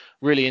were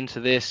really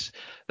into this.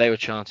 They were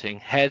chanting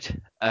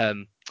head.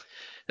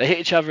 They hit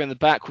each other in the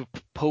back with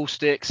pool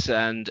sticks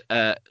and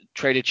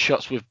traded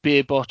shots with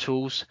beer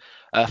bottles.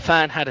 A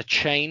fan had a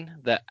chain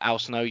that Al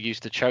Snow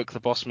used to choke the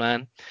Boss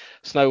Man.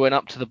 Snow went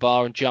up to the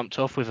bar and jumped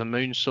off with a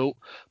moonsault,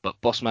 but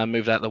Boss Man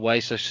moved out of the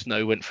way, so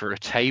Snow went for a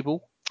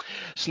table.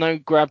 Snow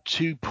grabbed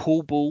 2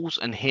 pool balls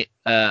and hit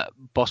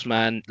Boss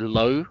Man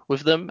low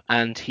with them,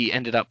 and he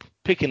ended up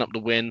picking up the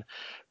win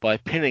by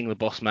pinning the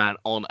Boss Man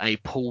on a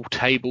pool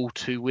table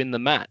to win the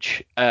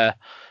match.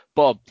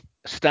 Bob,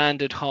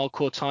 standard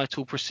hardcore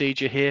title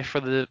procedure here for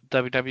the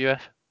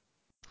WWF?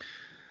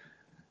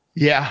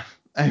 Yeah,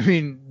 I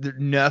mean,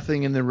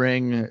 nothing in the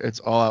ring. It's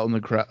all out in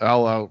the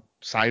all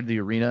outside the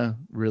arena,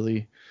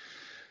 really.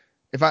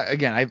 I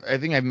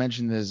think I've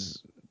mentioned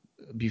this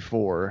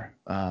before.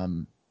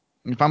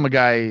 If I'm a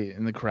guy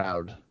in the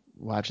crowd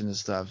watching this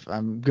stuff,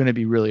 I'm gonna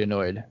be really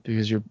annoyed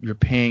because you're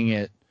paying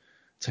it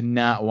to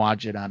not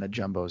watch it on a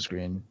jumbo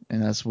screen,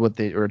 and that's what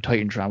or a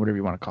Titantron, whatever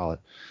you want to call it.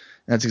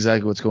 And that's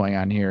exactly what's going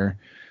on here.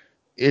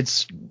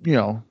 It's,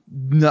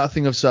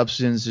 nothing of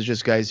substance. It's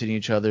just guys hitting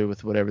each other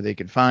with whatever they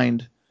can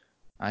find.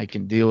 I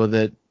can deal with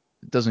it.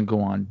 It doesn't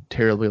go on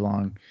terribly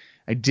long.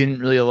 I didn't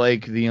really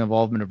like the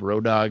involvement of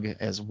Road Dogg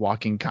as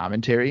walking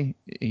commentary.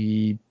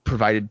 He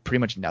provided pretty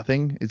much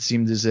nothing. It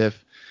seemed as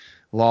if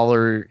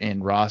Lawler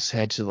and Ross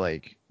had to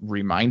like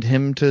remind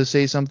him to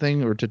say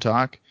something or to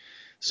talk.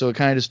 So it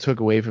kind of just took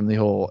away from the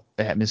whole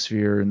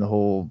atmosphere and the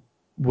whole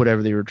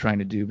whatever they were trying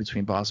to do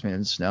between Bossman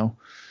and Snow.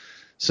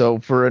 So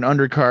for an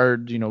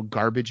undercard,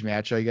 garbage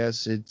match, I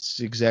guess it's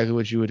exactly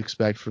what you would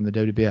expect from the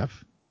WWF,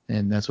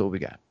 and that's what we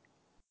got.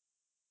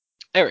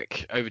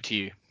 Eric, over to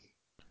you.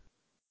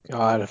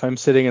 God, if I'm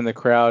sitting in the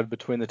crowd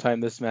between the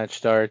time this match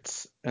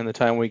starts and the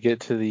time we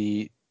get to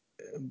the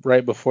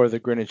right before the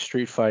Greenwich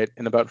Street fight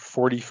in about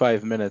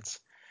 45 minutes,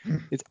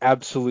 it's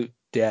absolute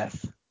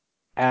death.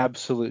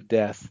 Absolute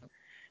death.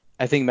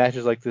 I think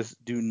matches like this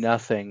do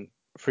nothing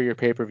for your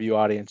pay-per-view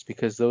audience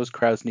because those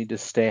crowds need to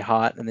stay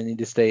hot and they need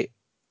to stay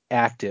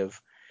active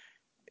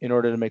in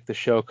order to make the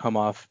show come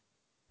off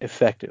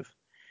effective.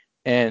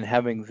 And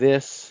having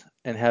this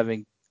and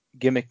having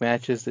gimmick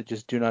matches that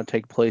just do not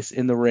take place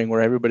in the ring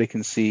where everybody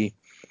can see,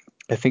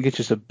 I think it's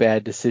just a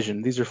bad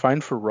decision. These are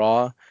fine for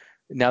Raw.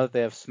 Now that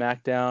they have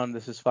SmackDown,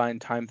 this is fine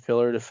time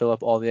filler to fill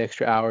up all the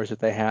extra hours that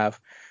they have.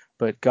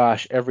 But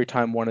gosh, every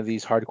time one of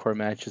these hardcore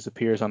matches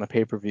appears on a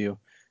pay-per-view,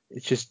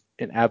 it's just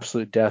an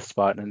absolute death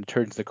spot, and it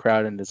turns the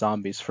crowd into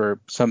zombies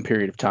for some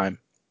period of time.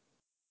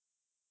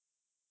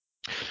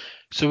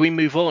 So we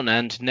move on,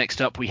 and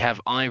next up we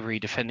have Ivory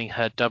defending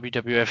her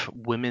WWF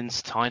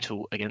Women's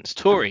title against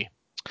Tori.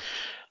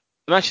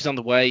 The match is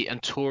underway,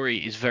 and Tori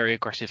is very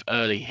aggressive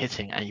early,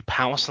 hitting a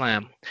power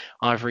slam.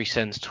 Ivory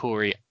sends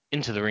Tori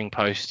into the ring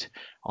post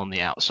on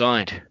the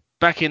outside.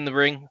 Back in the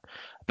ring,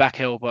 back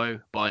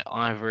elbow by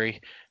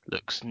Ivory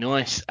looks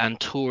nice, and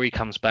Tori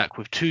comes back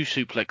with 2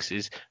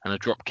 suplexes and a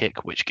drop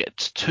kick, which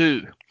gets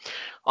 2.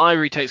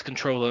 Ivory takes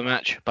control of the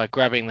match by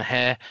grabbing the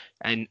hair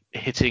and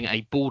hitting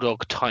a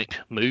bulldog type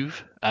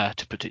move,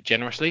 to put it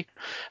generously.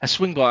 A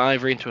swing by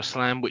Ivory into a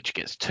slam, which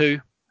gets 2.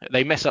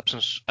 They mess up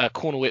some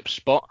corner whip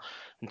spot,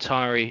 and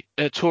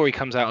Tori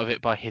comes out of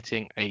it by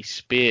hitting a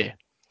spear.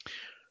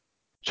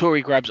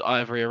 Tori grabs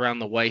Ivory around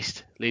the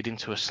waist, leading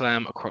to a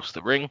slam across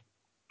the ring.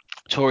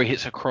 Tori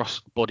hits a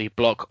cross-body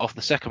block off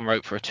the second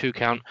rope for a 2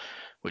 count,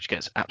 which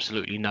gets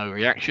absolutely no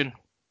reaction.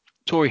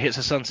 Tori hits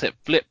a sunset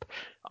flip.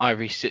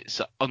 Ivory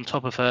sits on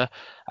top of her,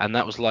 and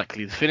that was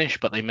likely the finish,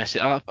 but they mess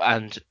it up,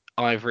 and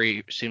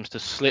Ivory seems to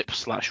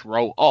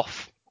slip/roll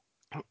off.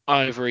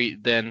 Ivory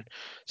then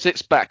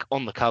sits back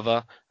on the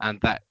cover, and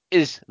that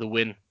is the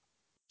win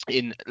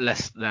in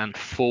less than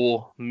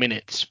 4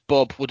 minutes.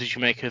 Bob, what did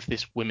you make of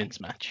this women's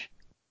match?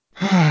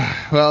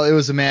 Well, it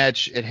was a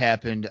match. It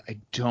happened. I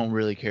don't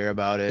really care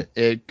about it.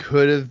 It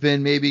could have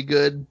been maybe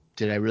good.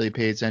 Did I really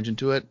pay attention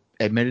to it?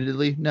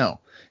 Admittedly, no.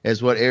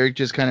 As what Eric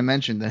just kind of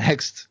mentioned, the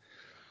next,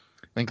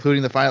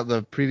 including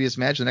the previous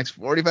match, the next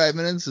 45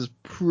 minutes is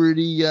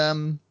pretty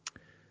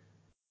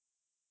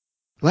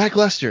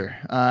lackluster.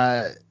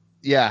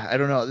 Yeah, I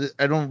don't know.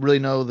 I don't really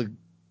know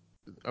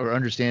or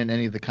understand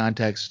any of the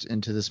context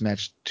into this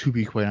match, to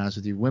be quite honest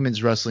with you.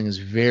 Women's wrestling is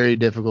very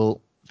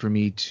difficult for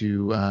me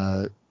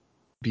to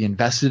be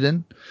invested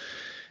in,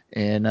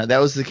 and that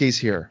was the case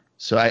here.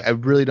 So I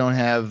really don't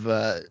have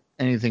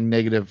anything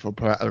negative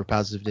or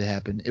positive to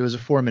happen. It was a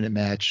 4-minute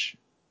match.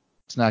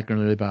 It's not going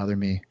to really bother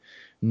me.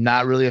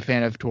 Not really a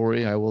fan of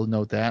Tori, I will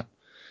note that,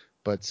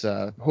 but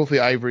hopefully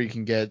Ivory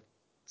can get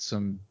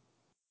some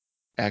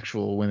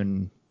actual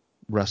women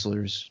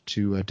wrestlers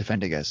to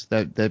defend, I guess.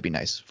 That'd be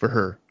nice for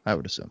her, I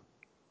would assume.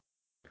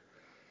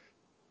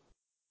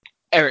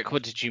 Eric,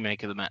 what did you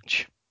make of the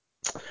match?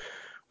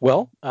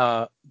 Well,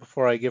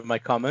 before I give my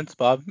comments,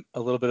 Bob,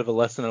 a little bit of a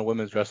lesson on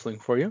women's wrestling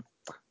for you.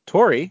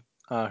 Tori,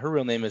 her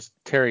real name is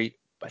Terry,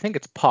 I think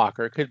it's Pock,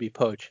 or it could be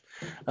Poach,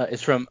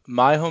 is from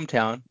my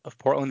hometown of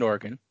Portland,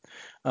 Oregon.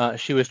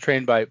 She was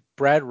trained by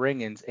Brad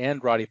Ringans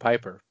and Roddy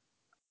Piper,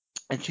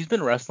 and she's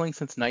been wrestling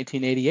since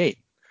 1988.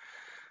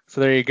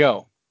 So there you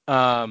go.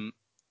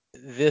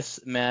 This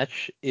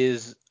match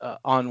is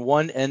on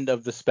one end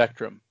of the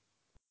spectrum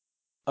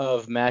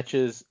of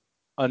matches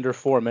under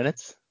 4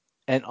 minutes.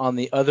 And on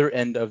the other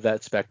end of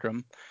that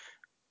spectrum,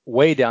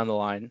 way down the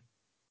line,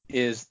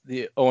 is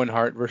the Owen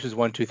Hart versus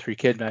 1-2-3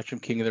 Kid match from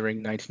King of the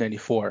Ring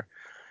 1994.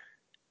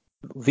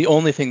 The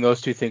only thing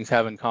those two things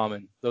have in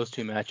common, those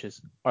two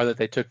matches, are that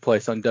they took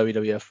place on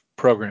WWF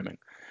programming.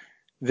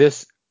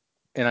 This,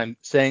 and I'm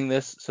saying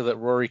this so that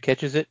Rory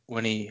catches it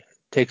when he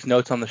takes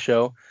notes on the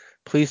show,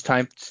 please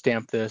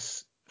timestamp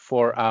this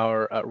for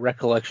our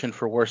recollection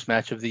for worst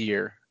match of the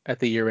year at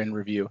the year-end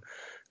review,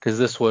 because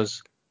this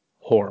was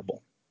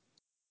horrible.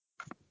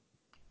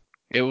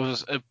 It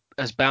was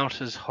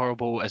about as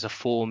horrible as a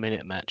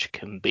 4-minute match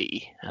can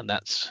be, and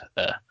that's,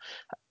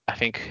 I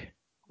think,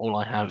 all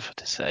I have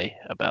to say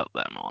about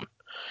that one.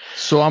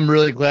 So I'm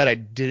really glad I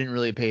didn't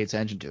really pay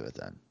attention to it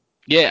then.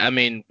 Yeah, I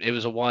mean, it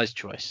was a wise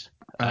choice.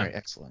 All right,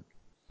 excellent.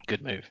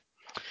 Good move.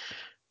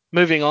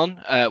 Moving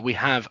on, we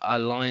have a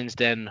Lion's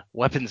Den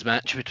weapons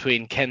match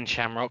between Ken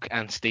Shamrock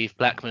and Steve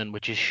Blackman,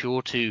 which is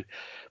sure to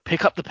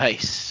pick up the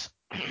pace.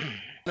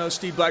 No,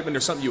 Steve Blackman,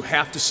 there's something you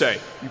have to say.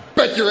 You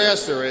bet your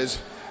ass there is.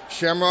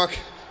 Shamrock,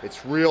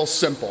 it's real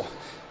simple.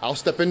 I'll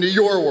step into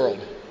your world,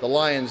 the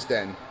Lion's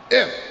Den,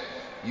 if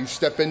you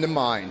step into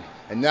mine.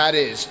 And that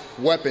is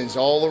weapons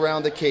all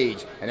around the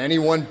cage. And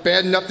anyone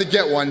bad enough to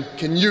get one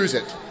can use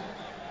it.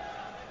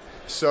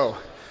 So,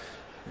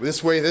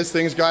 this way, this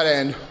thing's got to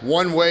end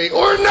one way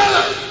or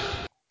another.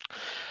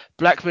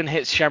 Blackman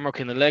hits Shamrock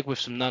in the leg with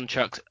some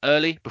nunchucks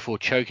early before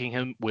choking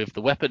him with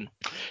the weapon.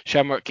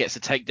 Shamrock gets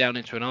a takedown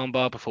into an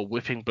armbar before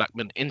whipping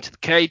Blackman into the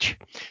cage.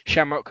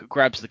 Shamrock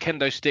grabs the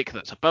kendo stick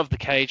that's above the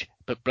cage,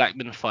 but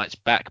Blackman fights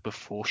back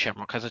before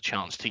Shamrock has a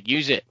chance to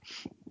use it.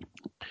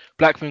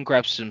 Blackman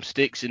grabs some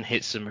sticks and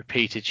hits some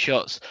repeated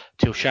shots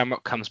till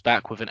Shamrock comes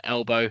back with an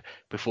elbow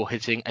before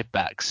hitting a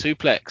back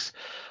suplex.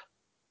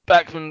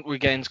 Blackman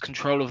regains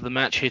control of the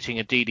match, hitting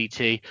a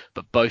DDT,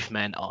 but both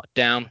men are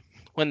down.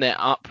 When they're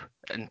up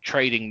and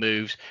trading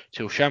moves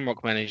till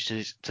Shamrock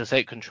manages to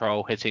take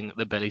control, hitting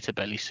the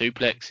belly-to-belly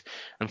suplex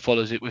and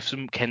follows it with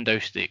some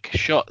kendo stick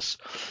shots.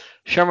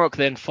 Shamrock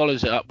then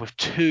follows it up with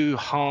 2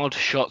 hard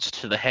shots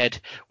to the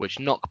head, which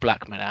knock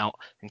Blackman out,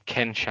 and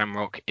Ken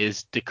Shamrock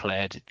is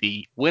declared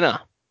the winner.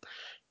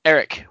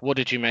 Eric, what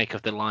did you make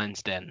of the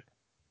Lion's Den?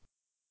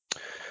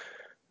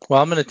 Well,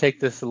 I'm going to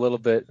take this a little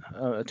bit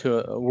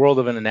to a world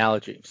of an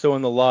analogy. So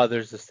in the law,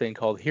 there's this thing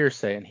called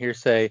hearsay, and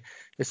hearsay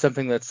is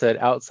something that's said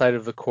outside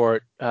of the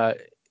court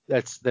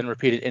that's then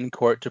repeated in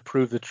court to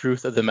prove the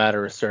truth of the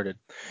matter asserted.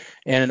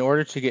 And in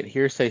order to get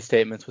hearsay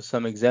statements with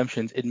some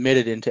exemptions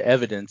admitted into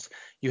evidence,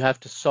 you have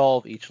to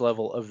solve each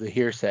level of the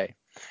hearsay.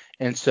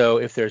 And so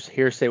if there's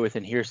hearsay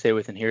within hearsay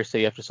within hearsay,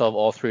 you have to solve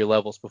all 3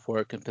 levels before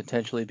it can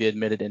potentially be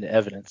admitted into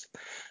evidence.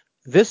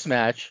 This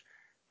match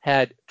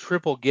had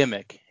triple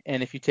gimmick,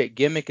 and if you take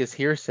gimmick as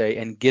hearsay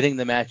and getting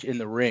the match in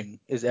the ring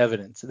is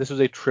evidence, this was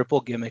a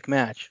triple gimmick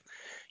match.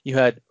 You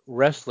had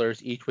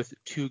wrestlers each with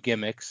 2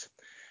 gimmicks,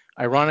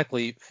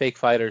 ironically fake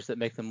fighters that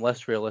make them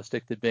less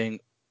realistic than being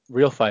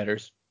real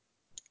fighters,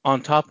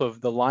 on top of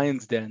the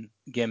Lion's Den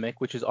gimmick,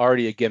 which is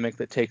already a gimmick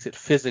that takes it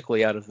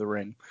physically out of the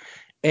ring,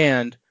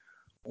 and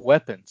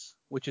weapons,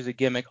 which is a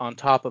gimmick on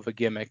top of a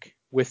gimmick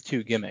with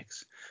 2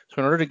 gimmicks.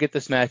 So in order to get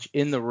this match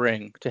in the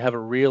ring, to have a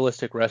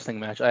realistic wrestling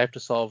match, I have to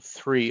solve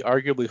 3,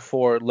 arguably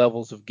 4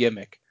 levels of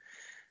gimmick.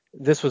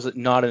 This was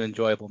not an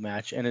enjoyable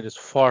match, and it is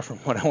far from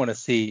what I want to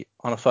see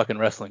on a fucking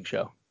wrestling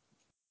show.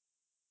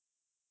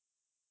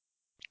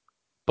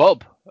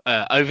 Bob,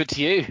 over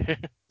to you.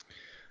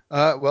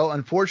 Well,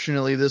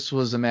 unfortunately, this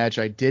was a match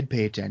I did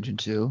pay attention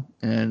to,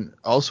 and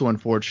also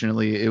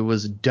unfortunately, it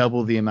was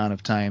double the amount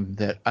of time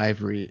that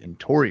Ivory and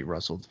Tori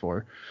wrestled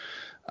for.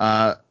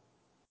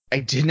 I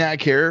did not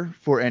care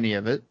for any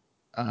of it.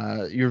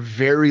 You're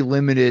very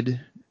limited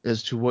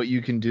as to what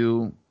you can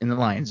do in the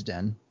Lion's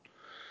Den.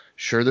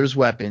 Sure, there's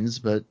weapons,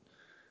 but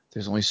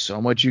there's only so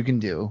much you can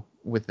do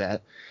with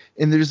that.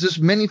 And there's just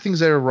many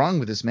things that are wrong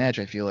with this match,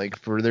 I feel like,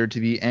 for there to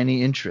be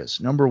any interest.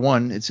 Number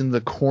one, it's in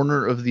the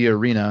corner of the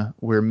arena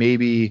where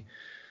maybe,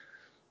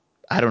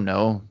 I don't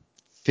know,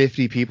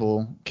 50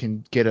 people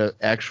can get an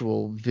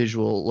actual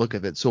visual look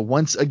of it. So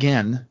once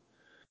again,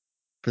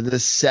 for the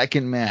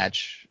second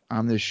match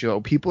on this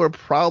show, people are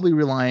probably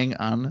relying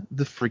on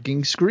the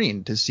freaking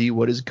screen to see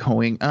what is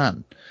going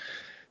on.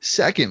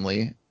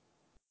 Secondly,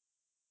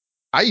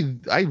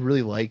 I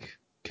really like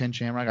Ken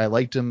Shamrock. I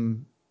liked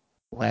him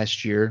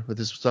last year with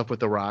this stuff with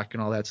The Rock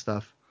and all that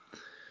stuff.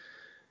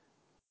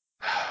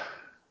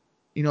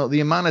 You know,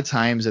 the amount of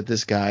times that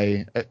this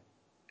guy, and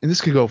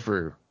this could go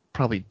for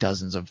probably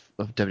dozens of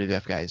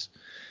WWF guys,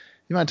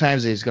 the amount of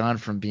times that he's gone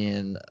from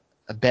being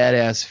a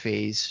badass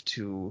face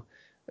to,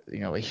 you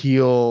know, a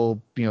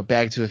heel, you know,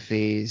 back to a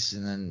face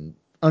and then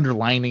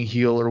underlining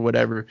heel or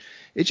whatever.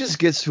 It just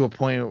gets to a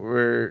point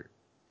where,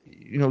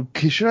 you know,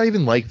 should I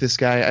even like this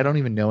guy? I don't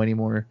even know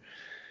anymore.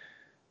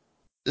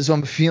 So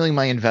I'm feeling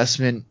my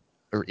investment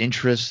or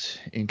interest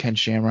in Ken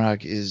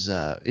Shamrock is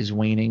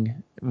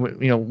waning. You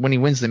know, when he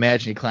wins the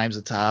match and he climbs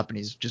the top and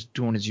he's just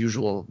doing his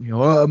usual, you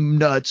know, I'm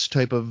nuts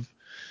type of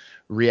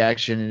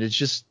reaction, and it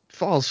just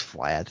falls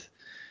flat.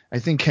 I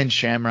think Ken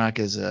Shamrock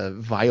is a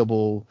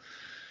viable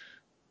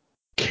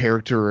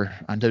character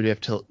on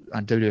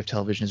WWF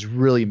television has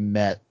really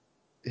met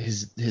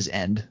his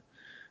end.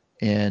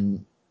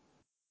 And,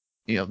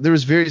 you know, there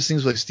was various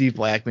things like Steve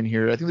Blackman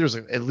here. I think there was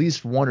at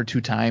least 1 or 2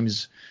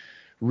 times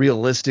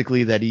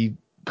realistically that he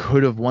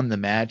could have won the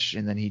match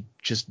and then he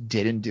just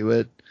didn't do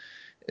it.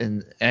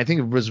 And I think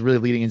it was really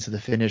leading into the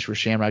finish where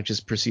Shamrock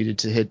just proceeded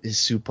to hit his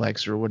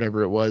suplex or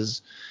whatever it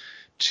was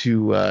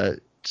to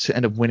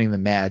end up winning the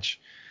match.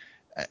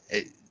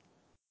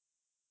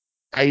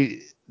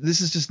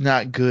 This is just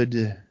not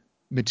good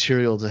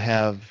material to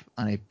have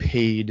on a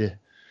paid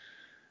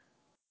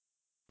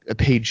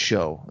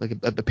show, like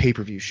a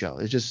pay-per-view show.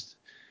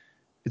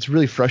 It's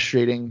really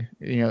frustrating,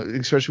 you know,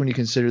 especially when you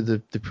consider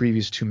the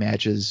previous 2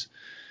 matches.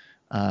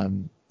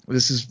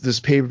 This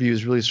pay-per-view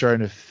is really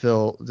starting to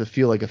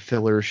feel like a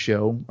filler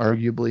show,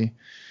 arguably,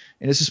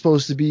 and this is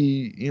supposed to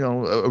be, you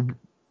know,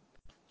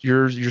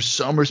 your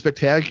summer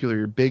spectacular,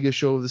 your biggest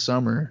show of the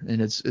summer,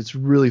 and it's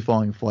really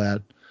falling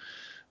flat.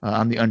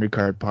 on the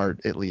undercard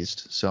part at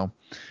least. So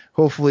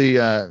hopefully,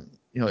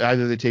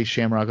 either they take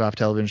Shamrock off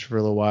television for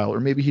a little while, or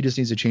maybe he just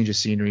needs to change his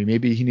scenery.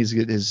 Maybe he needs to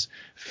get his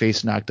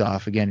face knocked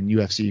off again in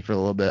UFC for a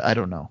little bit. I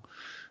don't know.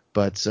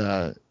 But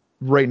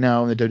right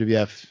now in the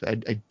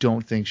WWF, I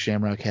don't think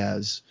Shamrock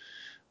has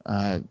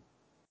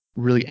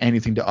really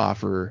anything to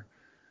offer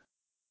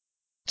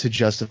to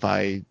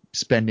justify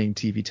spending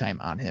TV time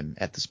on him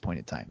at this point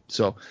in time.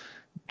 So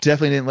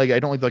definitely I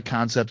don't like the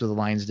concept of the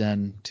Lion's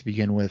Den to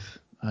begin with.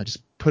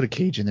 Just put a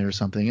cage in there or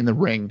something in the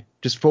ring.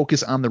 Just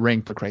focus on the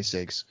ring for Christ's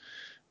sakes.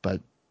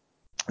 But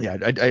yeah,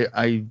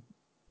 I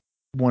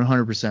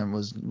 100%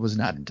 was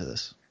not into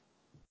this.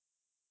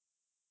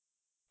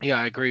 Yeah,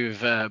 I agree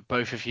with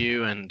both of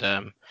you, and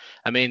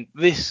I mean,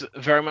 this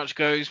very much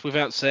goes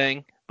without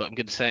saying, but I'm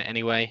going to say it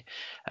anyway.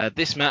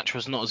 This match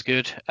was not as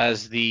good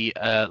as the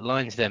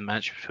Lions Den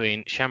match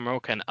between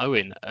Shamrock and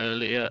Owen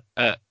earlier,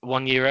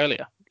 1 year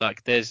earlier.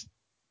 Like, there's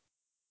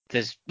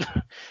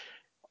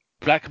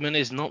Blackman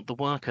is not the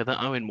worker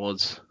that Owen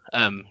was,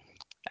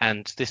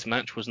 and this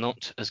match was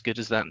not as good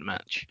as that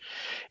match.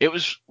 It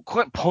was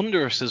quite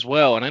ponderous as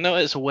well, and I know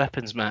it's a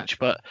weapons match,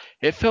 but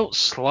it felt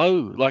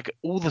slow. Like,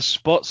 all the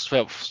spots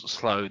felt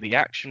slow, the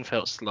action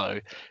felt slow.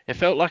 It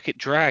felt like it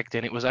dragged,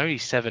 and it was only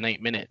 7-8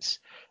 minutes.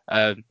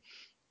 We're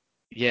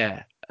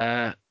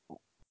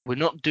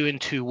not doing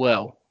too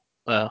well.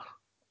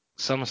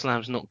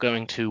 SummerSlam's not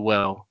going too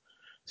well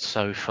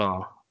so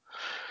far.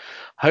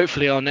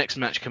 Hopefully our next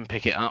match can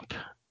pick it up.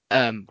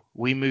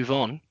 We move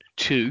on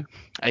to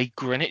a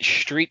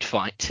Greenwich street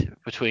fight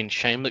between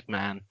Shane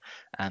McMahon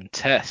and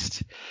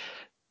Test.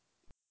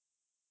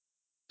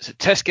 So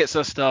Test gets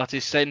us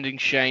started, sending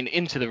Shane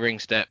into the ring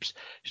steps,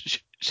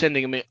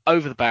 sending him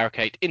over the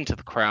barricade into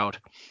the crowd.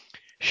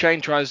 Shane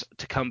tries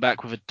to come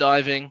back with a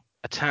diving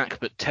attack,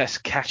 but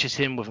Test catches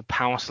him with a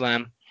power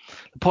slam.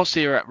 The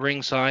posse are at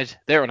ringside.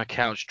 They're on a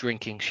couch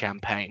drinking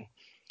champagne.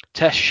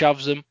 Test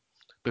shoves them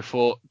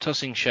before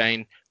tossing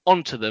Shane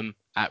onto them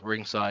at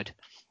ringside.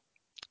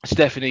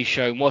 Stephanie's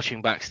shown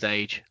watching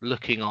backstage,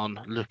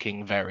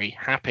 looking very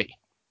happy.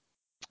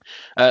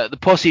 The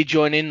posse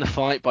join in the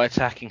fight by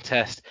attacking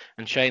Test,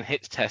 and Shane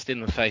hits Test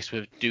in the face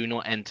with "Do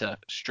Not Enter"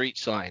 street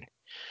sign.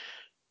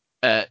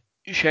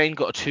 Shane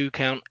got a 2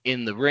 count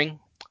in the ring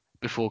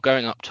before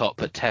going up top,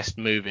 but Test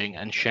moving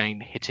and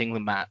Shane hitting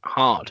the mat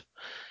hard.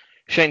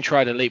 Shane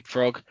tried a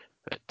leapfrog,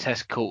 but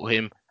Test caught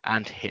him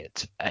and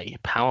hit a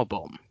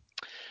powerbomb.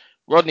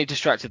 Rodney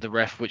distracted the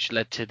ref, which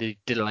led to the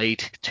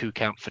delayed 2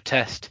 count for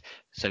Test.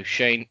 So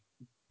Shane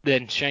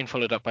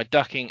followed up by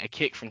ducking a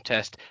kick from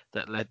Test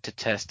that led to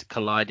Test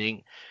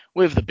colliding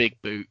with the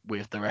big boot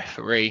with the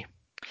referee.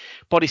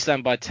 Body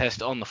slam by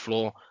Test on the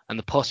floor, and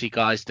the posse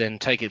guys then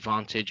take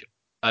advantage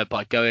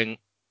by going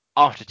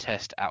after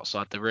Test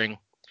outside the ring.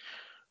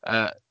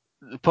 The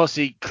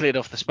posse cleared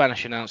off the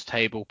Spanish announce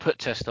table, put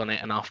Test on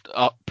it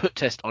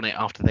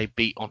after they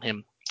beat on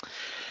him.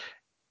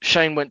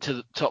 Shane went to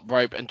the top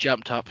rope and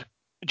jumped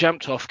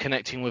off,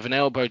 connecting with an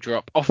elbow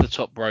drop off the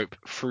top rope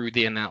through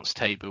the announce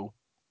table,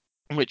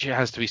 which, it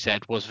has to be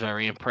said, was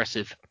very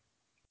impressive.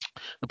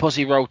 The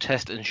posse roll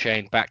Test and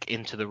Shane back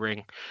into the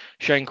ring.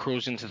 Shane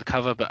crawls into the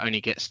cover, but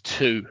only gets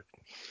 2.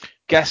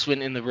 Gas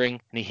went in the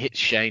ring, and he hits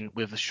Shane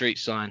with the street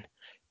sign.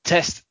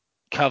 Test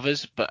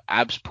covers, but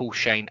Abs pulls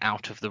Shane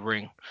out of the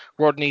ring.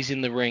 Rodney's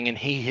in the ring, and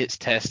he hits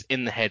Test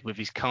in the head with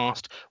his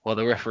cast, while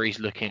the referee's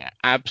looking at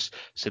Abs,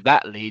 so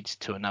that leads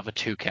to another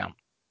 2 count.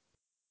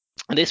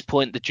 At this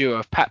point, the duo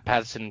of Pat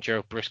Patterson and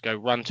Gerald Briscoe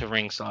run to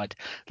ringside.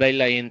 They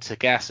lay into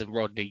Gas and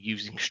Rodney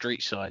using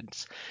street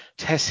signs.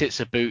 Test hits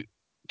a boot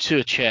to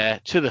a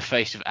chair to the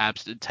face of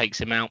Abs and takes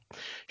him out.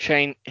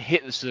 Shane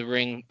hits the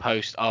ring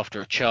post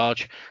after a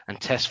charge, and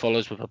Test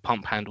follows with a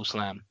pump handle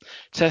slam.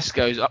 Test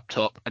goes up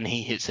top, and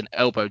he hits an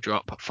elbow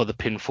drop for the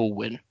pinfall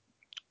win.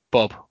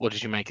 Bob, what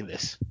did you make of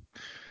this?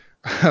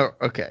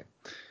 Okay.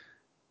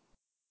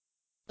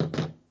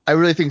 I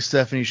really think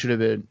Stephanie should have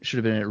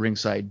been at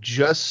ringside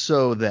just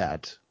so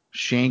that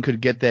Shane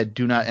could get that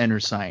 "Do Not Enter"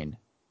 sign,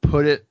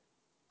 put it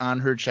on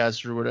her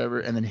chest or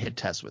whatever, and then hit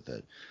Test with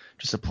it,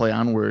 just a play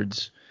on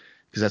words,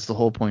 because that's the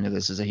whole point of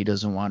this, is that he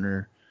doesn't want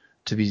her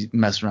to be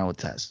messing around with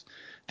Test.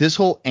 This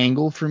whole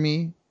angle for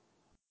me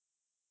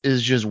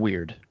is just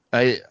weird.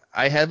 I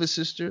have a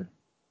sister,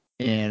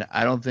 and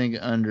I don't think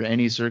under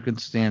any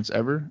circumstance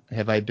ever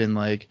have I been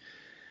like,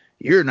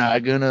 "You're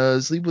not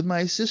gonna sleep with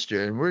my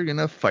sister, and we're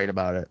gonna fight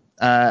about it."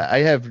 I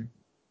have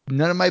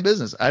none of my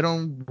business. I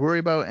don't worry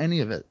about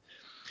any of it.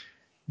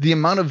 The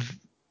amount of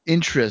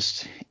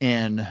interest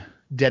and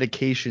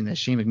dedication that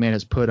Shane McMahon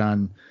has put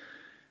on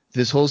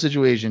this whole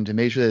situation to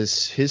make sure that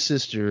his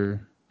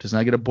sister does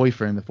not get a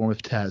boyfriend in the form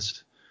of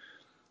Test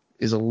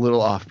is a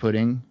little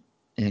off-putting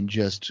and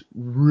just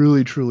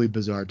really, truly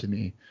bizarre to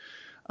me.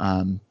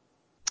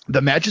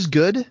 The match is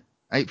good.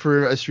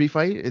 For a street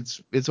fight,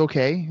 it's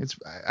okay.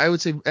 I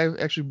would say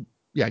actually,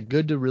 yeah,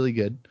 good to really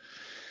good.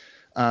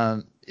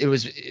 It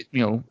was,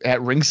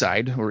 at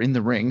ringside or in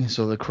the ring,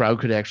 so the crowd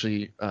could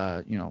actually,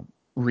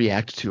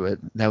 react to it.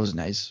 That was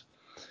nice.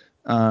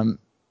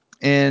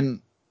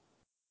 And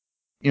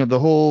the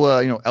whole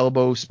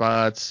elbow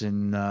spots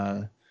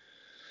and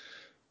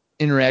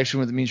interaction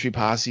with the Mean Street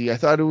Posse, I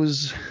thought it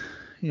was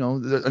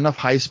enough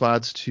high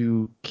spots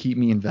to keep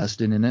me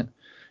invested in it.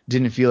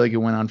 Didn't feel like it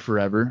went on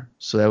forever,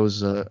 so that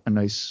was a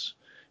nice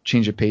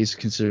change of pace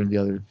considering the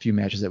other few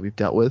matches that we've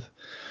dealt with.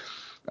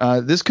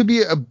 This could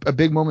be a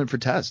big moment for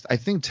Test. I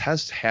think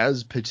Test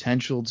has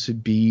potential to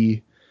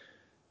be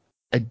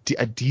a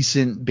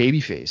decent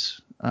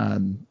babyface. I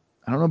don't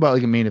know about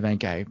like a main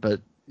event guy,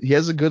 but he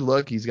has a good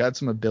look. He's got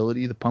some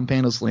ability. The pump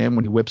handle slam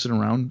when he whips it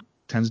around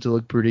tends to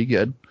look pretty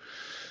good.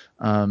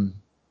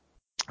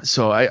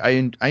 So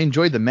I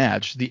enjoyed the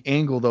match. The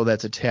angle though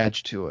that's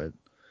attached to it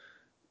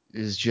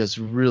is just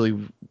really,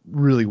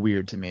 really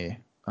weird to me.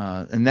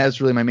 And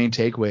that's really my main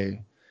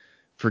takeaway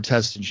for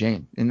Test and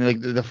Shane. And like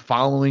the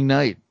following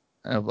night,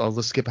 I'll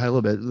just skip ahead a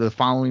little bit. The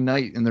following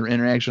night in their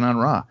interaction on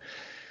Raw,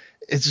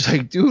 it's just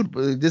like, dude,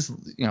 this,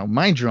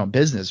 mind your own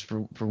business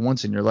for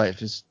once in your life.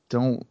 Just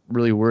don't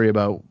really worry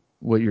about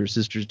what your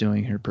sister's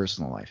doing in her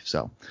personal life.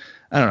 So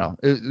I don't know.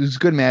 It was a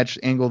good match.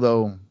 Angle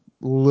though,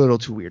 a little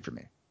too weird for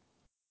me.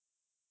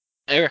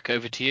 Eric,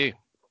 over to you.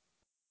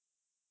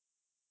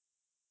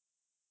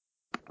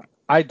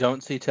 I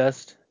don't see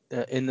Test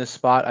in this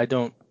spot. I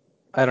don't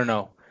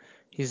know.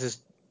 He's as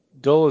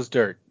dull as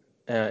dirt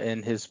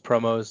in his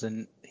promos,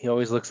 and he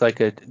always looks like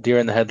a deer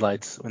in the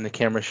headlights when the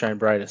cameras shine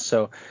brightest.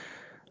 So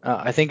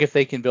I think if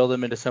they can build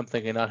him into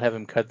something and not have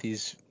him cut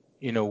these,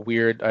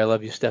 weird "I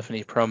love you,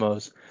 Stephanie"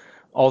 promos,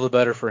 all the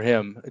better for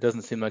him. It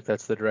doesn't seem like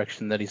that's the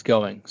direction that he's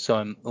going, so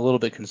I'm a little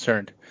bit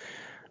concerned.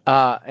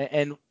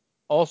 And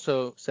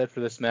also said for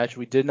this match,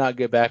 we did not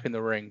get back in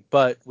the ring,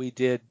 but we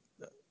did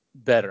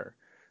better.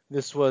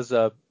 This was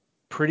a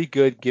pretty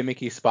good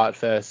gimmicky spot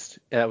fest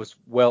that was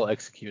well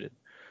executed.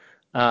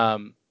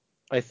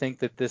 I think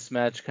that this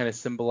match kind of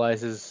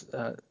symbolizes,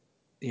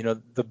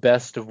 the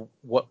best of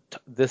what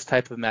this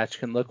type of match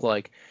can look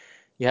like.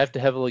 You have to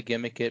heavily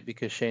gimmick it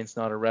because Shane's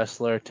not a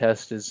wrestler.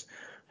 Test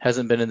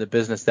hasn't been in the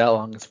business that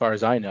long, as far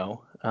as I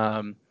know.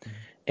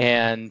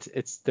 And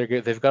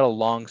they've got a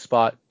long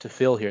spot to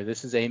fill here.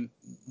 This is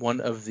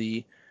one of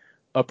the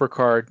upper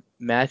card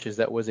matches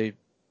that was a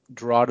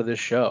draw to this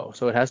show,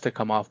 so it has to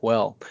come off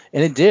well,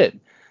 and it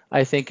did.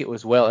 I think it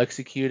was well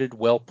executed,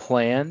 well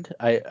planned.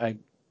 I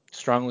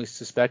strongly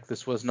suspect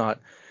this was not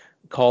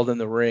called in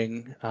the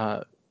ring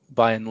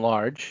by and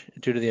large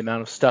due to the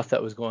amount of stuff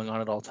that was going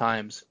on at all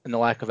times and the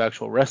lack of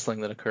actual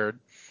wrestling that occurred.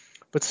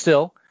 But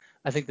still,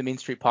 I think the Mean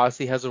Street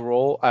Posse has a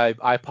role.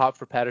 I pop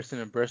for Patterson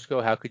and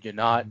Briscoe. How could you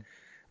not?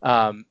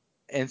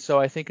 And so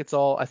I think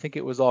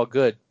it was all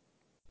good.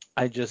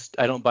 I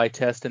don't buy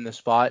Test in the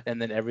spot,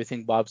 and then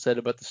everything Bob said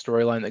about the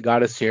storyline that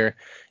got us here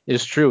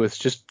is true. It's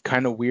just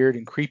kind of weird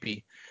and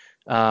creepy.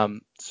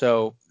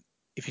 So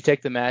if you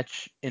take the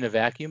match in a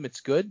vacuum,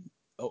 it's good.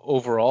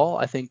 Overall,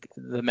 I think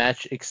the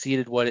match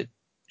exceeded what it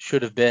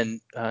should have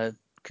been,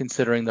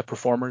 considering the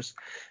performers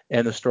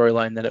and the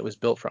storyline that it was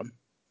built from.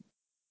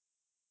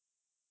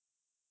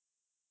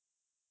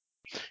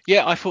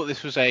 Yeah, I thought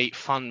this was a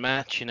fun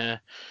match in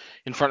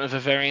front of a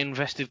very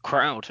invested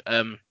crowd.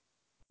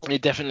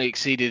 It definitely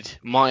exceeded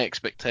my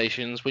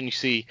expectations. When you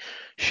see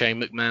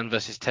Shane McMahon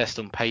versus Test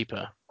on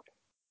paper,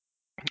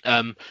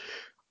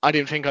 I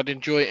didn't think I'd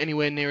enjoy it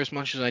anywhere near as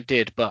much as I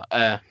did, but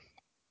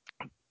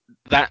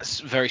that's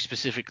very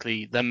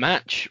specifically the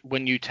match.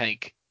 When you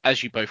take,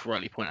 as you both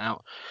rightly point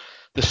out,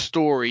 the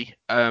story,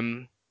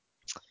 there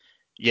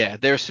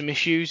are some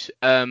issues,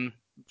 and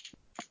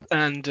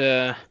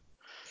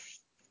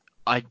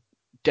I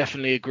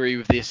definitely agree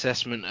with the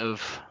assessment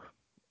of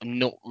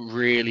not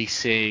really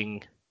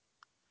seeing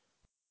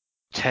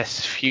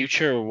Test's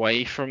future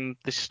away from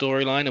this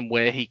storyline and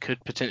where he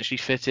could potentially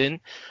fit in.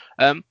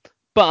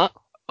 But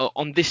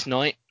on this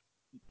night,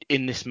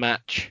 in this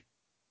match,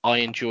 I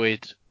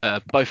enjoyed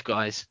both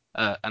guys,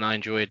 and I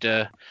enjoyed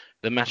the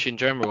match in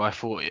general. I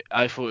thought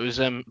it was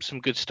some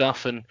good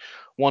stuff, and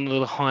one of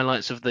the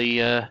highlights of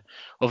the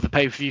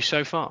pay-per-view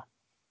so far.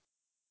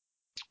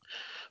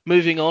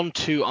 Moving on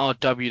to our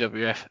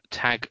WWF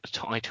Tag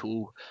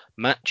Title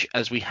match,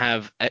 as we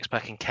have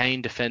X-Pac and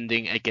Kane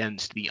defending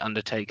against The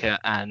Undertaker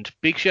and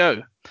Big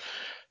Show.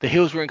 The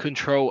heels were in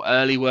control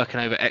early, working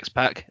over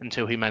X-Pac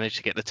until he managed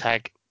to get the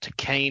tag to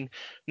Kane,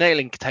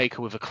 nailing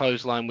Taker with a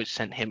clothesline which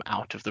sent him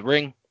out of the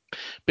ring.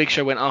 Big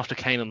Show went after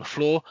Kane on the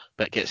floor,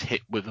 but gets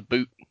hit with a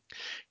boot.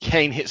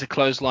 Kane hits a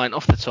clothesline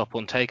off the top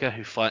on Taker,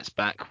 who fights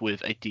back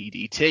with a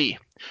DDT.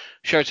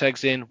 Show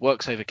tags in,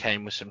 works over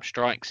Kane with some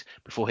strikes,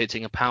 before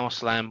hitting a power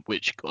slam,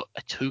 which got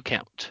a 2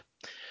 count.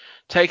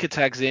 Taker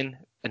tags in,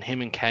 and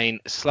him and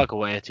Kane slug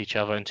away at each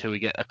other until we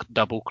get a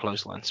double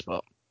clothesline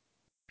spot.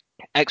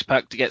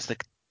 X-Pac gets the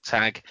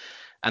tag,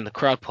 and the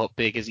crowd pop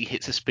big as he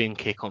hits a spin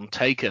kick on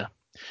Taker.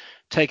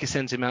 Taker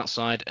sends him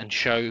outside, and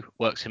Show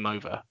works him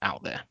over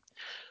out there.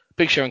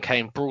 Big Show and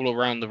Kane brawl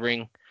around the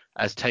ring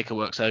as Taker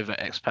works over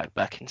X-Pac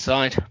back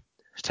inside.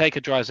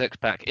 Taker drives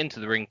X-Pac into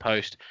the ring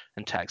post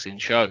and tags in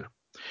Show.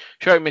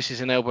 Show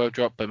misses an elbow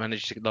drop but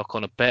manages to lock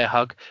on a bear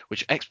hug,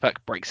 which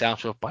X-Pac breaks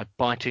out of by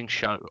biting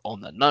Show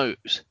on the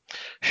nose.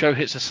 Show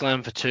hits a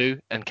slam for 2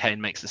 and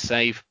Kane makes the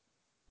save.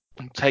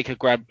 Taker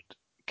grabbed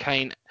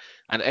Kane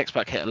and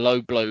X-Pac hit a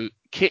low blow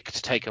kick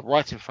to Taker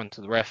right in front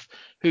of the ref,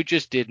 who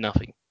just did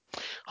nothing.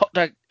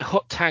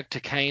 Hot tag to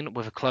Kane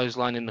with a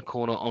clothesline in the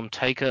corner on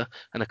Taker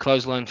and a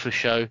clothesline for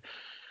Show.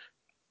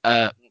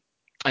 And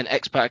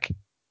X-Pac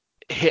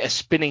hit a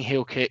spinning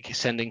heel kick,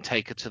 sending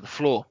Taker to the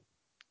floor.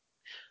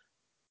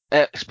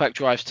 X-Pac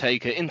drives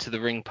Taker into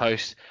the ring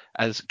post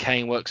as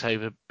Kane works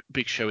over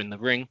Big Show in the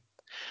ring.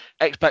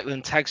 X-Pac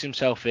then tags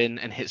himself in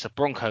and hits a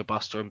Bronco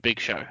Buster on Big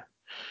Show.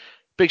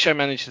 Big Show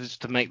manages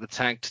to make the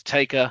tag to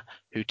Taker,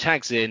 who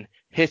tags in,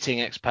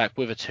 hitting X-Pac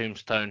with a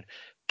tombstone,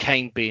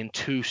 Kane being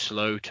too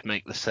slow to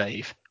make the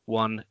save.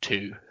 1,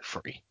 2,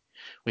 3.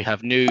 We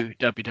have new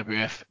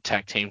WWF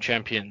Tag Team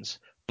Champions.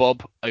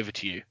 Bob, over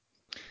to you.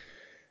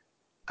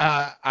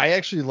 I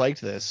actually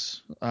liked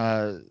this,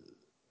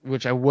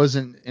 which I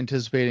wasn't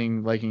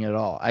anticipating liking at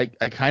all. I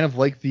kind of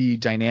like the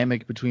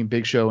dynamic between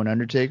Big Show and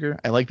Undertaker.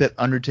 I like that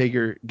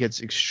Undertaker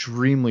gets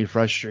extremely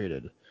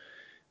frustrated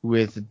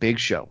with Big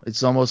Show.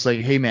 It's almost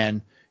like, hey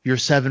man, you're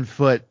 7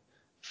 foot,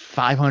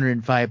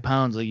 505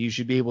 pounds. Like, you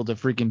should be able to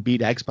freaking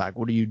beat X-Pac.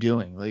 What are you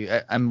doing?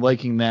 Like, I'm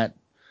liking that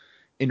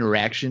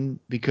interaction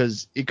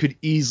because it could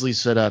easily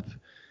set up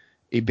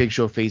a Big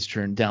Show face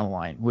turn down the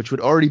line, which would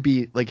already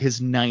be like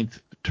his 9th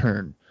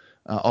turn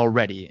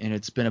already, and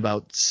it's been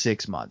about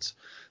 6 months.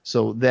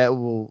 So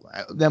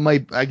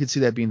I could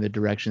see that being the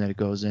direction that it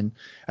goes in.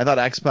 I thought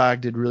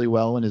X-Pac did really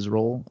well in his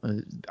role.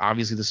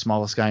 Obviously the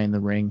smallest guy in the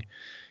ring.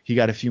 He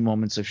got a few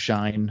moments of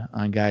shine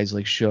on guys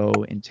like Show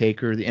and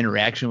Taker. The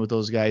interaction with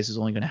those guys is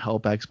only going to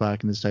help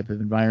X-Pac in this type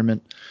of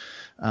environment.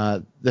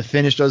 The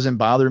finish doesn't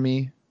bother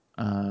me.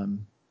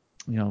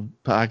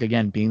 Pac,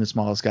 again, being the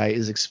smallest guy,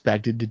 is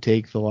expected to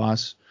take the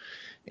loss.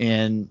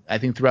 And I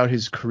think throughout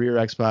his career,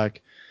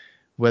 X-Pac,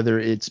 whether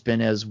it's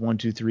been as 1,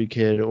 2, 3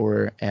 kid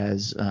or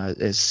as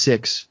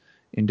 6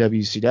 in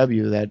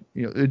WCW, that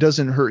it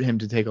doesn't hurt him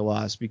to take a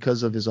loss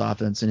because of his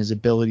offense and his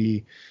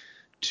ability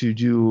to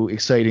do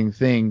exciting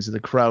things. The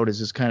crowd is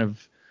just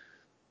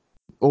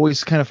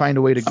always find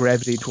a way to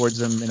gravitate towards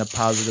him in a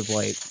positive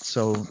light.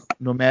 So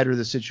no matter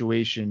the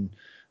situation,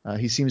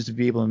 he seems to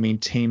be able to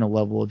maintain a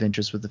level of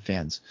interest with the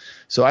fans.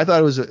 So I thought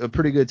it was a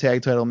pretty good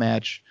tag title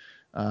match.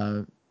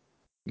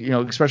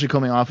 Especially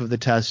coming off of the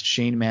Test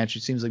Shane match,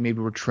 it seems like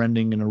maybe we're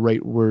trending in the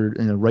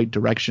right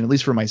direction, at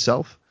least for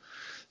myself.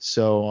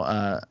 So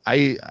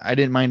I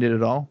didn't mind it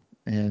at all,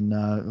 and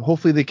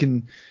hopefully they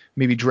can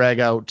maybe drag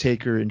out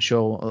Taker and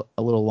Show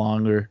a little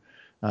longer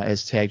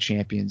as tag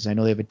champions. I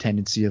know they have a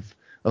tendency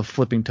of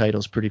flipping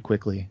titles pretty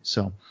quickly.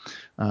 So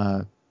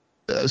a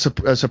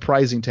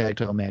surprising tag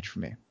title match for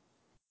me.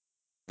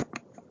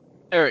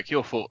 Eric,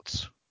 your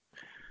thoughts?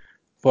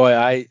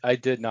 Boy, I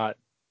did not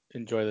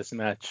enjoy this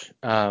match.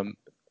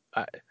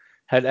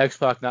 Had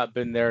X-Pac not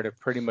been there to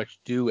pretty much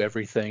do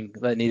everything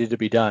that needed to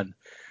be done,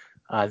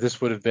 this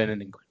would have been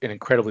an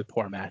incredibly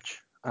poor match.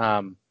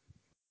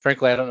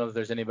 Frankly, I don't know if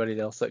there's anybody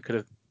else that could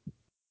have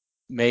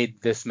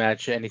made this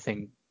match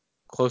anything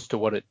close to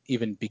what it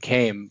even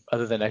became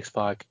other than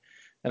X-Pac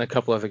and a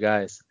couple other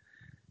guys,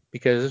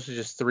 because this was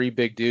just 3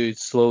 big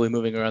dudes slowly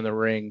moving around the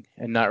ring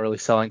and not really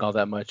selling all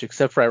that much,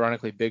 except for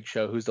ironically Big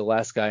Show, who's the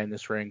last guy in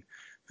this ring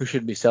who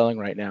shouldn't be selling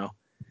right now.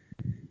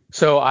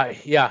 So I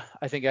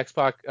think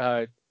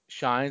X-Pac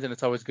shines, and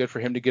it's always good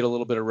for him to get a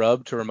little bit of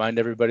rub to remind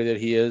everybody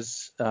that he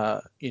is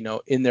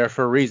in there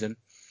for a reason,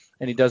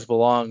 and he does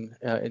belong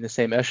in the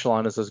same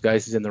echelon as those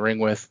guys he's in the ring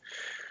with.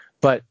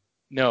 But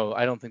no,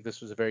 I don't think this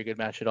was a very good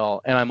match at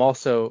all. And I'm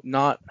also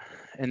not,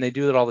 and they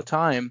do it all the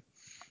time,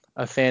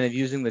 a fan of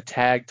using the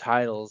tag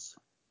titles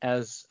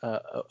as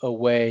a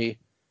way,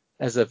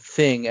 as a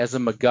thing, as a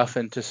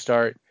MacGuffin to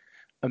start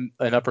an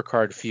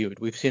uppercard feud.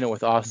 We've seen it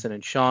with Austin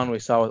and Shawn. We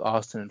saw it with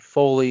Austin and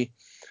Foley.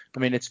 I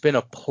mean, it's been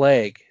a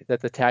plague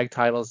that the tag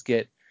titles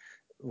get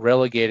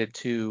relegated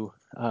to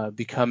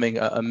becoming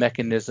a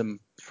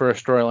mechanism for a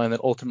storyline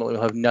that ultimately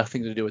will have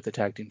nothing to do with the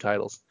tag team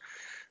titles.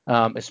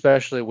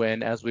 Especially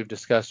when, as we've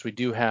discussed, we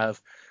do have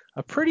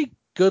a pretty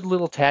good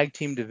little tag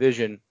team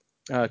division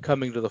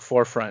coming to the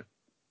forefront.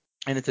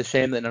 And it's a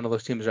shame that none of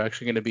those teams are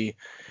actually going to be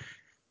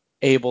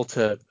able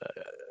to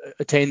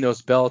attain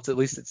those belts. At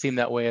least it seemed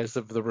that way as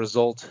of the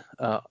result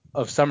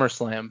of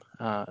SummerSlam,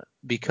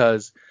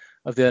 because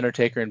of The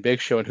Undertaker and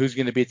Big Show, and who's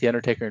going to beat The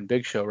Undertaker and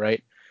Big Show,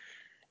 right?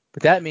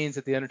 But that means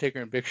that The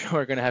Undertaker and Big Show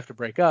are going to have to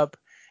break up,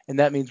 and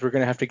that means we're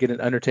going to have to get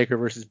an Undertaker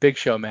versus Big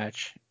Show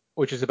match,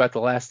 which is about the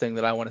last thing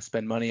that I want to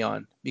spend money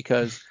on,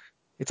 because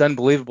it's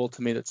unbelievable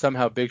to me that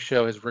somehow Big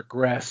Show has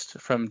regressed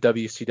from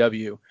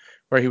WCW,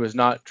 where he was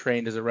not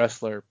trained as a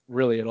wrestler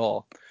really at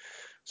all.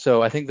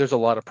 So I think there's a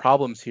lot of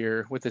problems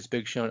here with this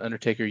Big Show and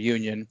Undertaker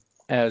union,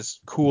 as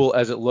cool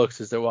as it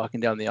looks as they're walking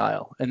down the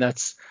aisle. And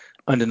that's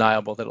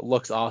undeniable that it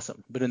looks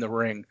awesome. But in the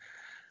ring,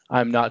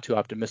 I'm not too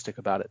optimistic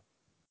about it.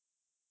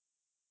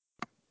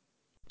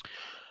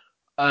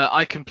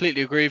 I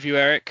completely agree with you,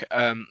 Eric.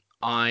 I'm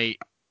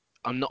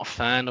not a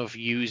fan of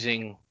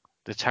using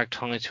the tag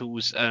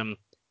titles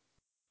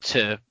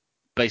to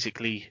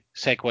basically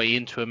segue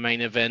into a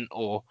main event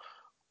or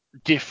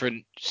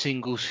different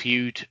singles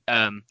feud.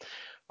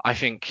 I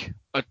think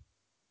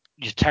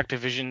your tag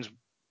division's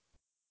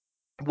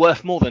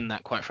worth more than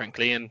that, quite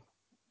frankly, and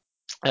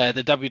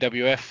the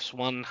WWF's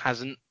one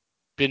hasn't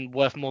been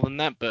worth more than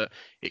that, but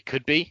it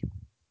could be.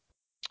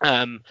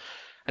 And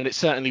it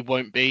certainly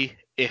won't be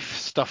if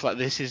stuff like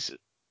this is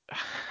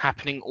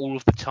happening all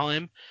of the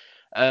time.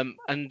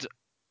 And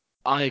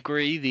I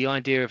agree, the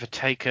idea of a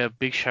Taker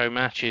Big Show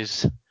match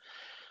is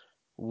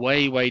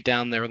way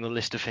down there on the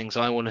list of things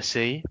I want to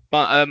see.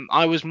 But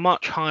I was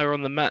much higher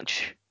on the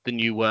match than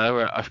you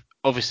were.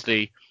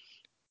 Obviously,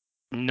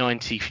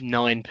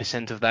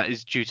 99% of that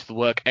is due to the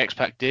work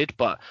X-Pac did,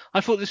 but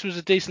I thought this was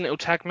a decent little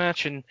tag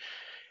match, and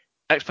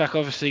X-Pac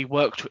obviously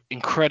worked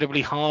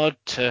incredibly hard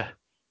to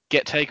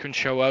get Taker and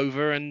Show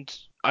over, and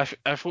I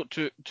thought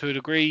to a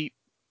degree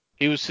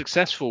he was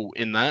successful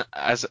in that.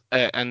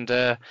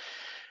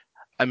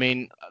 I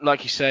mean,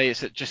 like you say, it's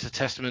just a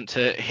testament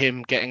to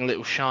him getting a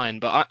little shine.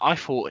 But I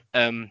thought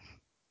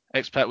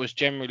X-Pac was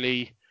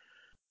generally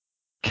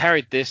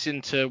carried this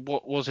into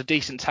what was a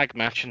decent tag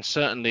match, and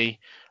certainly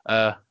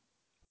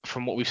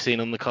from what we've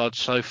seen on the card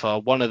so far,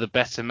 one of the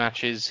better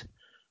matches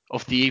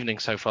of the evening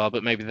so far.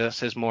 But maybe that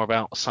says more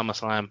about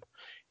SummerSlam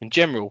in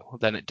general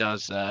than it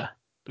does the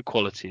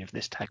quality of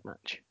this tag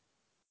match.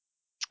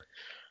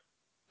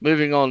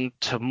 Moving on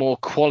to more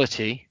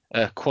quality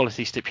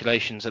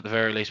stipulations at the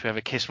very least, we have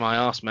a Kiss My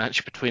Ass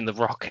match between The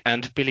Rock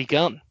and Billy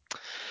Gunn.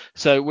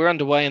 So we're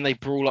underway and they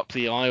brawl up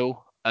the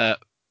aisle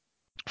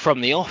from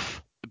the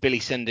off. Billy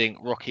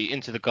sending Rocky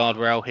into the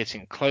guardrail,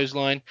 hitting a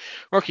clothesline.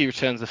 Rocky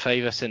returns the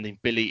favour, sending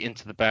Billy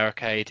into the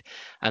barricade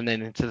and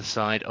then into the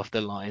side of the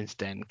Lion's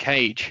Den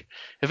cage.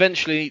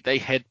 Eventually, they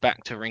head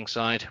back to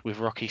ringside with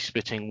Rocky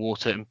spitting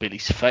water in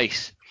Billy's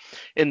face.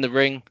 In the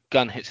ring,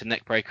 Gunn hits a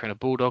neckbreaker and a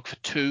bulldog for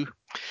 2.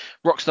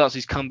 Rock starts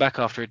his comeback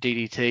after a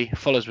DDT,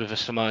 follows with a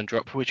Samoan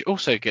drop, which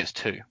also gets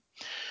 2.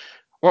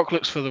 Rock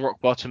looks for the rock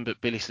bottom, but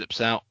Billy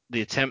slips out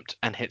the attempt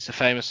and hits a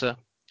famouser.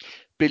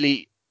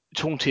 Billy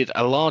taunted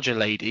a larger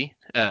lady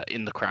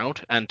in the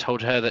crowd and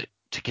told her that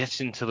to get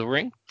into the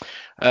ring.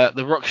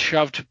 The Rock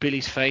shoved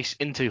Billy's face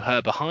into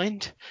her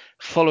behind,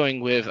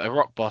 following with a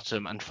rock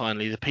bottom and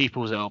finally the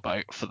People's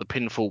Elbow for the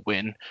pinfall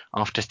win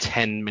after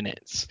 10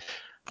 minutes.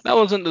 That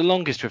wasn't the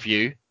longest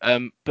review,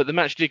 but the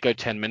match did go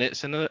 10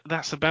 minutes, and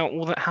that's about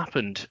all that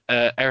happened.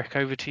 Eric,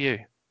 over to you.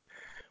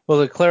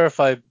 Well, to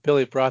clarify,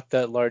 Billy brought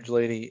that large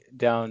lady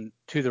down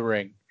to the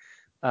ring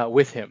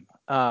with him,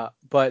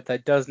 but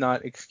that does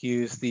not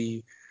excuse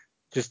the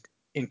just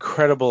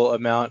incredible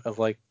amount of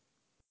like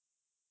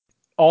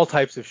all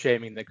types of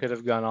shaming that could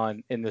have gone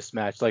on in this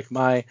match. Like,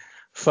 my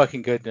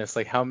fucking goodness,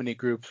 like how many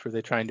groups were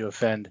they trying to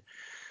offend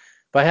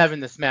by having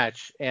this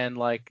match? And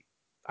like,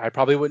 I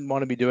probably wouldn't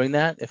want to be doing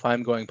that if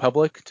I'm going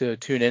public to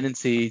tune in and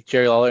see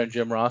Jerry Lawler and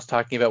Jim Ross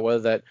talking about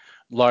whether that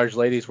large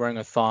lady's wearing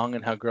a thong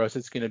and how gross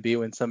it's going to be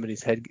when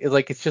somebody's head,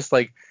 like, it's just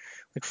like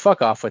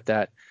fuck off with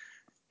that.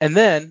 And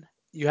then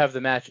you have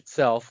the match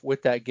itself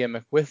with that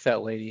gimmick with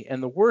that lady.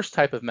 And the worst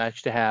type of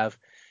match to have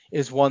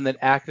is one that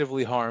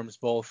actively harms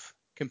both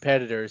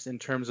competitors in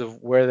terms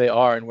of where they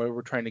are and where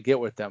we're trying to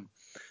get with them.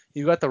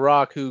 You've got The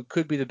Rock, who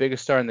could be the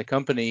biggest star in the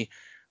company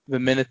the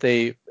minute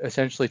they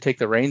essentially take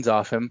the reins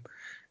off him.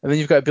 And then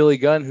you've got Billy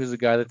Gunn, who's a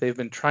guy that they've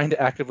been trying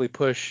to actively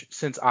push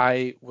since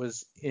I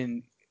was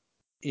in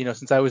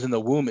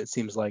the womb, it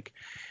seems like.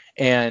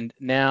 And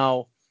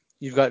now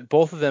you've got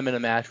both of them in a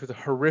match with a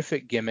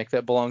horrific gimmick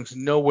that belongs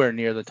nowhere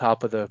near the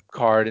top of the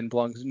card and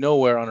belongs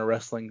nowhere on a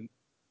wrestling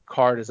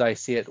card as I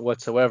see it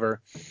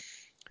whatsoever.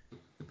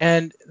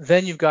 And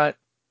then you've got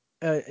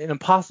an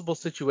impossible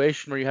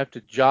situation where you have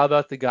to job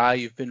out the guy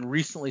you've been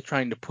recently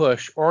trying to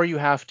push, or you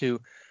have to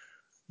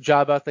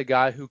job out the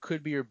guy who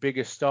could be your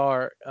biggest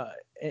star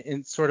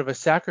in sort of a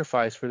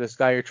sacrifice for this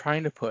guy you're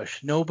trying to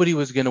push. Nobody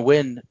was going to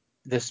win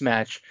this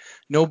match.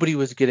 Nobody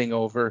was getting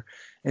over,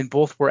 and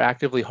both were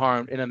actively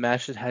harmed in a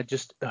match that had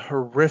just a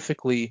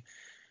horrifically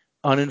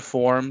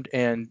uninformed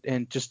and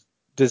just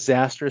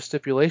disastrous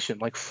stipulation.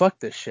 Like, fuck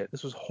this shit.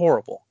 This was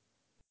horrible.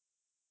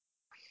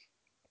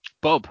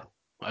 Bob,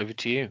 over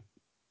to you.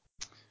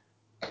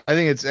 I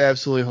think it's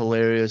absolutely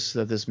hilarious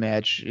that this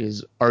match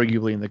is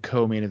arguably in the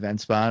co-main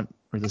event spot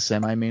or the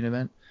semi-main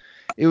event.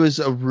 It was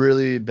a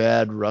really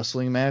bad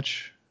wrestling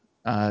match.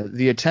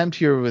 The attempt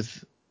here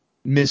with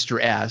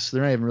Mr. Ass,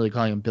 they're not even really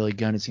calling him Billy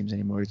Gunn, it seems,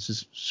 anymore. It's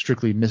just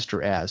strictly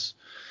Mr. Ass.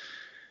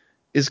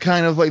 Is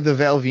kind of like the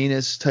Val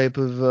Venus type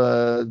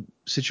of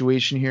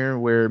situation here,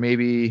 where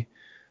maybe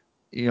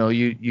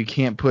you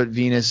can't put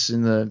Venus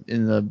in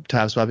the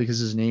top spot because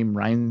his name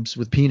rhymes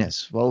with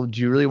penis. Well, do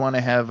you really want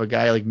to have a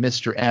guy like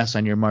Mr. Ass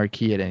on your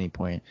marquee at any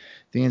point?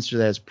 The answer to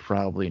that is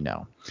probably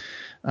no.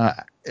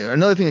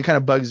 Another thing that kind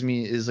of bugs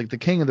me is like the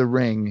King of the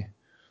Ring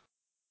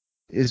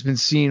has been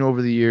seen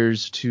over the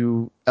years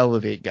to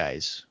elevate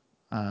guys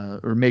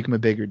or make them a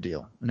bigger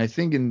deal. And I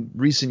think in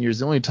recent years,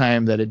 the only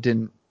time that it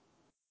didn't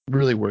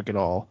really work at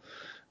all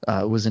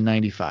was in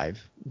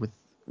 '95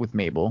 with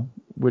Mabel,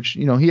 which,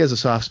 you know, he has a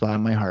soft spot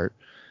in my heart,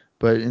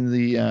 but in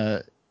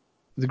the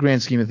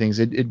grand scheme of things,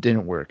 it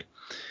didn't work.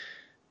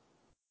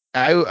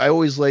 I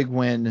always like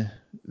when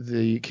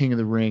the King of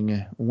the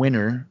Ring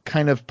winner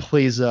kind of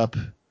plays up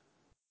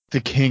the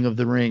King of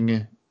the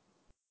Ring,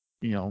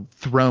 you know,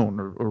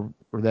 throne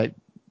or that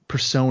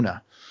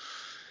persona.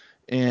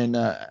 And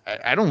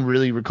I don't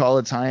really recall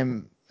a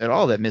time at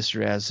all that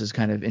Mr. S has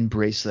kind of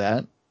embraced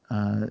that.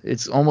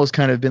 It's almost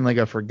kind of been like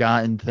a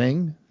forgotten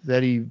thing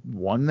that he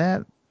won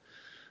that.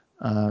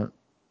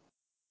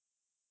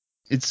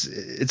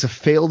 It's a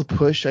failed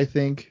push, I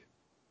think.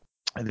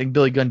 I think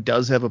Billy Gunn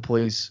does have a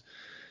place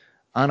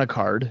on a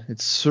card.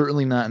 It's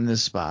certainly not in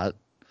this spot.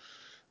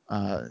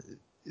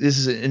 This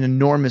is an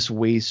enormous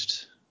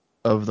waste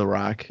of The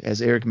Rock.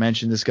 As Eric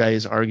mentioned, this guy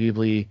is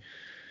arguably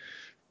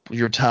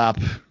your top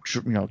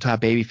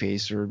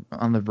babyface, or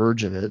on the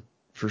verge of it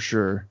for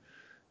sure.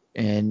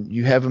 And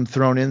you have him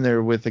thrown in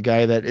there with a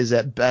guy that is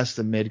at best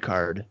a mid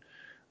card.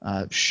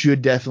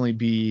 Should definitely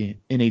be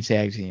in a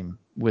tag team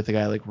with a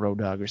guy like Road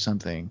Dogg or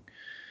something.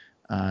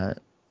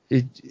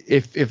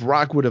 If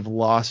Rock would have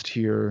lost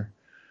here,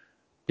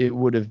 it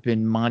would have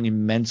been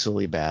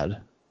monumentally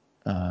bad.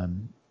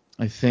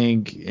 I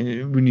think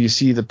when you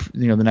see the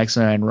next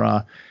night on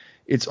Raw,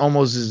 it's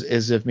almost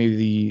as if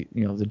maybe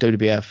the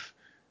WWF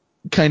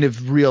kind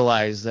of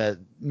realized that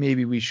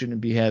maybe we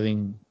shouldn't be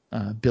having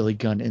Billy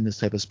Gunn in this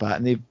type of spot,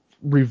 and they've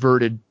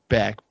reverted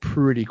back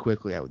pretty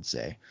quickly, I would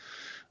say,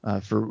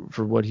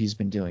 for what he's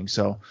been doing.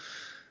 So,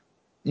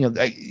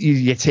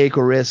 you take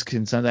a risk,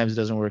 and sometimes it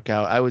doesn't work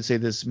out. I would say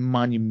this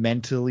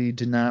monumentally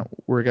did not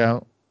work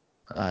out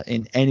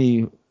in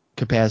any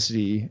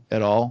capacity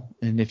at all.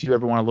 And if you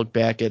ever want to look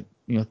back at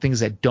things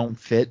that don't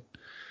fit,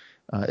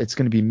 it's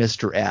going to be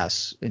Mr.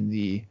 Ass in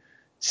the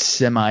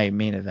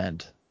semi-main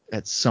event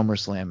at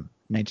SummerSlam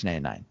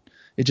 1999.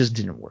 It just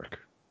didn't work.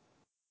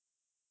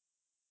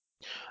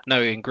 No,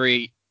 I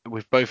agree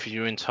with both of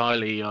you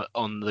entirely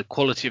on the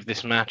quality of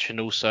this match, and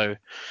also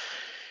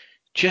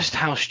just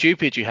how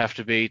stupid you have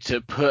to be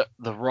to put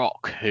The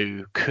Rock,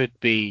 who could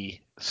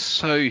be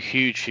so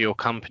huge for your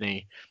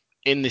company,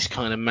 in this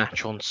kind of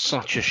match on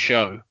such a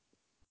show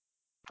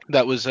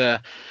that was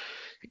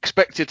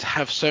expected to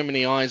have so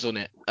many eyes on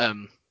it.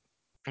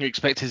 You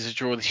expected to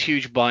draw this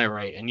huge buy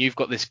rate, and you've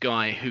got this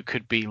guy who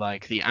could be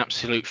like the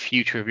absolute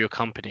future of your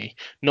company.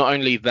 Not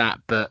only that,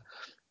 but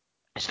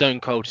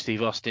Stone Cold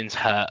Steve Austin's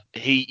hurt.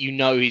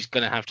 He's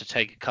going to have to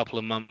take a couple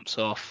of months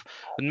off,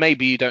 and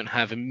maybe you don't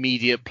have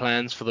immediate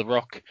plans for The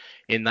Rock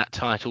in that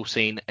title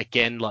scene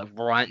again, like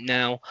right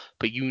now,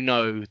 but you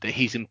know that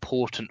he's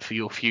important for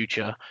your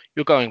future.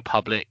 You're going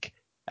public,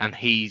 and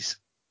he's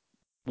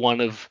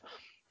one of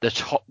the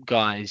top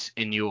guys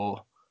in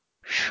your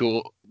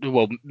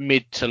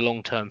mid to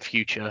long-term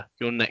future,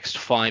 your next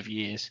 5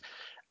 years,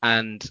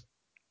 and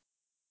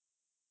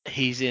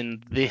he's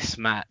in this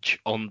match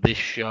on this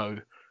show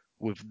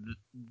with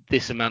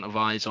this amount of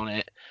eyes on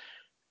it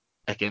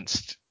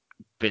against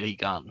Billy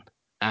Gunn.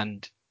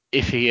 And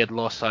if he had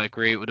lost, I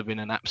agree, it would have been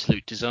an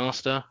absolute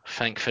disaster.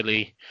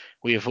 Thankfully,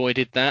 we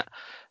avoided that.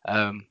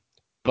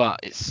 But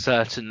it's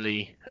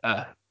certainly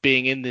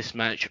being in this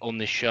match on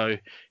this show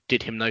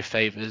did him no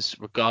favors,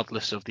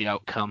 regardless of the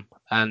outcome.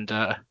 And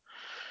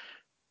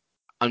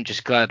I'm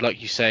just glad,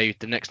 like you say,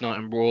 the next night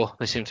on Raw,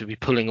 they seem to be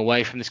pulling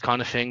away from this kind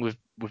of thing with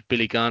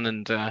Billy Gunn,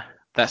 and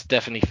that's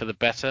definitely for the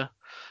better.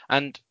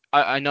 And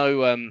I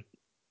know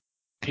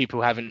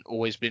people haven't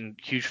always been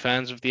huge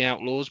fans of the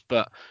Outlaws,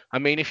 but I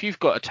mean, if you've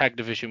got a tag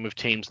division with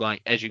teams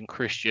like Edge and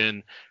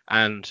Christian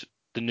and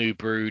the New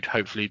Brood,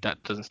 hopefully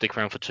that doesn't stick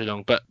around for too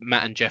long, but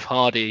Matt and Jeff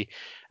Hardy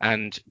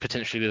and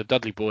potentially the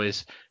Dudley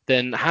Boys,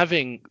 then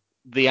having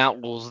the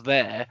Outlaws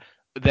there,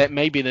 that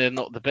maybe they're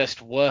not the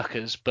best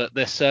workers, but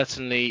they're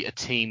certainly a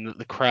team that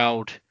the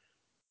crowd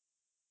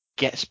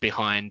gets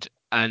behind,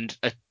 and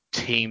a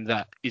team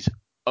that is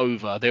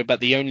over. They're about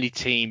the only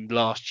team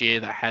last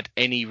year that had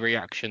any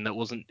reaction that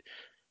wasn't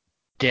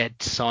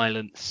dead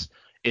silence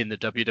in the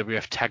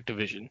WWF tag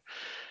division.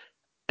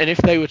 And if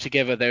they were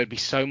together, they would be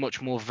so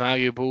much more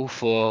valuable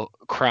for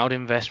crowd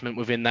investment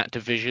within that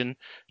division.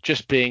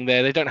 Just being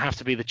there, they don't have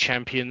to be the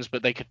champions,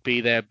 but they could be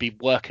there, be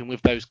working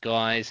with those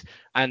guys,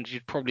 and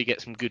you'd probably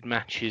get some good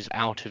matches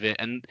out of it.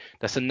 And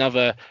that's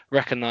another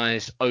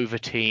recognized over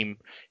team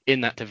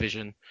in that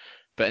division.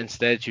 But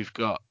instead, you've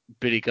got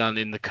Billy Gunn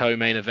in the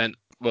co-main event.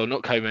 Well,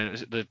 not co-main,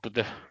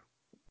 the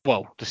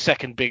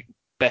second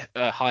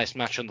highest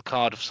match on the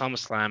card of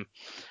SummerSlam,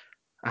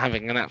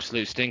 having an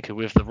absolute stinker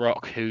with The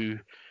Rock, who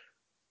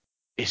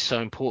is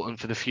so important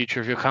for the future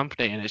of your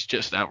company, and it's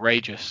just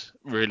outrageous,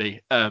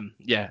 really. A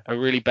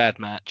really bad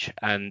match,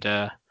 and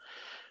I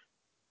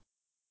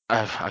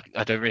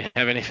don't really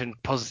have anything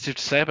positive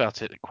to say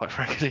about it, quite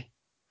frankly.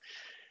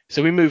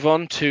 So we move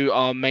on to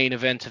our main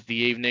event of the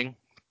evening.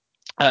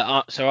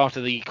 So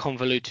after the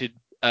convoluted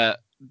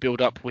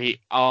build-up, we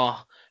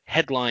are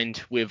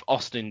headlined with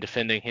Austin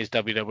defending his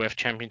WWF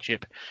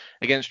Championship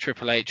against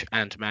Triple H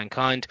and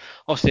Mankind.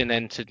 Austin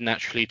entered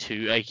naturally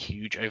to a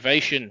huge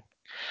ovation.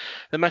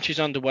 The match is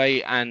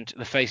underway and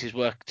the faces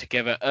work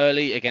together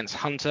early against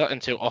Hunter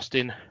until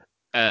Austin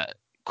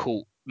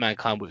caught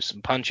Mankind with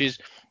some punches.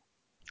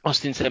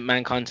 Austin sent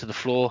Mankind to the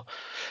floor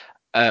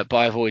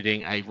by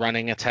avoiding a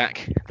running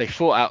attack. They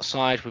fought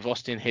outside with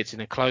Austin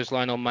hitting a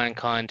clothesline on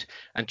Mankind,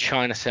 and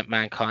China sent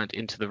Mankind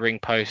into the ring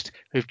post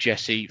with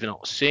Jesse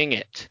not seeing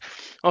it.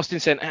 Austin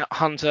sent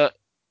Hunter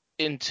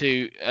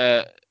into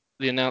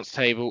the announce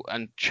table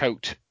and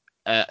choked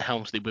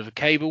Helmsley with a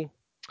cable.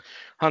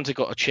 Hunter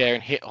got a chair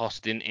and hit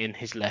Austin in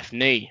his left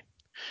knee.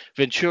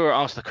 Ventura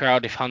asked the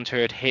crowd if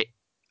Hunter had hit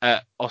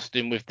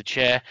Austin with the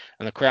chair,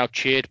 and the crowd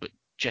cheered, but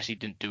Jesse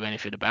didn't do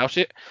anything about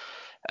it.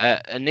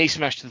 A knee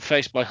smash to the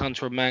face by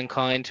Hunter and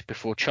Mankind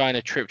before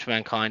China tripped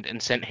Mankind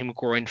and sent him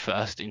groin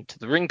first into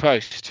the ring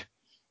post.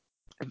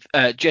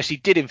 Jesse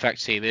did in fact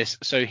see this,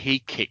 so he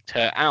kicked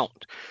her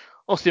out.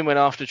 Austin went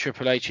after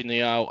Triple H in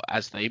the aisle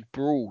as they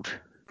brawled.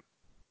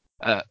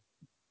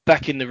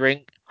 Back in the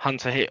ring,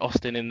 Hunter hit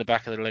Austin in the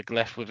back of the leg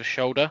left with a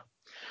shoulder.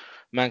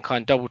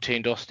 Mankind double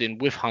teamed Austin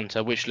with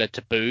Hunter, which led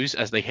to boos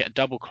as they hit a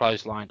double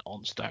clothesline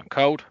on Stone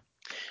Cold.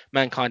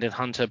 Mankind and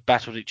Hunter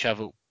battled each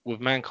other, with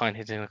Mankind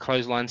hitting a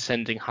clothesline,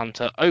 sending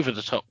Hunter over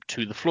the top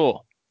to the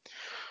floor.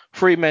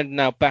 Three men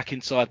now back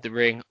inside the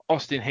ring,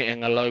 Austin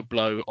hitting a low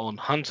blow on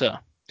Hunter.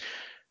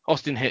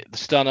 Austin hit the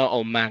stunner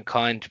on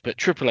Mankind, but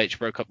Triple H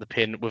broke up the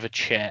pin with a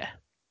chair.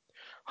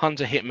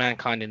 Hunter hit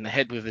Mankind in the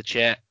head with the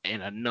chair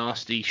in a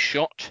nasty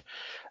shot,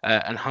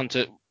 and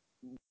Hunter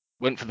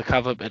went for the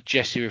cover, but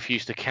Jesse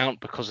refused to count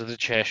because of the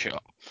chair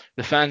shot.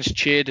 The fans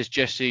cheered as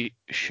Jesse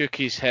shook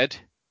his head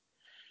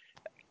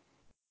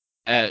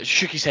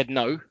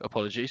no,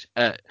 apologies.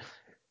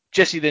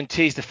 Jesse then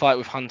teased the fight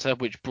with Hunter,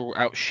 which brought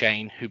out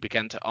Shane, who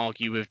began to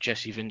argue with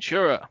Jesse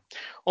Ventura.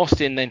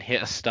 Austin then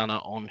hit a stunner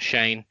on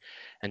Shane,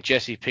 and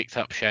Jesse picked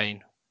up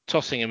Shane,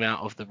 tossing him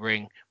out of the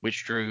ring,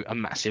 which drew a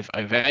massive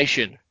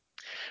ovation.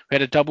 We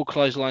had a double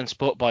clothesline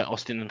spot by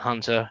Austin and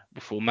Hunter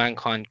before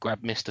Mankind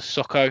grabbed Mr.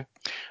 Socko.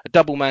 A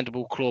double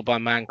mandible claw by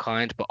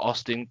Mankind, but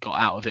Austin got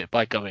out of it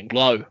by going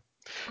low.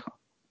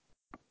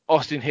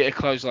 Austin hit a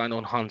clothesline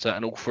on Hunter,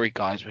 and all three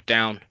guys were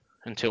down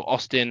until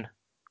Austin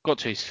got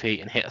to his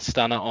feet and hit a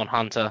stunner on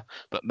Hunter,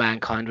 but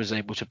Mankind was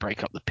able to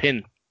break up the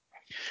pin.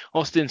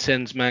 Austin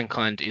sends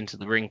Mankind into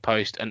the ring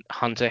post, and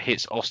Hunter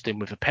hits Austin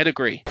with a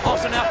pedigree.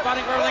 Austin now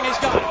fighting for everything he's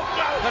got.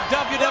 The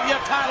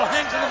WWF title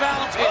hangs in the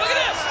balance here. Look at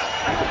this!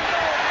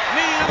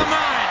 Meeting of the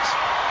minds.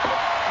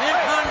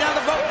 Mankind down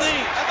to both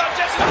knees. I thought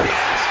Jesse... Oh,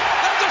 yes!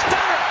 There's a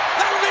stunner!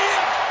 That'll be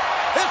it!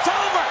 It's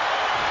over!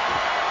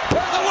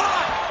 Where's the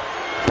one?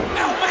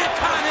 Now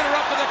Mankind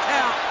interrupted the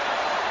count.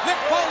 Mick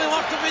Foley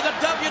wants to be the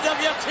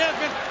WWF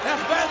champion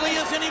as badly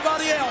as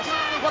anybody else,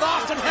 but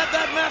Austin had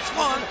that match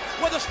won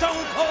with a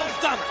Stone Cold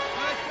Stunner.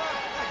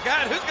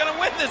 God, who's going to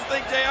win this thing,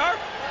 JR?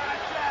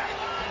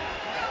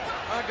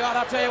 My God,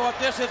 I'll tell you what,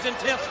 this is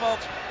intense,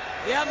 folks.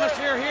 The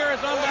atmosphere here is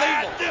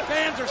unbelievable.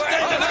 Fans are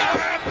standing up.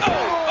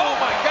 Oh,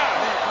 my God.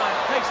 Mankind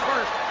face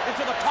first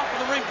into the top of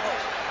the ring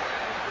post.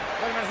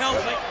 Wait a minute,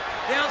 Helmsley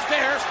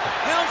downstairs.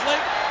 Helmsley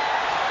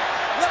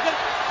looking.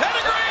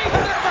 Pedigree!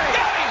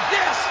 Got him!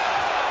 Yes!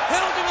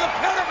 Helmsley with a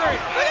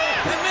pedigree.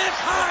 And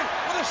Mankind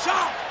with a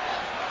shot.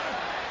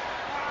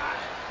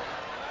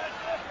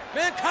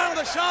 Mankind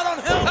with a shot on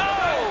Helmsley.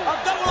 A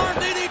double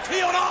arm DDT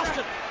on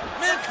Austin.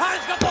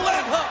 Mankind's got the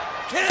leg hook.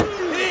 Can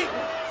he?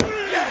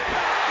 Yes.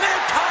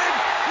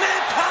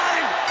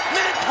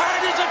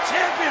 Mankind is a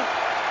champion.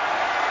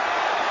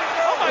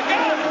 Oh my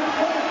God.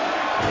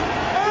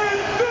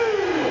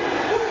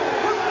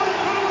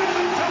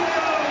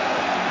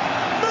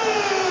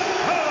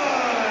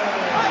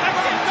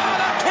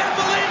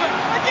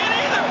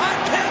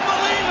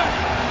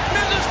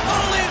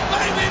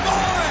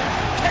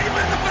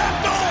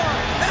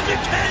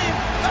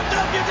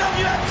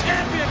 WWF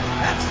champion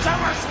at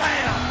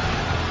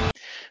SummerSlam.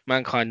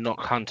 Mankind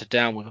knocked Hunter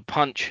down with a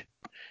punch.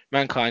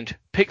 Mankind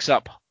picks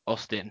up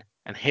Austin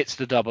and hits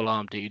the double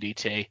arm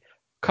DDT,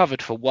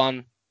 covered for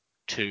 1,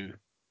 2,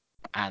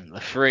 and the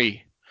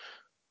 3.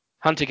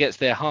 Hunter gets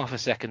there half a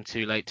second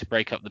too late to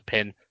break up the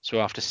pin,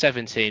 so after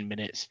 17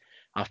 minutes,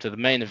 after the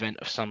main event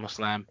of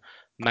SummerSlam,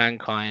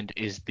 Mankind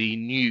is the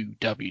new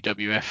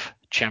WWF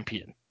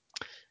champion.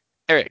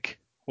 Eric,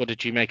 what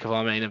did you make of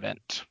our main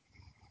event?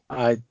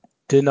 I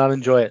did not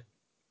enjoy it.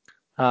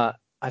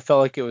 I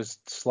felt like it was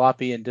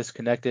sloppy and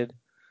disconnected.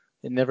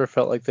 It never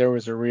felt like there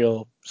was a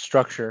real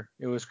structure.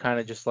 It was kind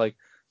of just like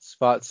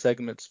spot,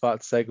 segment,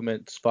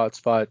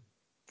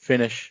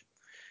 finish.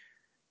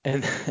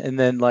 And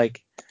then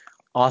like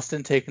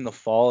Austin taking the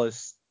fall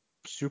is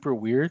super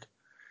weird.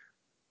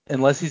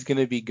 Unless he's going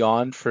to be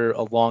gone for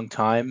a long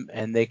time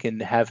and they can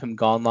have him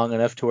gone long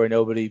enough to where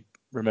nobody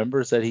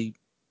remembers that he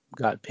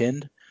got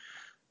pinned.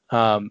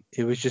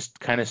 It was just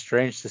kind of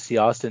strange to see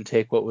Austin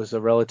take what was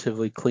a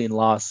relatively clean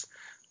loss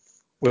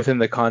within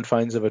the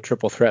confines of a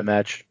triple threat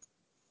match.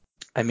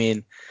 I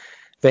mean,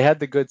 they had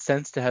the good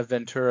sense to have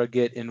Ventura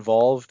get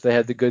involved. They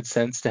had the good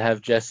sense to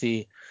have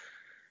Jesse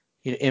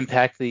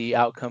impact the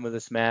outcome of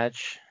this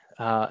match.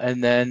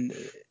 And then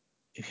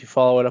if you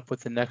follow it up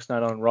with the next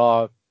night on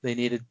Raw, they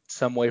needed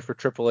some way for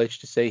Triple H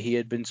to say he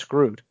had been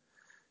screwed.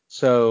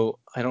 So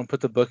I don't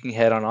put the booking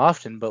head on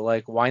Austin, but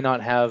like, why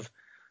not have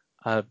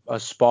a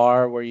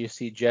spar where you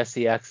see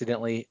Jesse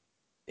accidentally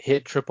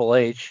hit Triple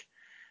H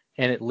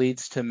and it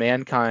leads to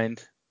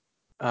Mankind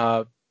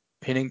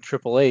pinning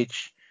Triple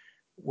H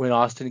when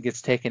Austin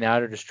gets taken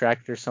out or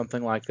distracted or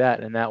something like that.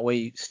 And that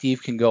way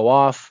Steve can go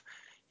off,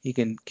 he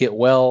can get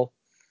well.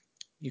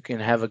 You can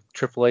have a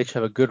Triple H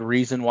have a good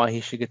reason why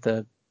he should get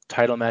the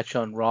title match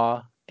on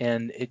Raw,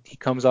 and he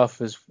comes off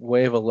as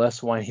way of a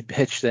less whiny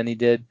bitch than he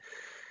did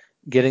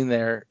getting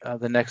there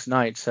the next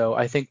night. So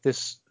I think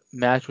this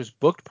match was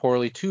booked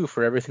poorly too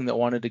for everything that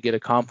wanted to get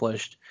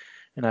accomplished,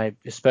 and I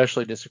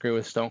especially disagree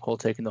with Stone Cold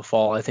taking the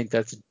fall. I think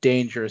that's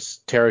dangerous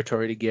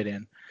territory to get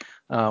in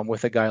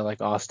with a guy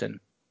like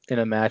Austin in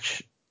a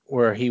match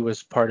where he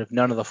was part of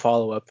none of the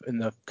follow-up in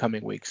the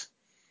coming weeks.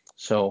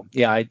 So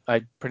yeah,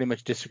 I pretty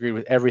much disagree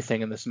with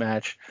everything in this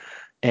match,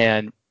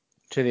 and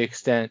to the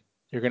extent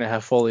you're going to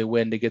have Foley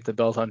win to get the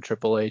belt on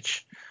Triple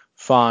H,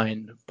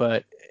 fine,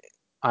 but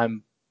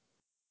I'm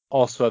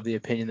also of the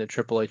opinion that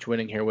Triple H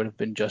winning here would have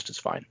been just as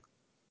fine.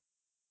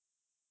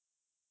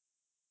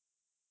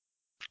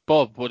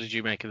 Bob, what did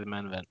you make of the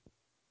main event?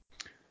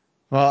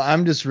 Well,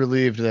 I'm just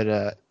relieved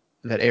that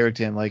Eric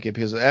didn't like it,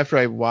 because after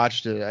I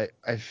watched it,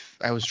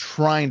 I was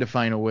trying to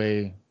find a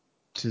way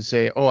to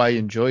say, oh, I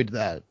enjoyed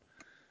that,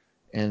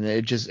 and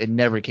it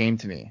never came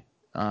to me.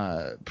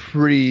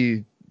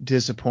 Pretty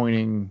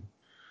disappointing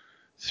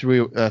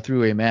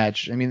three-way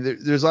match. I mean,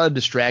 there's a lot of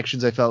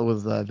distractions I felt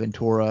with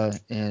Ventura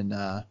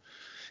and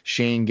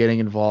Shane getting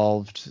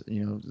involved.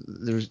 You know,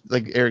 there's,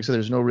 like Eric said,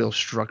 there's no real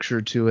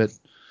structure to it.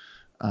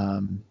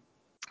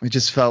 It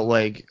just felt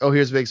like, oh,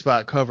 here's a big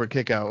spot, cover,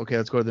 kick out. Okay,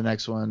 let's go to the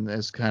next one.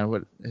 That's kind of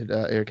what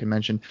Eric had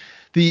mentioned.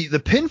 The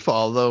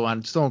pinfall, though,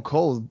 on Stone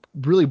Cold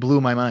really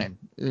blew my mind.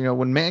 You know,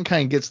 when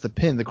Mankind gets the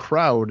pin, the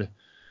crowd,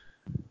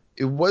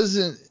 it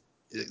wasn't,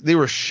 they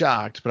were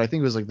shocked, but I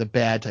think it was like the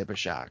bad type of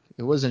shock.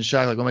 It wasn't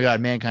shock like, oh my God,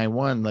 Mankind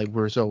won, like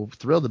we're so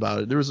thrilled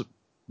about it. There was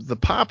the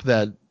pop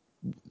that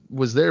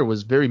was there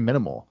was very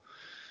minimal.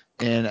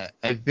 And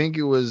I think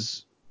it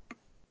was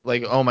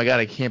like, oh my God,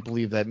 I can't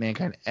believe that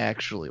Mankind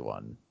actually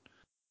won.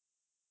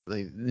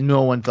 Like,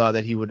 no one thought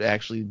that he would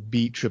actually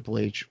beat Triple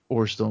H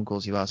or Stone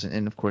Cold Steve Austin,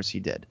 and of course he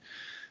did.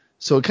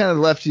 So it kind of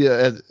left you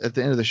at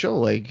the end of the show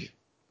like,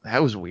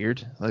 that was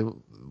weird. Like,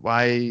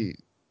 why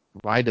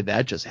did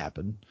that just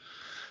happen?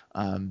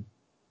 To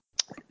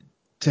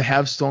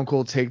have Stone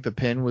Cold take the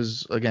pin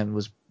was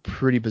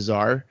pretty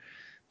bizarre.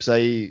 Because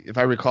if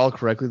I recall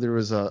correctly, there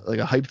was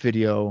a hype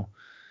video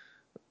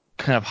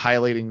kind of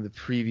highlighting the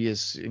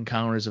previous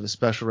encounters of a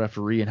special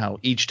referee and how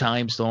each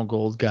time Stone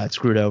Cold got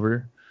screwed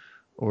over.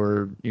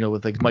 Or, you know,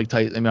 with like Mike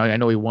Tyson, I mean, I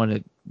know he won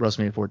at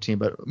WrestleMania 14,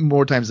 but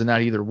more times than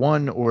not, either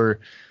won, or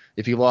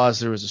if he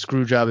lost, there was a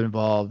screw job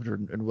involved or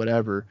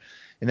whatever.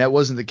 And that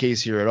wasn't the case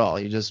here at all.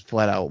 He just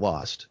flat out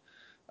lost.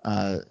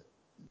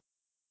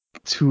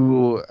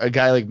 To a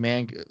guy like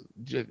Mankind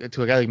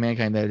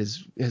that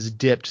has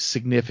dipped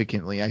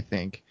significantly, I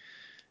think,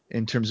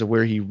 in terms of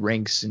where he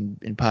ranks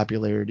in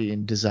popularity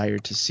and desire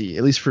to see,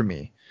 at least for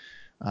me.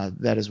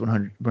 That is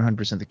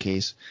 100% the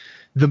case.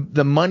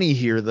 The money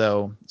here,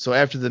 though, so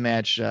after the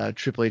match,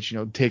 Triple H, you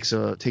know, takes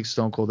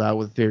Stone Cold out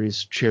with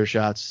various chair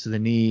shots to the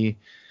knee.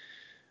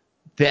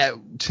 That,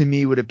 to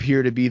me, would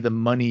appear to be the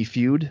money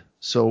feud.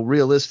 So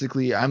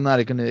realistically, I'm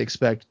not going to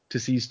expect to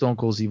see Stone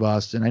Cold Steve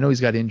Austin. I know he's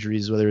got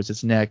injuries, whether it's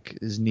his neck,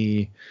 his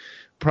knee,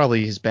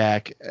 probably his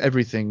back,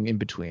 everything in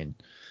between.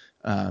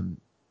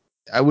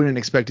 I wouldn't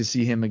expect to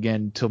see him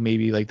again till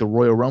maybe like the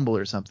Royal Rumble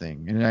or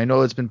something. And I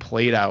know it's been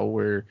played out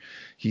where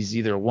he's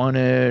either won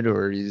it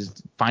or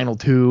he's final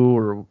two,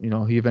 or, you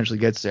know, he eventually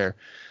gets there.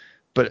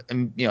 But,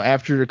 you know,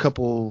 after a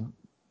couple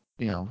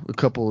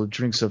of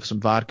drinks of some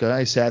vodka,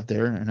 I sat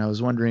there and I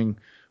was wondering,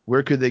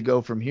 where could they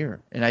go from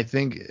here? And I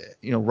think,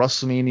 you know,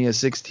 WrestleMania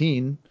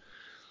 16,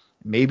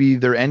 maybe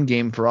their end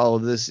game for all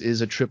of this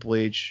is a Triple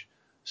H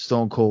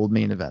Stone Cold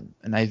main event.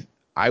 And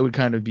I would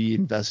kind of be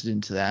invested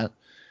into that.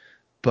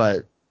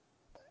 But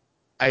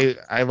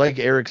I like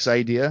Eric's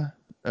idea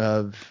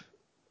of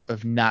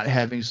not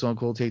having Stone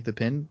Cold take the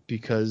pin,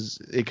 because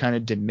it kind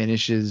of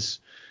diminishes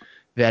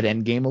that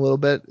end game a little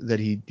bit, that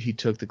he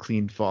took the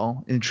clean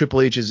fall. And Triple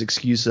H's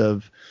excuse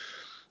of,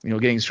 you know,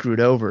 getting screwed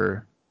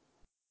over,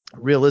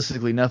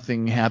 realistically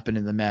nothing happened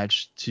in the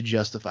match to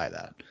justify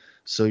that.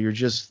 So you're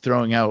just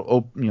throwing out,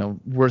 you know,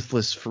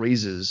 worthless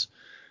phrases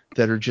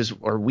that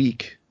are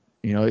weak.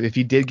 You know, if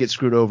he did get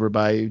screwed over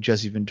by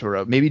Jesse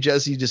Ventura, maybe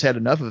Jesse just had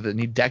enough of it and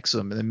he decks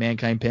him and then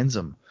Mankind pins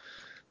him.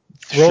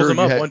 Rolls him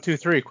up, 1, 2,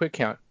 3, quick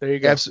count. There you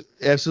go.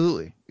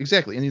 Absolutely.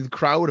 Exactly. And the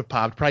crowd would have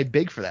popped probably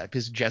big for that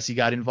because Jesse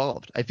got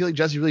involved. I feel like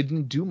Jesse really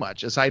didn't do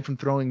much aside from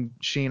throwing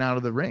Shane out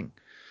of the ring.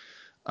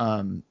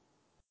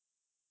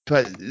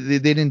 But they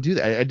didn't do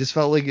that. I just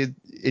felt like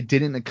it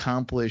didn't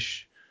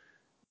accomplish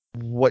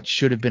what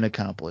should have been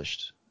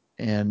accomplished.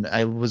 And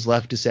I was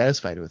left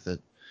dissatisfied with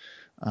it.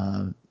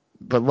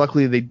 But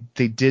luckily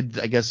they did,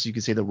 I guess you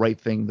could say, the right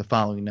thing the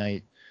following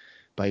night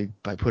by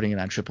putting it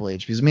on Triple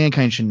H, because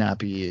Mankind should not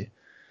be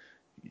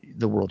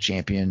the world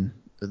champion.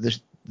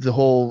 The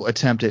whole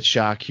attempt at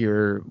shock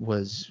here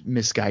was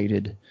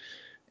misguided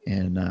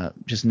and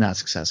just not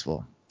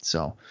successful.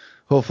 So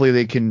hopefully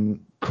they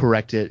can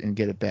correct it and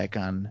get it back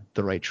on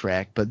the right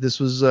track. But this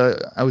was,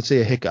 I would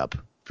say, a hiccup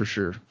for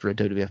sure for a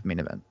WWF main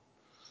event.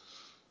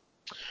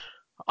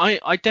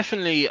 I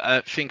definitely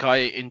think I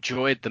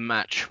enjoyed the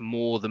match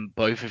more than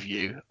both of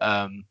you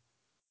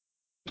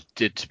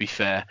did, to be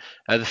fair.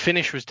 The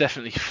finish was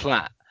definitely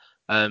flat.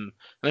 And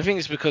I think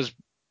it's because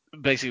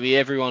basically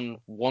everyone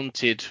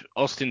wanted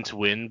Austin to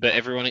win, but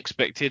everyone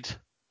expected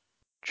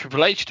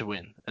Triple H to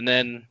win. And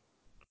then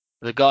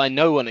the guy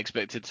no one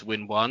expected to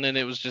win won, and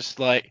it was just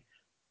like,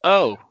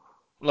 oh,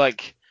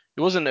 like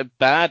it wasn't a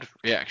bad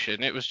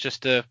reaction. It was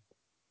just a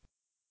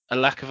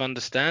lack of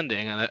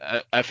understanding,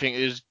 and I think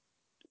it was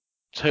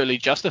totally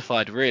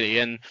justified, really.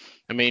 And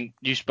I mean,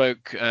 you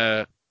spoke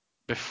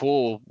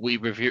before we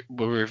were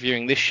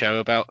reviewing this show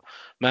about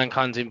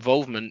Mankind's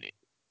involvement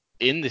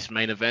in this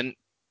main event.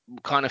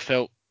 Kind of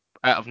felt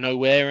out of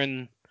nowhere,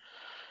 and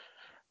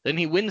then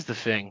he wins the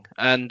thing.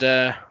 And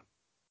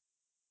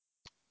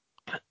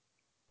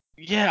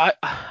yeah,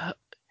 I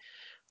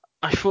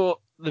thought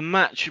the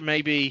match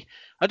maybe,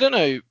 I don't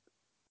know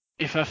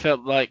if I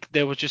felt like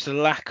there was just a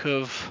lack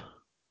of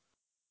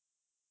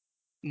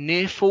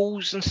near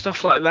falls and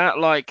stuff like that.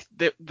 Like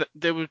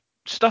there were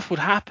stuff would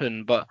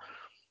happen, but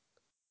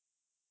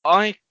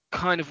I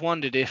kind of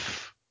wondered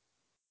if,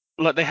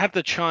 like, they had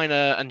the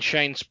China and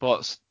Shane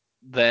spots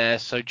there,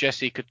 so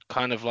Jesse could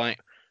kind of like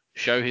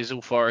show his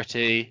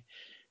authority,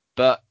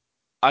 but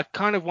I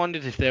kind of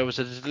wondered if there was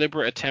a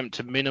deliberate attempt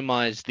to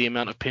minimize the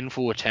amount of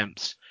pinfall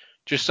attempts,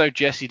 just so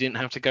Jesse didn't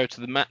have to go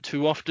to the mat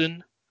too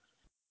often.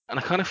 And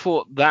I kind of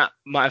thought that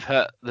might have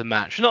hurt the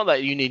match. Not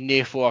that you need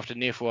near fall after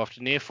near fall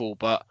after near fall,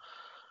 but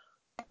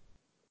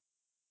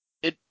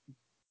it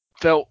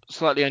felt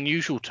slightly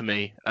unusual to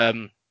me.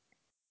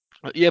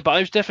 Yeah, but I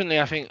was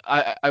definitely, I think,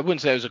 I wouldn't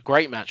say it was a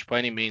great match by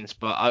any means,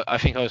 but I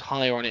think I was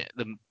higher on it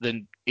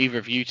than either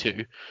of you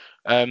two.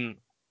 And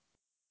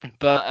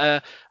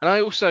I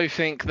also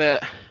think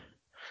that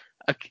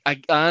I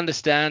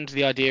understand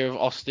the idea of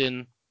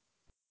Austin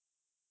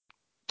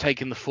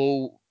taking the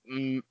fall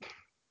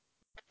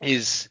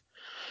is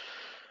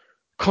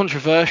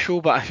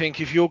controversial, but I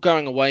think if you're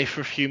going away for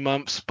a few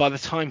months, by the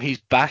time he's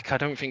back, I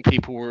don't think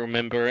people will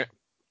remember it.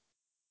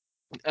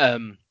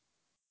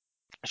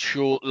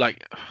 Sure,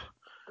 like,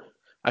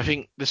 I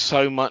think there's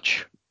so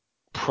much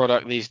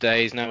product these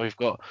days. Now we've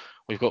got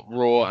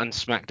Raw and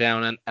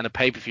SmackDown and a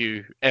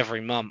pay-per-view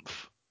every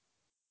month.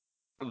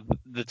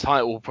 The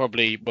title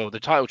the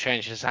title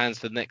changes hands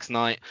the next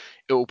night.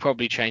 It will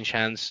probably change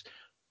hands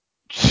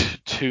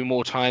two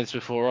more times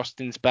before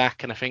Austin's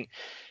back. And I think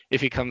if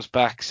he comes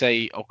back,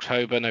 say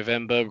October,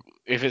 November,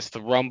 if it's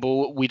the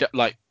Rumble, we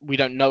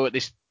don't know at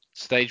this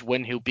stage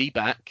when he'll be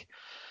back.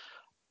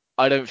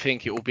 I don't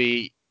think it will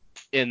be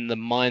in the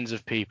minds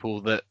of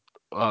people that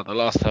the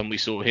last time we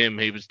saw him,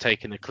 he was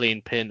taking a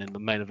clean pin in the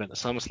main event of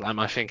SummerSlam.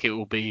 I think it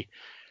will be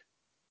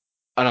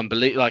an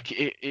unbelievable. Like,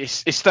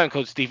 it's Stone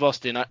Cold Steve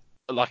Austin.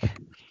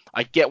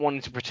 I get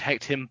wanting to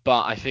protect him,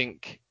 but I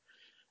think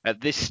at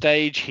this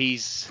stage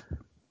he's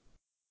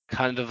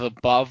kind of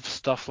above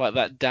stuff like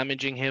that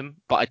damaging him.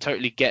 But I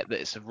totally get that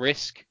it's a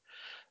risk,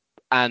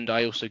 and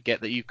I also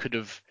get that you could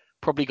have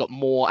probably got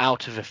more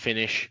out of a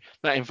finish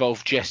that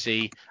involved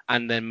Jesse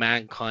and then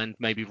Mankind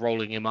maybe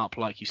rolling him up,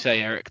 like you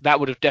say, Eric. That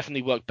would have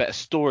definitely worked better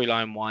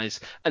storyline wise,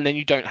 and then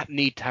you don't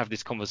need to have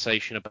this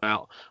conversation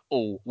about,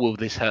 oh, will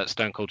this hurt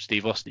Stone Cold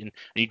Steve Austin, and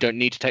you don't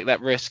need to take that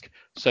risk.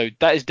 So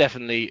that is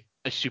definitely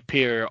a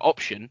superior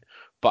option,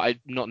 but I'm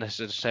not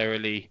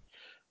necessarily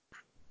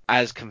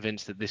as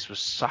convinced that this was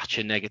such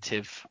a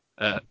negative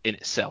in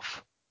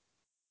itself.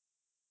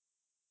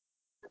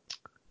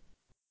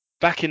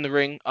 Back in the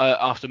ring,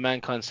 after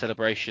Mankind's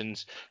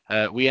celebrations,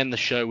 we end the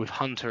show with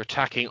Hunter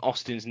attacking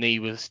Austin's knee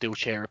with a steel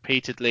chair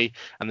repeatedly,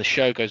 and the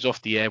show goes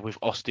off the air with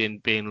Austin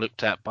being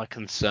looked at by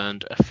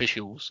concerned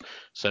officials.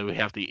 So we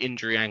have the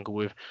injury angle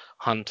with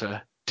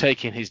Hunter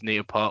taking his knee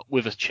apart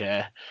with a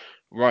chair,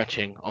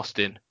 writing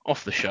Austin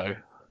off the show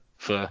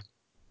for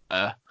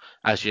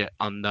as yet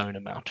unknown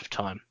amount of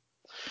time.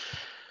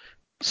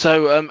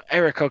 So,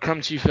 Eric, I'll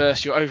come to you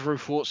first. Your overall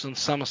thoughts on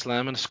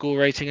SummerSlam and a score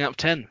rating out of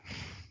 10.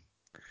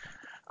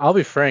 I'll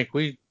be frank,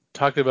 we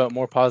talked about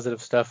more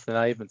positive stuff than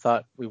I even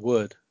thought we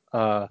would.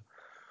 But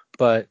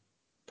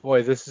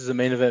boy, this is a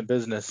main event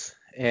business,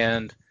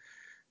 and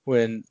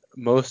when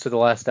most of the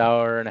last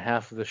hour and a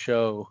half of the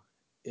show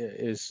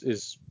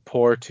is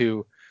poor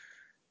to,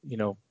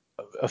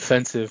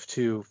 offensive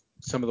to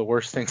some of the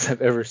worst things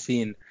I've ever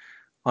seen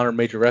on a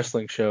major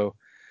wrestling show,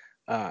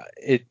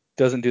 it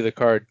doesn't do the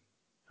card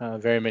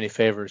very many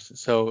favors.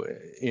 So,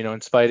 in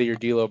spite of your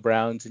D'Lo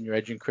Browns and your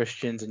Edge and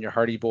Christians and your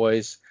Hardy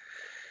Boys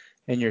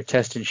and your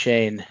Test and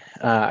Shane,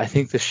 I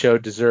think this show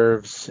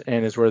deserves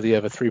and is worthy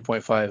of a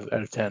 3.5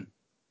 out of 10.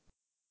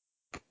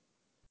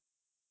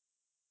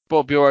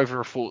 Bob, your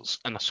overall thoughts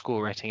and a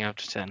score rating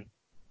out of 10.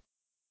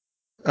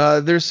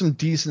 There's some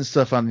decent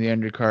stuff on the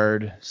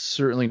undercard.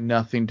 Certainly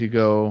nothing to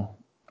go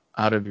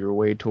out of your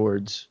way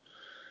towards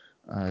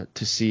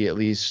to see at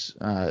least.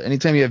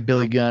 Anytime you have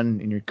Billy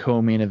Gunn in your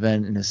co-main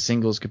event in a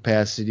singles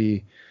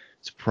capacity,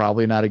 it's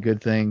probably not a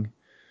good thing.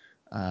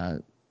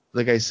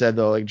 Like I said,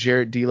 though, like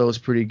Jarrett D'Lo is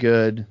pretty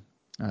good.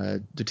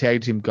 The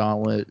tag team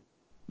gauntlet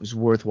was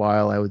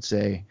worthwhile, I would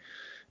say.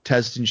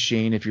 Test and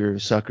Shane, if you're a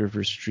sucker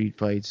for street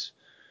fights,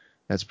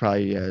 that's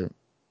probably a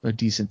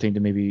decent thing to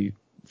maybe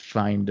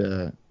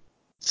find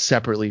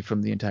separately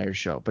from the entire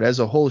show. But as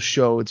a whole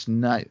show, it's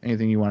not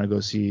anything you want to go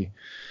see.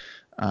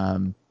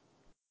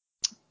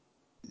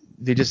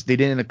 They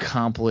didn't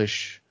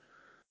accomplish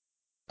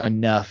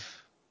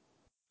enough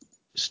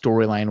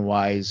storyline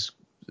wise,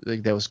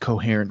 like that was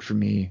coherent for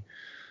me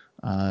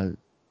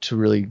to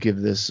really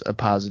give this a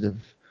positive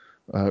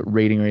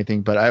rating or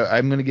anything. But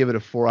I'm going to give it a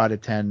 4 out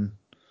of 10,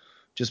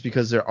 just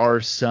because there are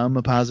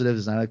some positives.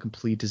 It's not a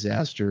complete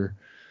disaster,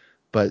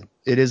 but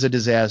it is a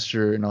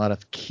disaster in a lot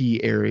of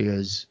key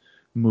areas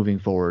moving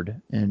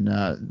forward. And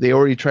they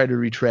already tried to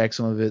retract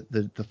some of it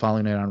the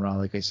following night on Raw,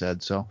 like I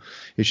said. So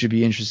it should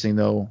be interesting,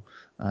 though,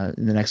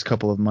 in the next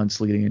couple of months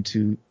leading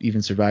into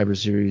even Survivor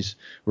Series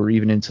or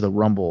even into the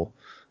Rumble.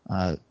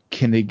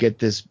 Can they get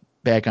this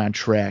back on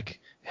track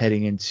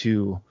heading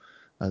into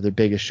their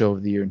biggest show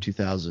of the year in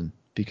 2000?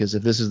 Because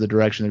if this is the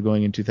direction they're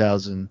going in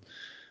 2000,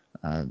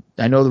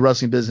 I know the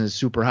wrestling business is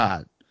super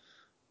hot,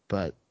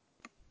 but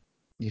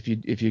if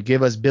you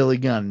give us Billy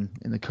Gunn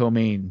in the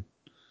co-main,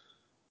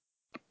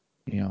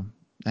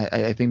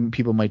 I think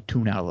people might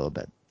tune out a little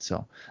bit.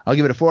 So I'll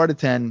give it a 4 out of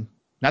 10.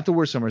 Not the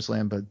worst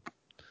SummerSlam, but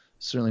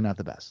certainly not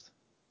the best.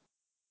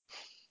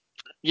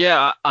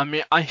 Yeah, I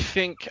mean, I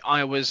think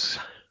I was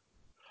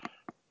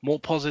more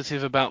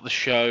positive about the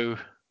show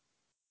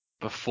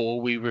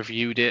before we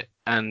reviewed it,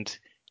 and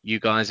you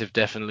guys have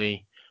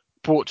definitely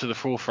brought to the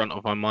forefront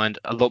of my mind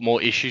a lot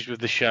more issues with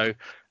the show.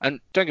 And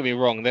don't get me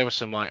wrong, there were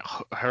some like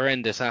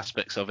horrendous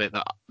aspects of it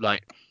that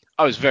like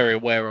I was very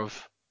aware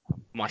of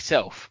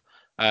myself.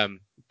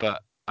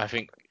 But I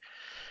think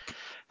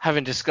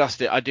having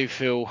discussed it, I do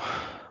feel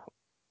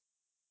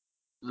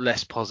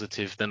less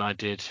positive than I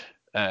did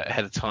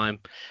ahead of time.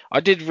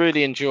 I did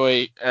really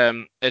enjoy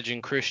Edge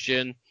and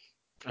Christian.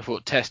 I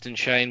thought Test and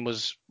Shane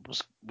was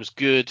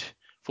good.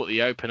 I thought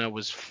the opener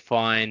was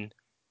fine.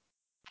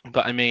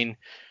 But I mean,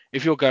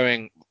 if you're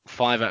going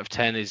 5 out of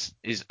 10 is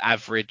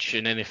average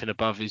and anything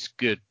above is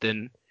good,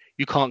 then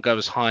you can't go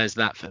as high as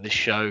that for this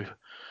show.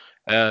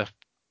 I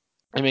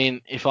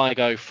mean, if I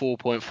go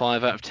 4.5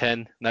 out of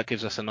 10, that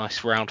gives us a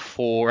nice round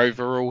 4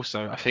 overall.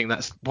 So I think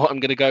that's what I'm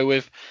going to go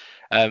with.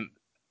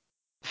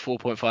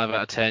 4.5 out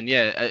of 10.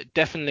 Yeah,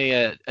 definitely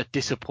a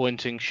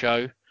disappointing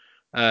show.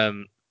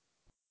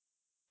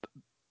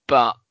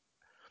 But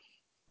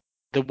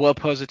there were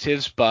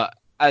positives, but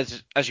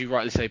as you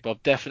rightly say,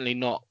 Bob, definitely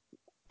not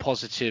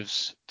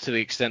positives to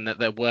the extent that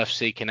they're worth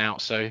seeking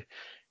out. So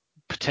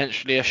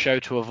potentially a show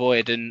to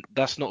avoid, and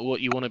that's not what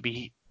you want to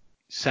be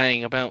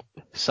saying about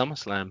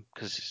SummerSlam,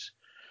 because it's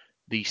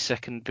the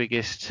second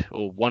biggest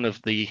or one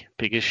of the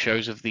biggest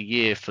shows of the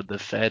year for the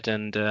Fed,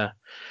 and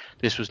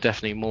this was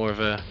definitely more of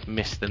a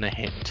miss than a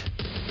hit.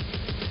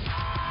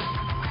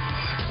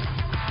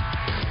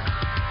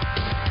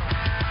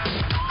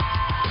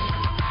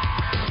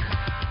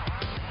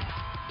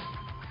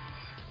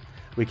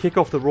 We kick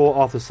off the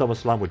Raw after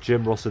SummerSlam with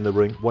Jim Ross in the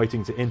ring,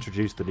 waiting to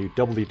introduce the new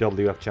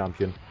WWF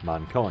champion,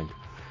 Mankind.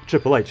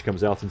 Triple H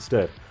comes out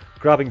instead,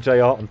 grabbing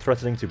JR and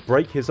threatening to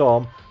break his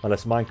arm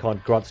unless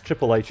Mankind grants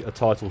Triple H a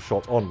title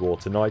shot on Raw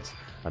tonight,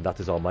 and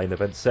that is our main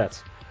event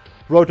set.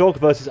 Road Dogg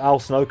vs Al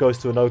Snow goes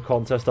to a no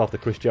contest after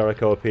Chris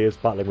Jericho appears,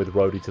 battling with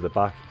Rhodey to the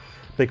back.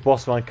 Big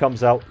Boss Man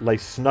comes out,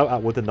 lays Snow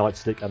out with the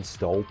nightstick and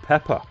stole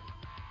Pepper.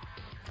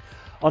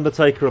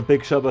 Undertaker and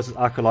Big Show vs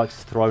Acolytes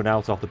is thrown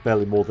out after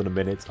barely more than a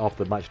minute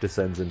after the match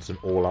descends into an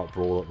all-out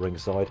brawl at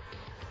ringside.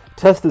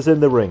 Test is in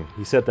the ring.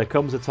 He said there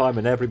comes a time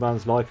in every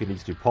man's life he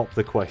needs to pop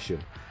the question,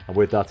 and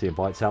with that he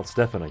invites out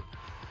Stephanie.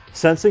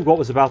 Sensing what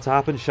was about to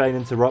happen, Shane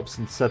interrupts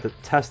and said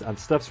that Test and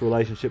Steph's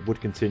relationship would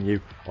continue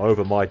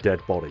over my dead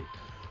body.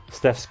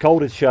 Steph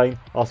scolded Shane,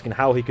 asking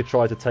how he could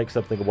try to take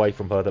something away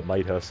from her that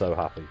made her so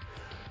happy.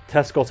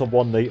 Test got on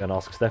one knee and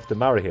asked Steph to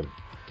marry him.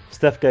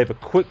 Steph gave a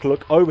quick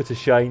look over to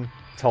Shane,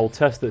 told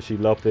Test that she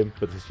loved him,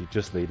 but that she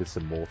just needed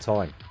some more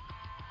time.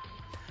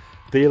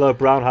 D'Lo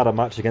Brown had a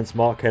match against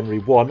Mark Henry,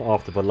 won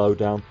after the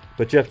lowdown,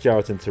 but Jeff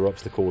Jarrett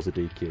interrupts to cause a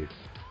DQ.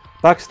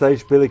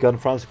 Backstage, Billy Gunn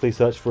frantically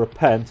searched for a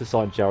pen to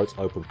sign Jarrett's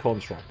open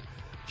contract.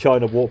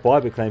 Chyna walked by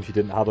but claimed she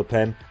didn't have a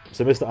pen,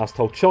 so Mr. Ass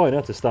told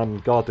Chyna to stand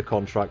and guard the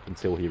contract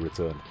until he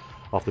returned.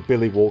 After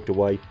Billy walked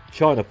away,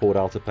 Chyna pulled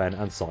out a pen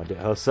and signed it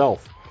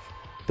herself.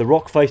 The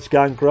Rock faced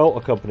Gangrel,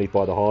 accompanied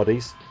by the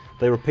Hardys.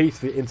 They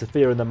repeatedly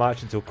interfere in the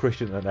match until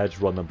Christian and Edge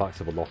run them back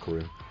to the locker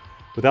room.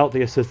 Without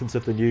the assistance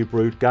of the New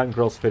Brood,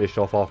 Gangrel's finished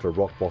off after a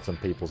rock bottom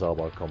people's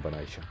elbow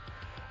combination.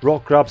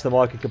 Rock grabs the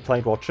mic and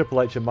complained while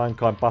Triple H and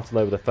Mankind battle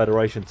over the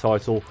Federation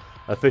title.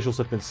 Officials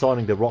have been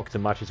signing the Rock to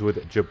matches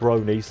with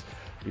jabronis.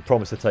 He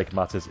promised to take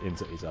matters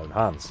into his own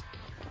hands.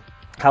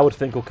 Howard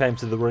Finkel came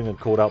to the ring and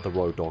called out the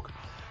Road Dogg.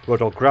 Road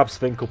Dogg grabs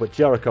Finkel, but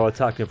Jericho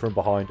attacked him from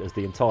behind as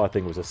the entire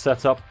thing was a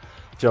setup,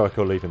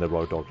 Jericho leaving the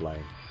Road Dogg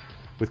lane.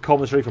 With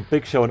commentary from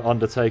Big Show and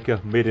Undertaker,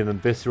 Mideon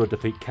and Viscera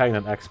defeat Kane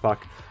and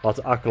X-Pac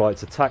after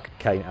Acolytes attack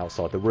Kane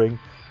outside the ring,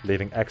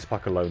 leaving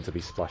X-Pac alone to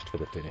be splashed for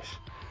the finish.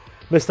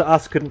 Mr.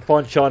 Ass couldn't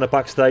find Chyna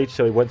backstage,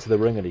 so he went to the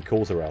ring and he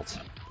calls her out.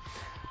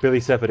 Billy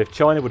said that if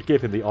Chyna would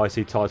give him the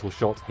IC title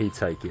shot, he'd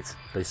take it.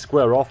 They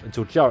square off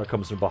until Jarrett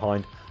comes from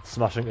behind,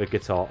 smashing a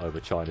guitar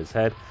over Chyna's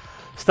head.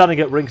 Standing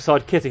at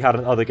ringside, Kitty had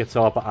another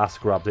guitar, but Ass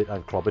grabbed it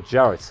and clobbered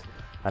Jarrett.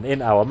 And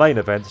in our main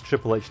event,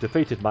 Triple H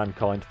defeated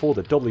Mankind for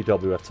the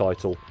WWF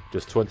title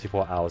just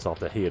 24 hours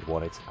after he had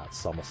won it at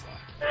SummerSlam.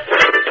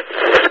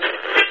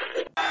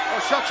 Oh,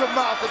 shut your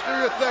mouth and do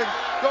your thing.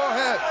 Go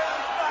ahead.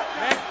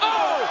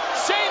 Oh,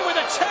 Shane with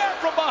a chair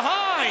from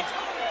behind.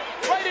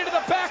 Right into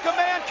the back of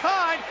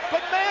Mankind,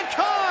 but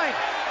Mankind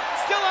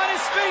still on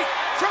his feet.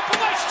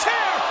 Triple H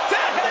chair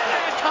down to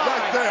Mankind.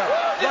 Right there.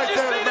 Right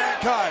there to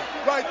Mankind.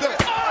 Right there.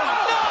 Oh,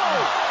 no!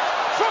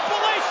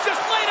 Triple H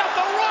just laid out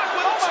The Rock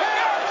with a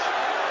chair.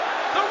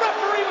 The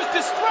referee was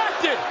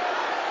distracted.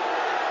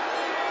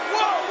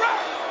 Whoa,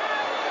 Rock!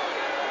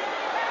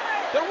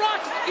 The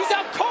Rock, he's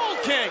out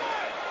cold, King.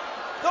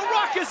 The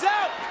Rock is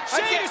out.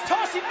 Shane is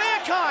tossing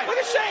Mankind.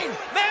 Look at Shane.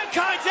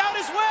 Mankind's out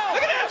as well.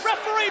 Look at this.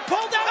 Referee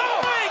pulled out of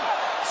the ring.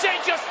 Shane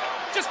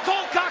just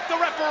cold cocked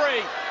the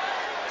referee.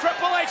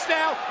 Triple H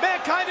now.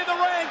 Mankind in the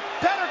ring.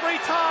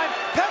 Pedigree time.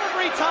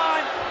 Pedigree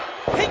time.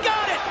 He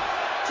got it.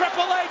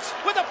 Triple H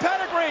with a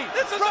pedigree.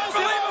 This is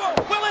unbelievable.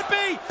 Will it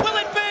be? Will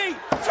it be?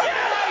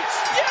 Triple H.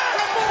 Yes.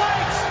 Triple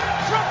H.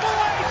 Triple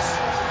H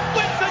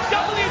wins the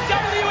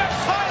WWF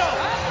title.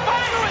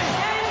 Finally.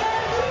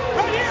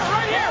 Right here.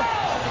 Right here.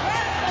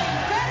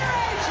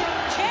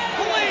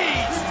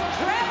 Please.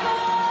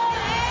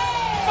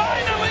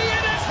 Finally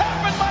it has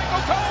happened,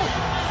 Michael Cole.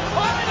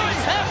 Finally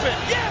it's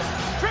happened. Yes.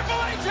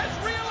 Triple H has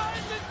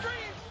realized his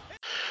dream.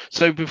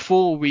 So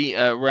before we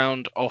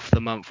round off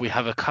the month, we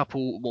have a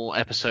couple more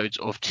episodes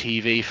of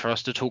TV for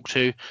us to talk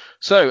to.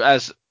 So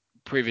as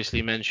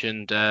previously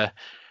mentioned,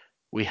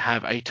 we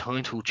have a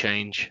title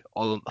change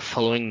on the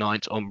following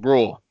night on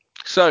Raw.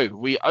 So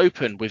we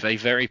open with a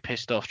very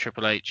pissed off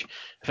Triple H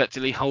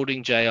effectively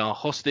holding JR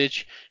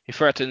hostage. He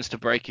threatens to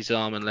break his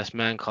arm unless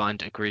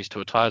Mankind agrees to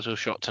a title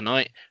shot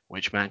tonight,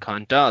 which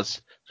Mankind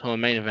does. So our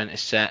main event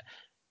is set,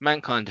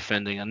 Mankind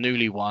defending a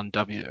newly won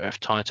WWF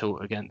title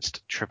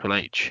against Triple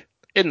H.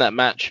 In that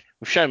match,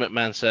 with Shane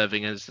McMahon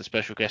serving as the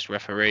special guest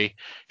referee,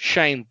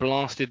 Shane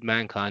blasted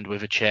Mankind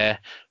with a chair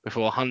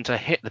before Hunter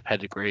hit the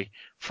pedigree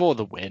for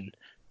the win.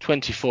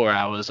 24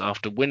 hours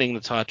after winning the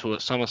title at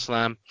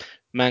SummerSlam,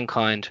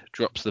 Mankind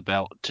drops the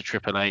belt to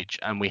Triple H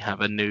and we have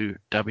a new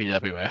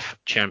WWF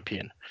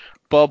champion.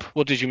 Bob,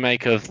 what did you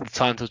make of the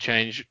title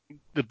change?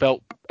 The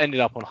belt ended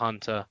up on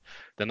Hunter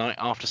the night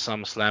after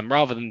SummerSlam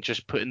rather than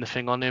just putting the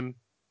thing on him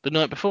the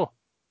night before.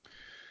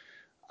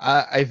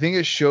 I think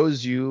it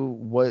shows you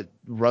what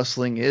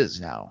wrestling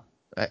is now.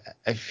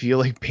 I feel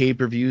like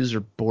pay-per-views are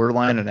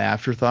borderline an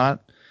afterthought,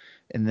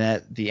 and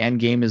that the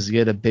end game is to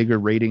get a bigger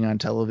rating on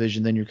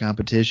television than your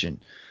competition.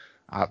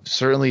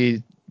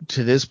 Certainly,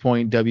 to this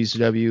point,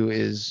 WCW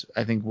is,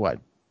 I think,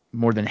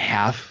 more than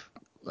half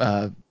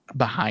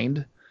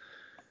behind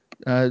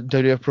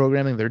WWF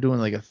programming. They're doing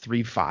like a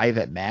 3.5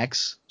 at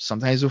max,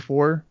 sometimes a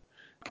 4,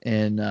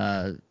 and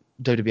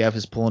WWF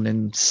is pulling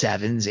in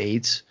 7s,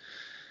 8s.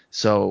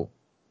 So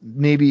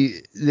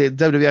maybe the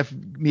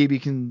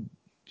WWF can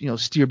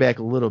steer back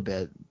a little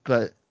bit,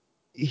 but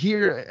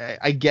here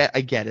I get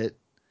it.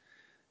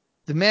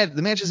 The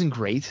match isn't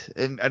great,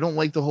 and I don't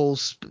like the whole.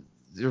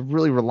 They're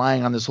really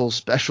relying on this whole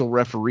special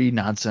referee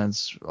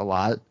nonsense a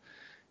lot.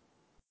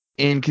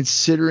 And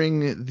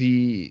considering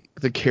the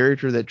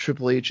character that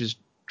Triple H is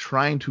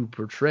trying to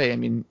portray, I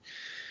mean,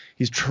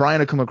 he's trying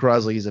to come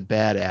across like he's a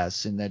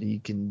badass and that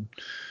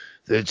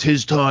it's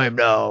his time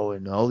now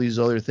and all these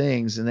other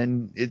things, and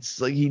then it's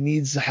like he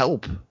needs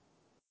help.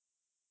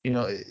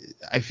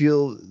 I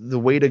feel the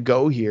way to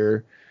go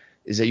here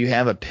is that you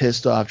have a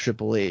pissed off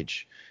Triple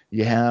H.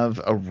 You have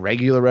a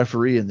regular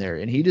referee in there,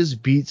 and he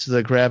just beats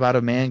the crap out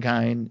of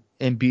Mankind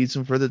and beats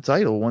him for the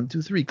title. 1,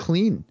 2, 3,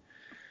 clean.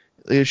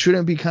 It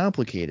shouldn't be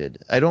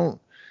complicated.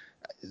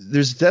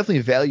 There's definitely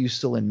value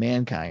still in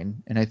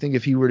Mankind, and I think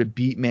if he were to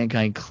beat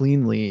Mankind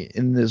cleanly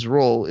in this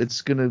role,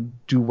 it's going to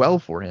do well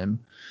for him.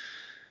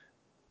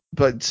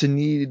 But to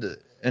need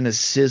an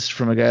assist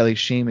from a guy like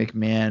Shane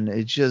McMahon,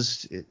 it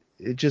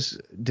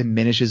just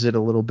diminishes it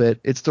a little bit.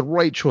 It's the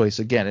right choice.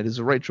 Again, it is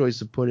the right choice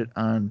to put it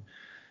on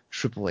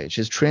Triple H.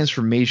 His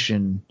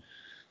transformation,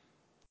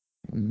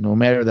 no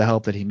matter the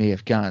help that he may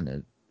have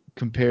gotten,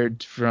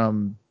 compared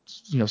from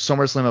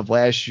SummerSlam of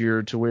last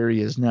year to where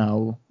he is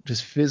now,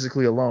 just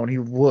physically alone, he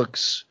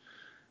looks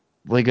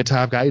like a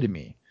top guy to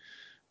me.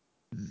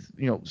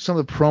 Some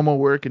of the promo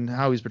work and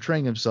how he's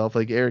portraying himself,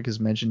 like Eric has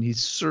mentioned, he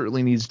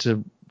certainly needs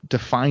to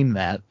define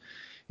that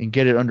and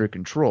get it under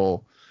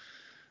control.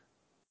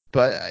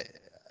 But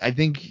I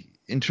think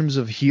in terms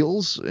of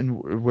heels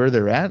and where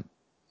they're at,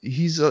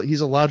 he's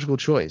a logical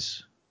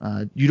choice.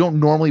 You don't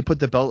normally put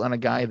the belt on a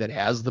guy that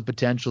has the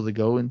potential to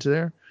go into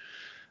there,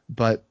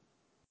 but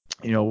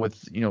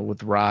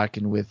with Rock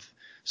and with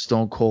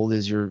Stone Cold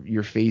as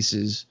your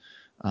faces,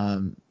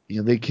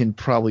 they can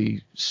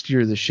probably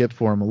steer the ship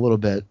for him a little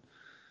bit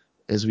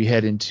as we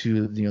head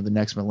into the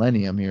next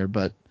millennium here.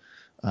 But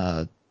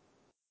the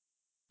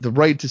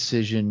right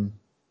decision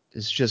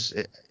is just,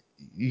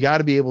 you got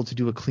to be able to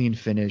do a clean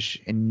finish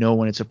and know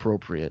when it's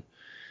appropriate.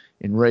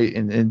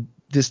 And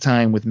this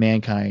time with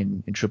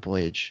Mankind and Triple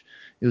H,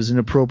 it was an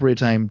appropriate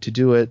time to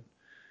do it.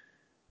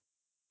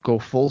 Go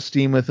full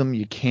steam with him.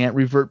 You can't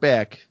revert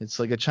back. It's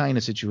like a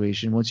China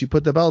situation. Once you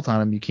put the belt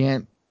on him, you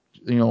can't,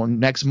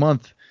 next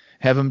month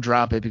have him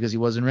drop it because he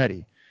wasn't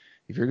ready.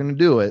 If you're going to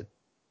do it,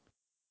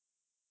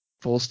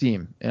 full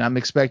steam. And I'm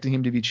expecting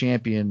him to be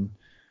champion,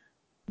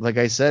 like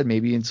I said,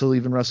 maybe until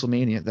even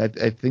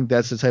WrestleMania. I think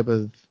that's the type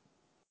of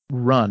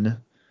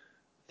run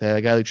that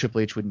a guy like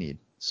Triple H would need.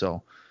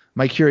 So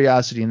my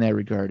curiosity in that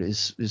regard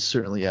is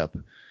certainly up.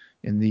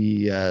 And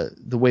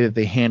the way that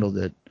they handled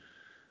it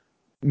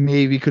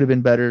maybe could have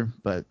been better,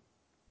 but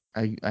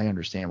I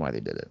understand why they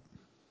did it.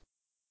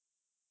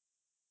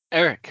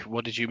 Eric,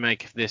 what did you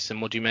make of this,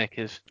 and what do you make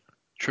of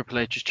Triple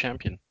H as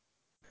champion?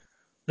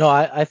 No,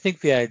 I think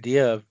the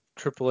idea of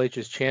Triple H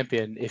as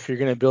champion, if you're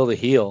going to build a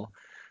heel,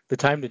 the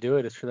time to do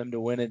it is for them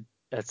to win it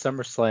at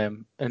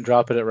SummerSlam and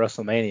drop it at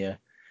WrestleMania,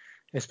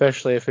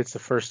 especially if it's the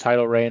first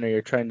title reign or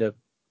you're trying to,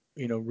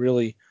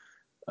 really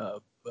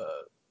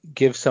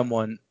give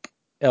someone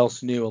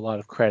else new a lot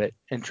of credit.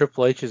 And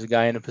Triple H is a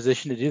guy in a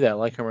position to do that,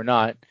 like him or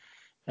not.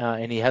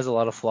 And he has a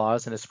lot of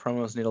flaws and his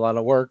promos need a lot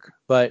of work,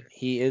 but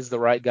he is the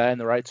right guy in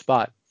the right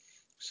spot.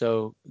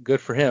 So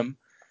good for him.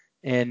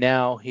 And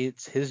now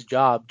it's his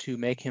job to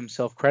make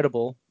himself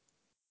credible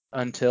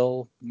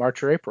until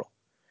March or April.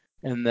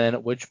 And then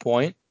at which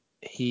point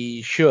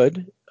he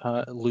should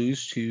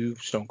lose to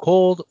Stone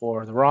Cold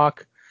or The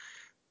Rock,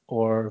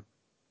 or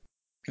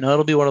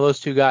it'll be one of those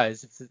two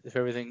guys if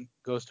everything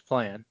goes to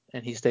plan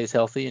and he stays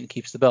healthy and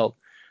keeps the belt.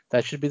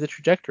 That should be the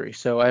trajectory.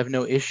 So I have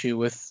no issue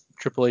with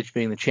Triple H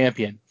being the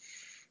champion.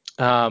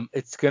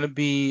 It's going to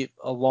be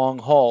a long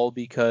haul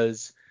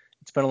because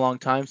it's been a long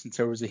time since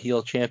there was a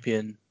heel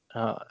champion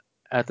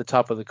at the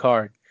top of the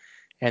card.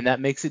 And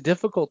that makes it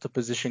difficult to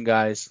position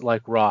guys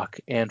like Rock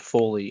and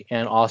Foley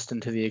and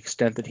Austin to the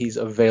extent that he's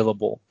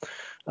available.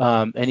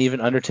 And even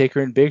Undertaker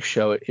and Big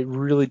Show. It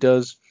really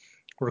does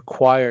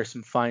require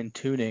some fine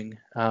tuning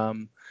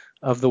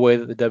of the way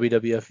that the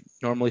WWF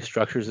normally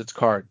structures its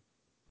card.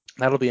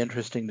 That'll be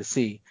interesting to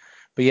see.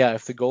 But yeah,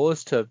 if the goal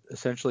is to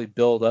essentially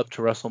build up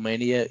to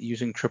WrestleMania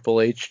using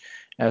Triple H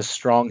as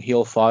strong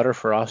heel fodder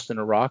for Austin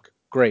or Rock,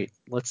 great.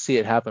 Let's see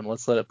it happen.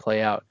 Let's let it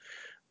play out.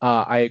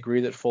 I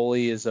agree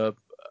that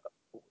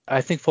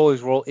I think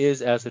Foley's role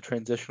is as a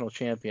transitional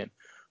champion.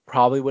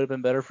 Probably would have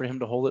been better for him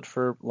to hold it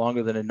for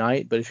longer than a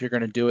night, but if you're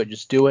going to do it,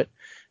 just do it.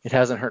 It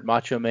hasn't hurt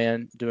Macho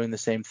Man doing the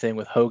same thing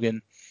with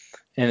Hogan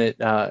in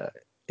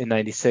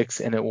 96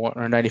 and it won't,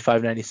 or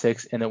 95,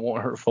 96, and it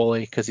won't hurt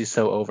Foley because he's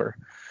so over.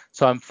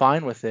 So I'm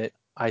fine with it.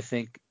 I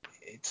think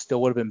it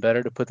still would have been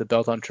better to put the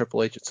belt on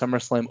Triple H at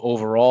SummerSlam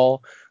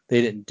overall.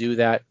 They didn't do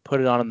that.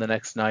 Put it on him the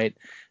next night,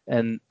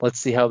 and let's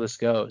see how this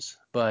goes.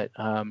 But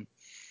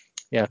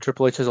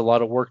Triple H has a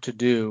lot of work to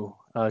do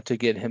to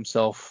get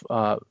himself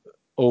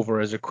over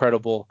as a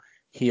credible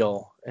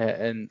heel,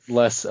 and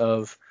less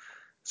of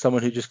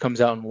someone who just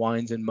comes out and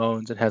whines and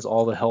moans and has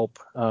all the help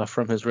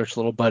from his rich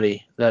little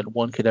buddy that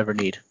one could ever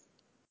need.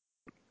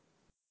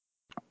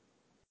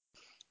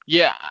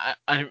 Yeah,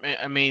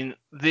 I mean,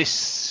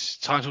 this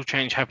title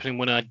change happening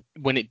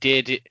when it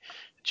did, it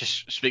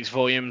just speaks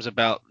volumes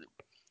about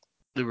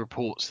the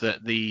reports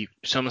that the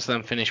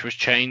SummerSlam finish was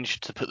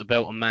changed to put the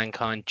belt on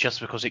Mankind just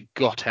because it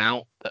got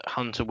out that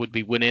Hunter would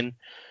be winning.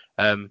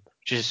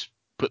 Just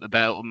put the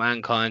belt on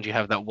Mankind, you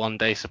have that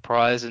one-day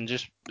surprise, and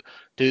just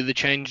do the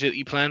change that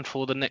you planned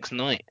for the next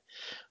night.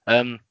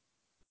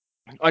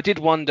 I did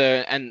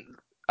wonder, and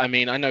I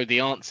mean, I know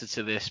the answer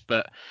to this,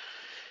 but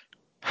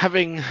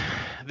having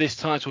this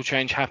title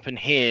change happen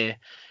here,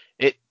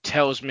 it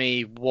tells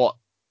me what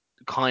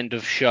kind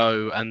of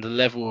show and the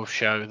level of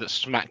show that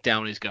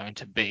SmackDown is going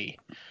to be.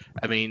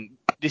 I mean,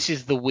 this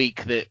is the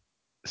week that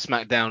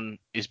SmackDown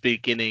is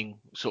beginning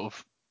sort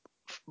of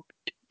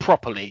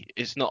properly.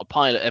 It's not a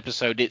pilot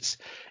episode. It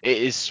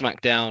is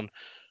SmackDown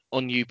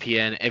on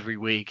UPN every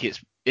week.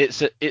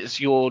 It's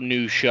your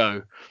new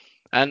show.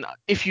 And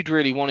if you'd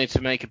really wanted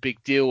to make a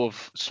big deal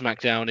of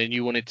SmackDown and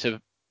you wanted to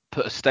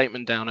put a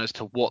statement down as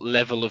to what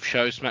level of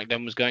show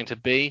SmackDown was going to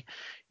be,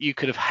 you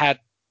could have had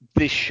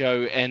this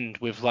show end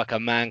with like a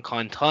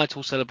Mankind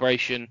title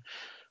celebration.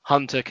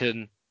 Hunter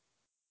can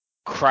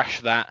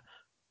crash that,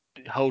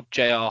 hold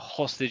JR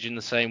hostage in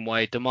the same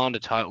way, demand a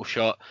title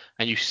shot,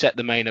 and you set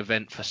the main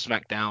event for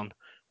SmackDown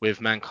with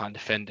Mankind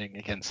defending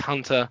against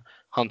Hunter.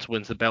 Hunter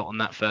wins the belt on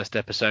that first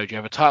episode. You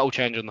have a title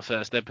change on the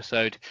first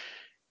episode.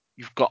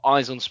 You've got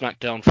eyes on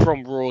SmackDown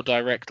from Raw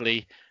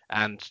directly,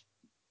 and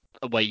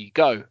away you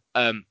go.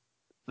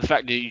 The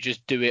fact that you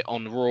just do it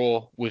on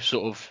Raw with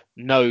sort of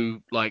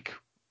no like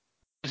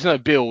there's no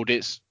build.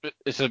 It's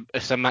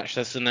a match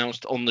that's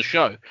announced on the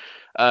show.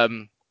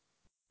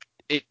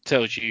 It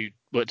tells you,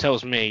 well, it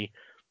tells me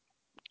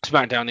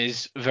SmackDown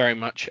is very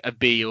much a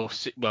B or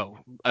C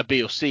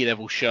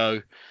level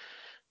show,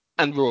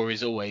 and Raw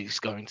is always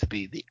going to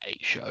be the A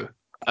show,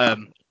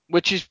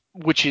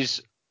 which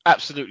is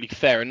absolutely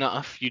fair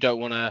enough. You don't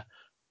want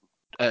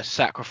to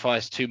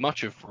sacrifice too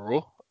much of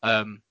Raw,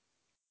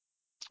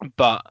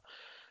 but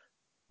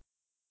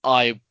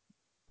I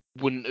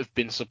wouldn't have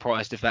been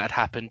surprised if that had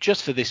happened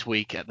just for this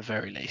week at the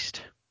very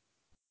least.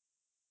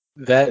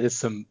 That is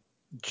some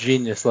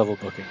genius level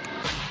booking.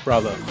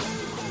 Bravo.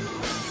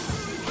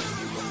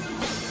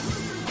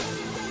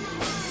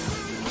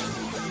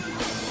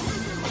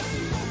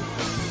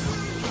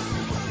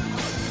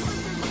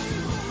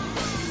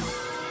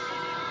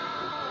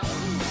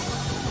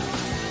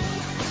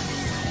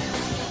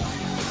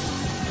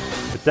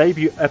 The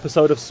debut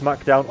episode of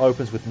SmackDown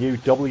opens with new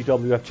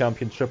WWF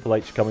Champion Triple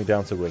H coming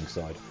down to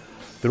ringside.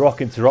 The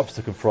Rock interrupts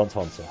to confront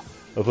Hunter.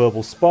 A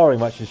verbal sparring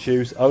match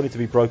ensues, only to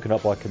be broken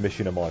up by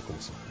Commissioner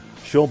Michaels.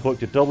 Shawn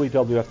booked a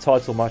WWF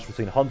title match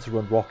between Hunter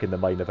and Rock in the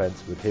main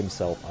event, with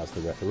himself as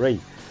the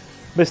referee.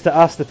 Mr.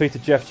 Ass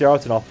defeated Jeff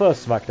Jarrett in our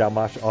first SmackDown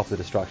match after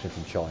the distraction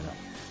from China.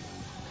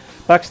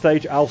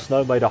 Backstage, Al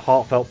Snow made a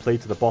heartfelt plea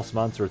to the boss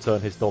man to return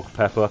his dog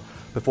Pepper,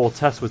 before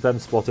Tess was then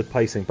spotted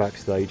pacing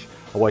backstage,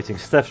 awaiting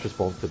Steph's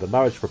response to the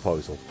marriage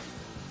proposal.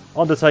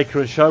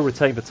 Undertaker and Show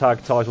retained the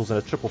tag titles in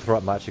a triple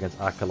threat match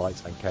against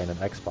Acolytes and Kane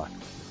and X-Pac.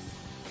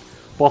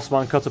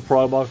 Bossman cut a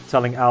promo,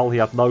 telling Al he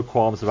had no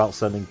qualms about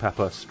sending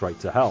Pepper straight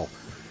to hell.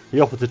 He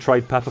offered to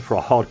trade Pepper for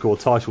a hardcore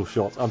title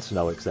shot, and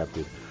Snow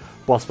accepted.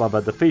 Bossman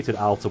then defeated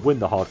Al to win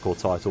the hardcore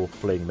title,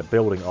 fleeing the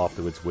building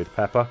afterwards with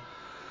Pepper.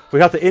 We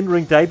had the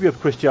in-ring debut of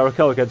Chris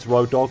Jericho against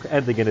Road Dogg,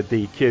 ending in a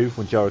DQ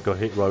when Jericho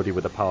hit Rhodey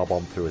with a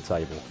powerbomb through a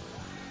table.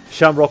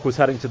 Shamrock was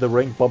heading to the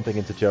ring, bumping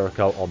into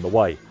Jericho on the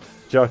way.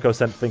 Jericho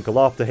sent Finkel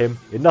after him,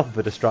 enough of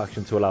a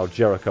distraction to allow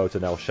Jericho to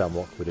nail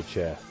Shamrock with a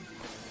chair.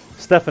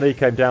 Stephanie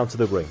came down to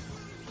the ring.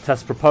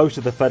 Tess proposed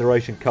to the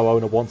Federation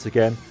co-owner once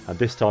again, and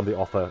this time the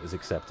offer is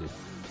accepted.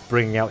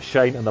 Bringing out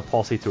Shane and the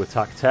posse to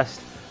attack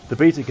Tess, the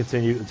beating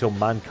continued until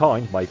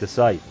Mankind made the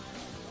save.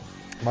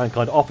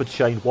 Mankind offered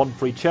Shane one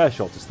free chair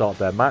shot to start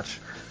their match.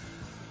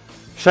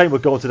 Shane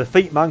would go on to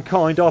defeat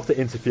Mankind after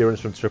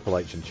interference from Triple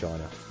H and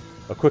China.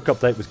 A quick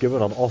update was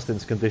given on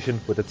Austin's condition,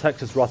 with the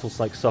Texas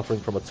Rattlesnake suffering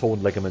from a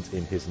torn ligament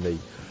in his knee.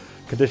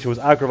 Condition was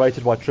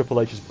aggravated by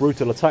Triple H's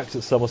brutal attacks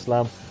at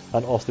SummerSlam,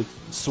 and Austin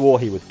swore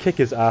he would kick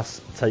his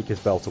ass, take his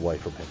belt away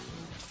from him.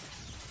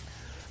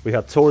 We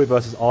had Tori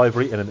versus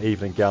Ivory in an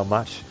evening gown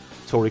match.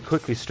 Tori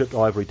quickly stripped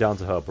Ivory down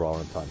to her bra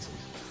and panties.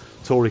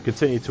 Tori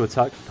continued to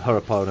attack her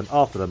opponent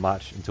after the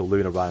match until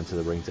Luna ran to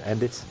the ring to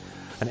end it.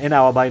 And in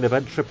our main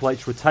event, Triple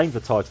H retained the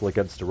title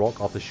against The Rock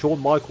after Shawn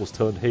Michaels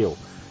turned heel,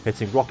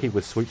 hitting Rocky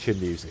with Sweet Chin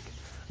Music.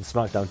 And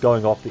SmackDown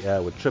going off the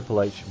air with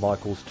Triple H,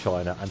 Michaels,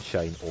 China and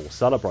Shane all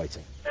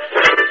celebrating.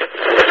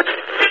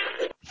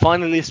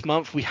 Finally this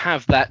month, we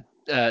have that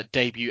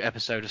debut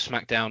episode of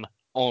SmackDown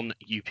on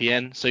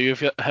UPN. So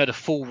you've heard a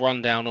full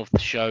rundown of the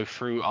show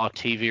through our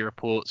TV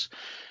reports.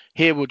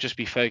 Here we'll just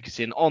be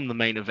focusing on the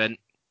main event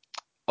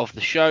of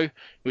the show,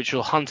 which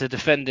will Hunter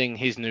defending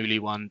his newly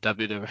won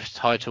WWF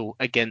title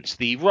against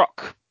The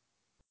Rock.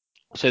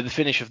 So the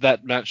finish of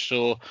that match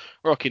saw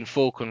Rock in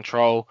full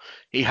control.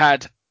 He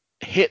had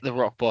hit the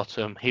rock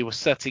bottom. He was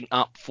setting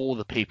up for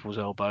the People's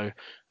Elbow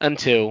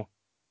until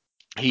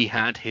he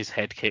had his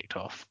head kicked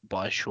off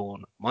by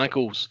Shawn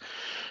Michaels.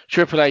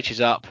 Triple H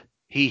is up.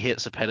 He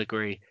hits a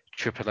pedigree.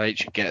 Triple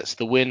H gets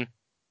the win.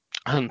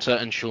 Hunter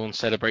and Shawn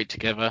celebrate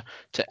together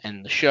to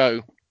end the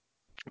show.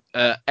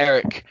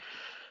 Eric,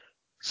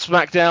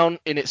 SmackDown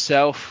in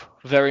itself,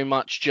 very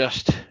much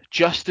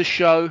just a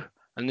show,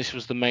 and this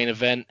was the main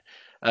event.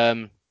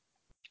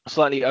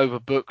 Slightly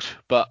overbooked,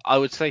 but I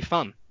would say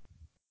fun.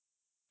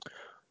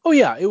 Oh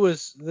yeah, it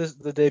was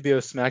the debut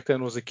of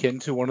SmackDown was akin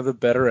to one of the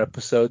better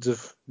episodes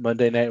of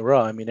Monday Night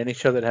Raw. I mean, any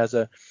show that has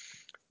a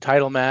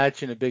title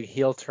match and a big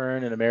heel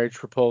turn and a marriage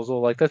proposal,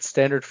 like that's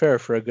standard fare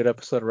for a good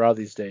episode of Raw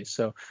these days.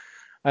 So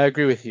I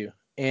agree with you.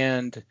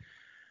 And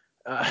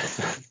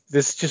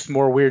this is just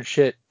more weird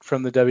shit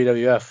from the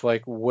WWF.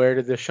 Like, where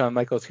did the Shawn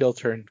Michaels heel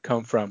turn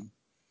come from?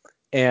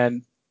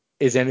 And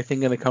is anything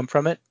going to come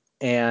from it?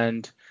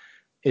 And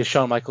is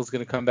Shawn Michaels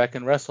going to come back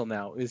and wrestle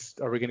now?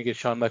 Are we going to get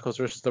Shawn Michaels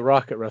versus The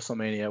Rock at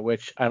WrestleMania,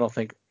 which I don't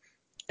think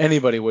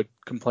anybody would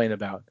complain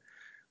about.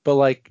 But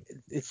like,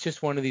 it's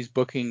just one of these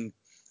booking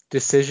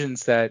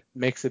decisions that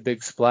makes a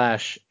big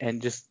splash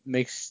and just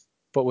makes,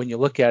 but when you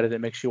look at it, it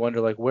makes you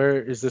wonder, like,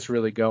 where is this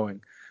really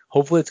going?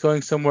 Hopefully it's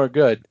going somewhere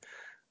good.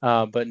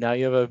 But now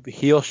you have a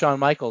heel Shawn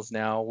Michaels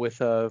now with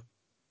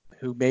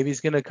who maybe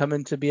is going to come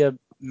in to be a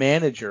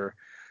manager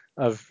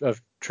of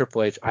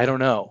Triple H. I don't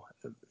know.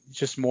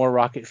 Just more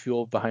rocket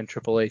fuel behind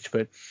Triple H,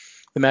 but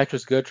the match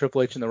was good.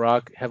 Triple H and The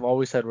Rock have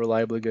always had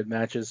reliably good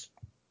matches.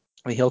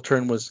 The heel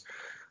turn was,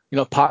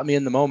 popped me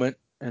in the moment,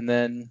 and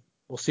then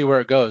we'll see where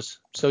it goes.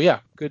 So yeah,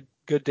 good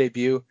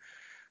debut,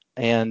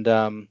 and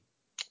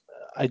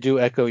I do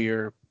echo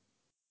your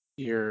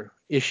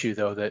issue,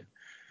 though, that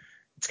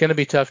it's going to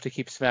be tough to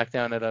keep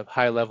SmackDown at a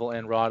high level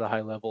and Raw at a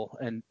high level.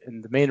 And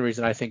the main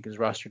reason, I think, is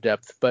roster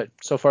depth. But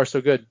so far,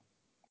 so good.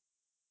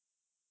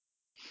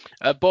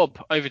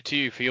 Bob, over to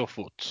you for your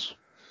thoughts.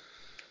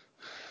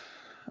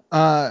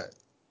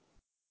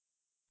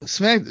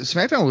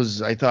 SmackDown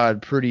was, I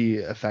thought, pretty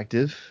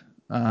effective.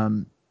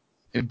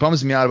 It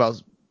bums me out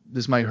about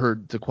this might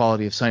hurt the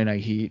quality of Sunday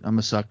Night Heat. I'm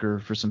a sucker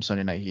for some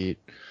Sunday Night Heat.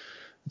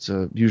 It's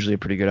usually a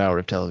pretty good hour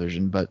of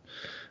television, but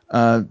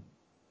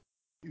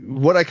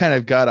what I kind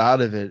of got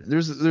out of it,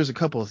 there's a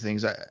couple of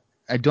things.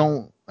 I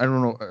don't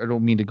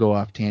mean to go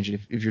off tangent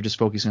if you're just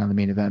focusing on the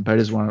main event, but I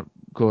just want to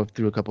go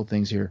through a couple of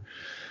things here.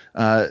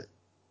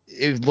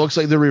 It looks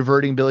like they're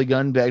reverting Billy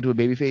Gunn back to a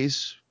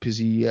babyface because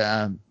he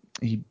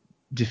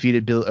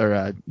defeated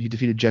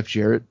Jeff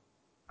Jarrett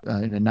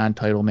in a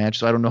non-title match.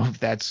 So I don't know if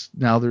that's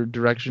now their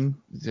direction.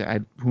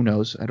 Who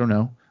knows? I don't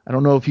know. I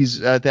don't know if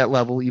he's at that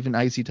level, even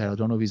IC title. I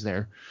don't know if he's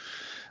there.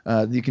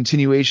 The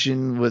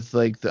continuation with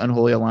like the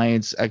Unholy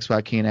Alliance,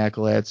 X-Pac, Kane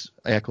acolytes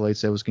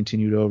that was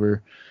continued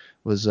over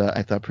was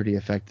I thought pretty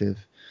effective.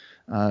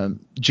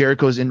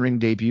 Jericho's in-ring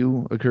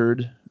debut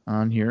occurred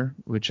on here,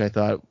 which I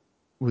thought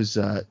was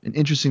an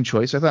interesting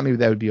choice. I thought maybe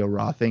that would be a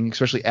Raw thing,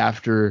 especially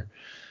after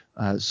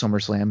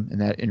SummerSlam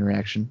and that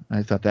interaction.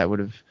 I thought that would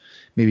have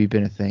maybe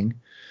been a thing.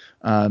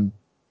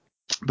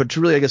 But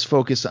to really, I guess,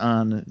 focus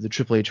on the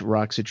Triple H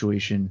Rock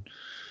situation,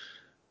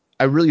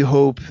 I really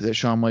hope that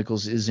Shawn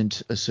Michaels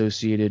isn't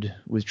associated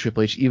with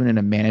Triple H, even in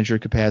a manager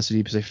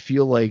capacity, because I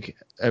feel like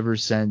ever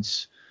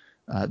since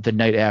the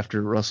night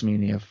after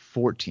WrestleMania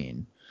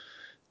 14,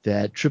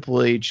 that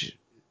Triple H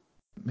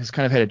has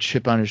kind of had a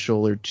chip on his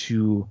shoulder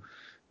to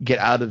get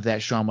out of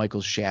that Shawn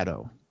Michaels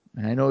shadow.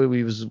 And I know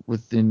he was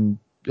within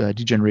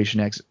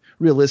Degeneration X.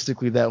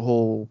 Realistically, that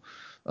whole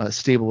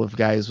stable of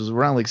guys was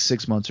around like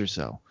 6 months or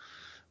so.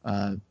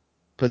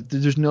 But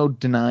there's no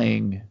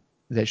denying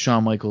that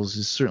Shawn Michaels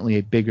is certainly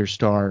a bigger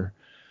star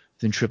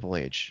than Triple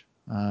H.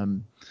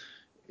 And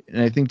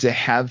I think to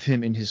have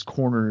him in his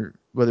corner,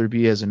 whether it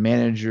be as a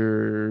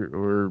manager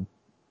or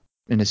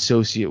an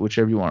associate,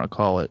 whichever you want to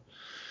call it,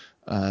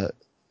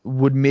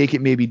 would make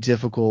it maybe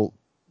difficult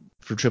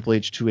for Triple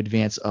H to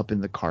advance up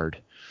in the card.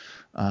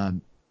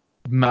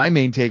 My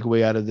main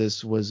takeaway out of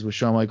this was with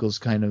Shawn Michaels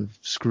kind of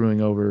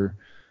screwing over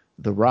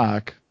The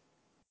Rock,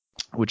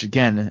 which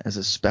again, as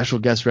a special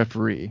guest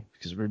referee,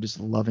 because we're just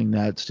loving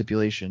that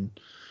stipulation,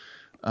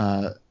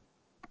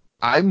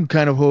 I'm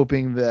kind of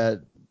hoping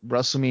that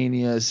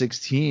WrestleMania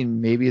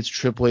 16, maybe it's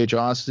Triple H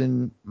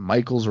Austin,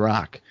 Michaels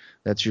Rock.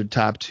 That's your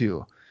top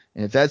two.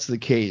 And if that's the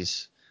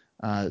case,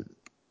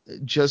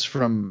 just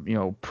from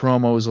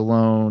promos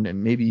alone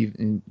and maybe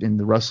in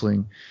the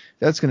wrestling,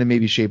 that's going to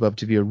maybe shape up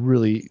to be a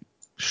really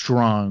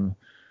strong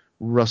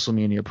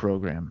WrestleMania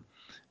program.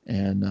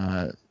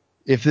 And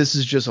if this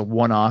is just a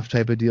one-off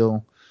type of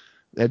deal,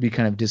 that'd be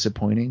kind of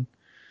disappointing.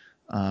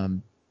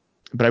 But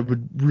I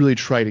would really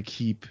try to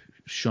keep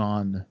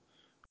Shawn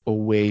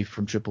away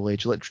from Triple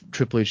H. Let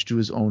Triple H do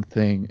his own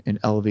thing and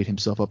elevate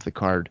himself up the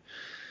card.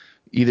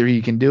 Either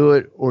he can do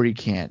it or he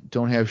can't.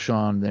 Don't have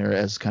Shawn there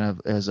as kind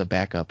of as a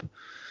backup.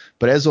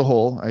 But as a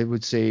whole, I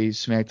would say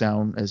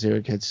SmackDown, as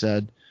Eric had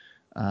said,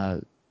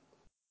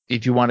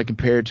 if you want to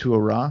compare it to a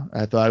Raw,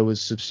 I thought it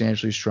was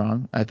substantially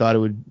strong. I thought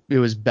it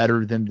was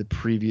better than the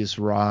previous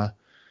Raw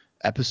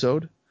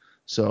episode.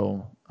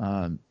 So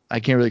I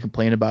can't really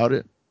complain about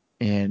it.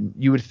 And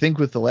you would think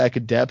with the lack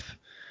of depth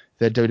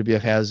that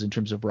WWF has in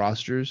terms of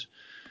rosters,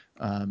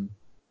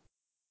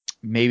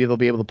 maybe they'll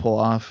be able to pull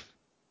off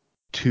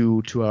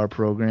 2 2-hour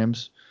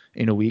programs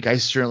in a week. I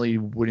certainly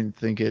wouldn't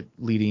think it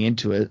leading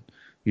into it.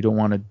 You don't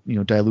want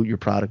to dilute your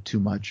product too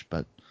much,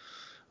 but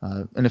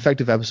an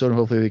effective episode, and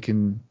hopefully they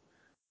can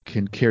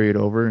carry it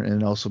over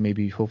and also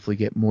maybe hopefully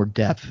get more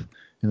depth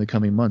in the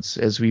coming months,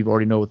 as we've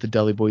already know with the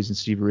Dudley Boys and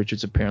Stevie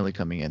Richards apparently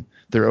coming in.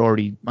 They're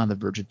already on the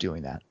verge of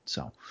doing that.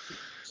 So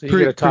you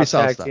get a top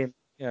tag team,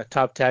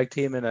 top tag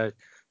team and a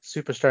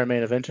superstar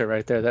main eventer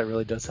right there. That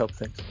really does help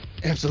things.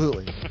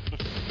 Absolutely.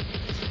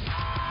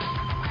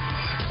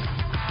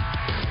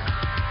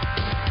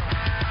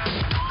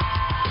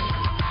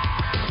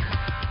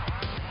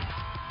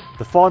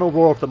 The final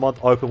Raw of the month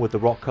opened with The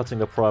Rock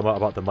cutting a promo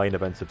about the main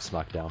event of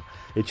SmackDown.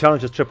 He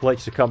challenges Triple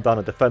H to come down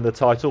and defend the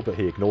title, but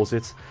he ignores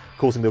it,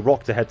 causing The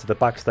Rock to head to the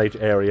backstage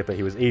area, but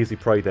he was easy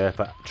prey there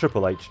for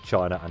Triple H,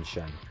 Chyna and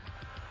Shane.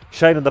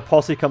 Shane and the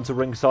posse come to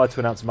ringside to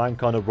announce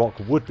Mankind and Rock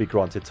would be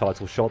granted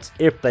title shots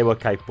if they were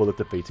capable of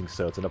defeating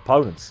certain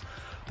opponents.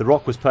 The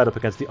Rock was paired up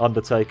against The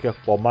Undertaker,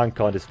 while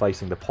Mankind is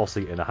facing the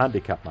posse in a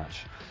handicap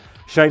match.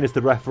 Shane is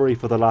the referee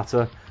for the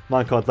latter.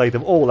 Mankind laid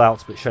them all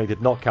out, but Shane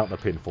did not count the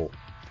pinfall.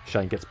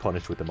 Shane gets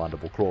punished with the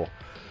mandible claw.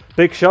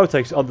 Big Show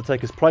takes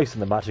Undertaker's place in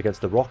the match against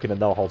The Rock in a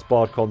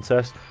no-holds-barred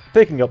contest,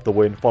 picking up the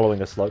win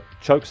following a slow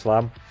choke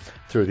slam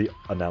through the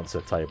announcer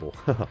table.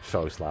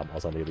 Show slam,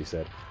 as I nearly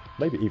said.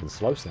 Maybe even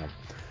slow slam.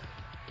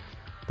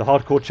 The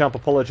Hardcore Champ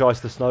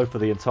apologised to Snow for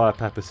the entire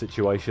Pepper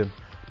situation.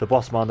 The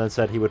Boss Man then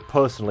said he would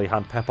personally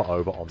hand Pepper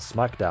over on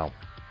SmackDown.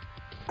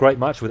 Great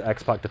match with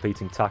X-Pac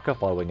defeating Taka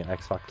following an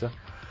X-Factor.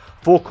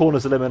 Four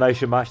corners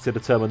elimination match to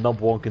determine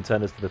number one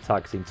contenders to the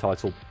tag team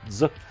titles.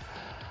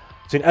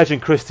 Between Edge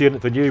and Christian,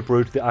 the New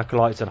Brood, the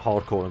Acolytes and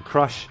Hardcore and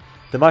Crush.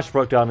 The match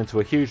broke down into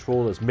a huge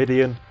brawl as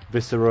Mideon,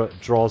 Viscera,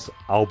 Droz,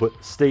 Albert,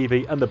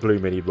 Stevie and the Blue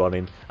Mini run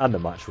in, and the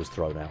match was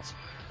thrown out.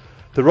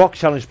 The Rock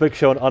challenged Big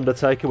Show and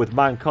Undertaker, with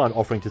Mankind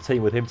offering to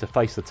team with him to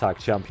face the tag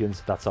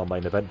champions. That's our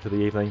main event for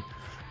the evening.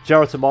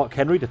 Jarrett and Mark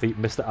Henry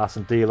defeat Mr. Ass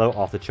and D'Lo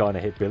after China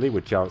hit Billy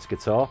with Jarrett's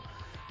guitar.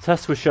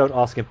 Test was shown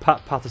asking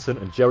Pat Patterson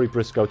and Jerry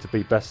Briscoe to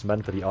be best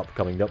men for the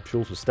upcoming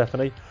nuptials with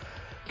Stephanie.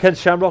 Ken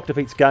Shamrock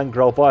defeats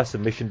Gangrel via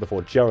submission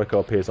before Jericho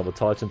appears on the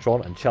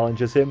Titantron and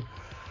challenges him.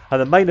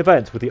 And the main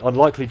event with the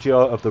unlikely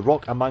duo of The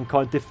Rock and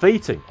Mankind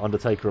defeating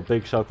Undertaker and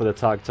Big Show for the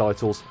tag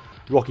titles,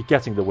 Rocky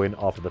getting the win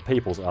after the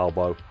People's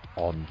Elbow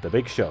on The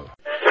Big Show.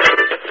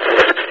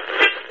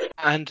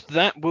 And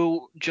that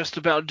will just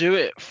about do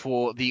it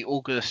for the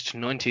August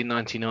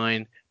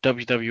 1999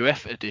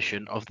 WWF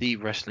edition of the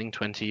Wrestling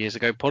 20 Years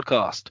Ago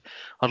podcast.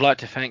 I'd like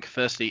to thank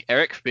firstly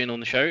Eric for being on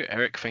the show.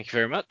 Eric, thank you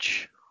very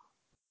much.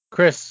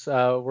 Chris,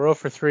 we're 0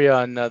 for 3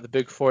 on the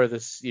Big Four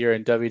this year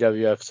in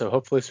WWF, so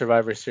hopefully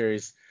Survivor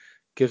Series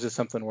gives us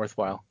something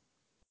worthwhile.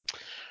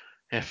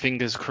 Yeah,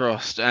 fingers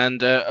crossed.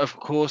 And of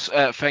course,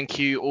 thank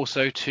you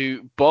also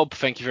to Bob.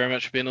 Thank you very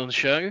much for being on the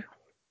show.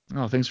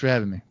 Oh, thanks for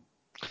having me.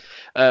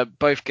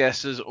 Both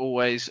guests, as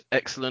always,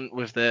 excellent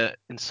with their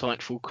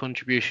insightful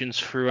contributions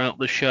throughout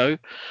the show.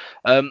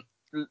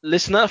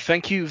 Listener,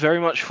 thank you very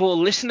much for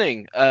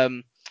listening.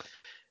 A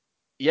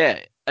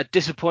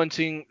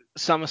disappointing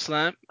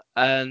SummerSlam,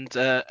 and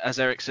as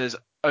Eric says,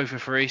 0 for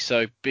 3,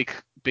 so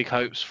big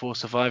hopes for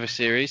Survivor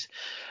Series.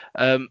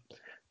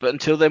 But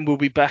until then, we'll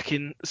be back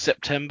in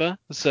September.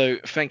 So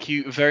thank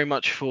you very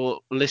much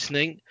for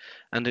listening,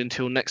 and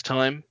until next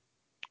time,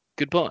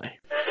 goodbye.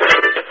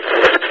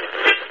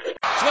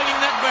 Swinging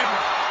that bigger.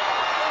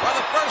 By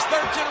the first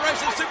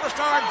third-generation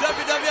superstar in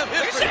WWF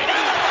history.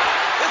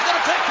 It's going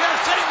to take care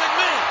of Shane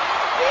McMahon.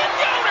 The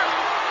encounter.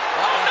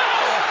 Oh, no.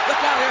 Look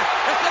out here.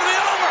 It's going to be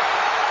over.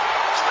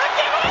 I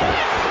can't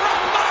believe it.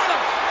 Rock bottom.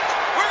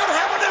 We're going to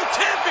have a new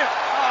champion.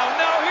 Oh,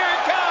 no. Here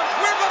it comes.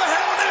 We're going to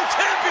have a new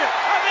champion.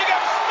 I think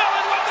I'm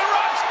smelling what the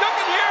Rock's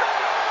cooking here.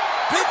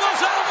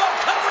 People's Elbow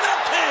coming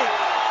up king.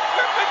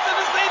 We're fixing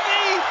to see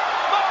the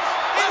most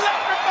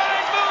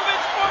electrifying move in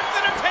sports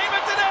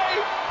entertainment today.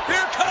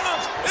 Here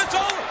comes. It's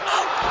over.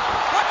 Oh,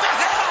 what the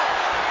hell?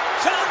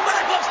 Shawn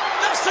Michaels,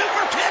 the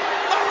super kick,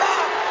 the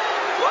Rock.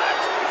 What?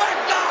 My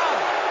God.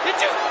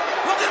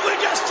 What did we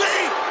just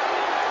see?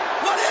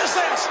 What is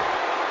this?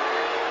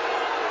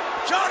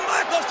 Shawn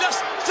Michaels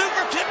just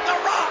super kicked the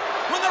Rock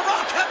when the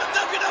Rock had the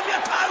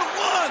WWF title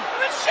won.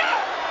 The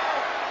shot.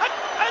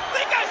 I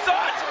think I saw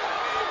it.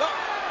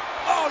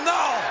 Oh,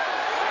 no.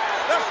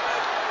 The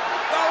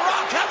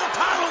Rock had the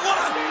title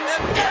won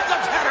and the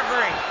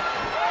pedigree.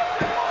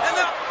 And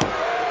the...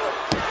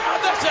 Oh,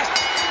 that's just...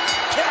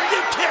 Are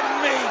you kidding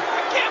me?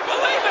 I can't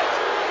believe it.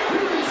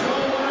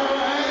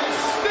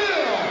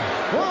 Still,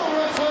 World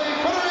Wrestling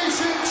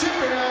Federation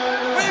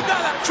champion. We've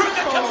got a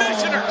crooked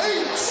commissioner.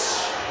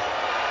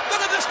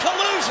 Look at this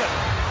collusion.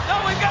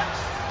 Now we've got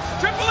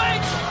Triple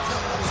H,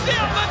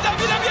 still the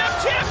WWF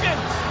champion.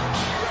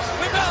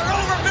 We've got an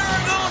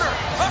overbearing owner,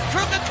 a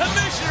crooked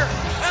commissioner,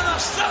 and a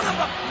son of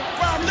a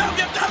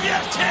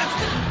WWF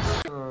champion.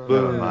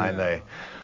 Never mind,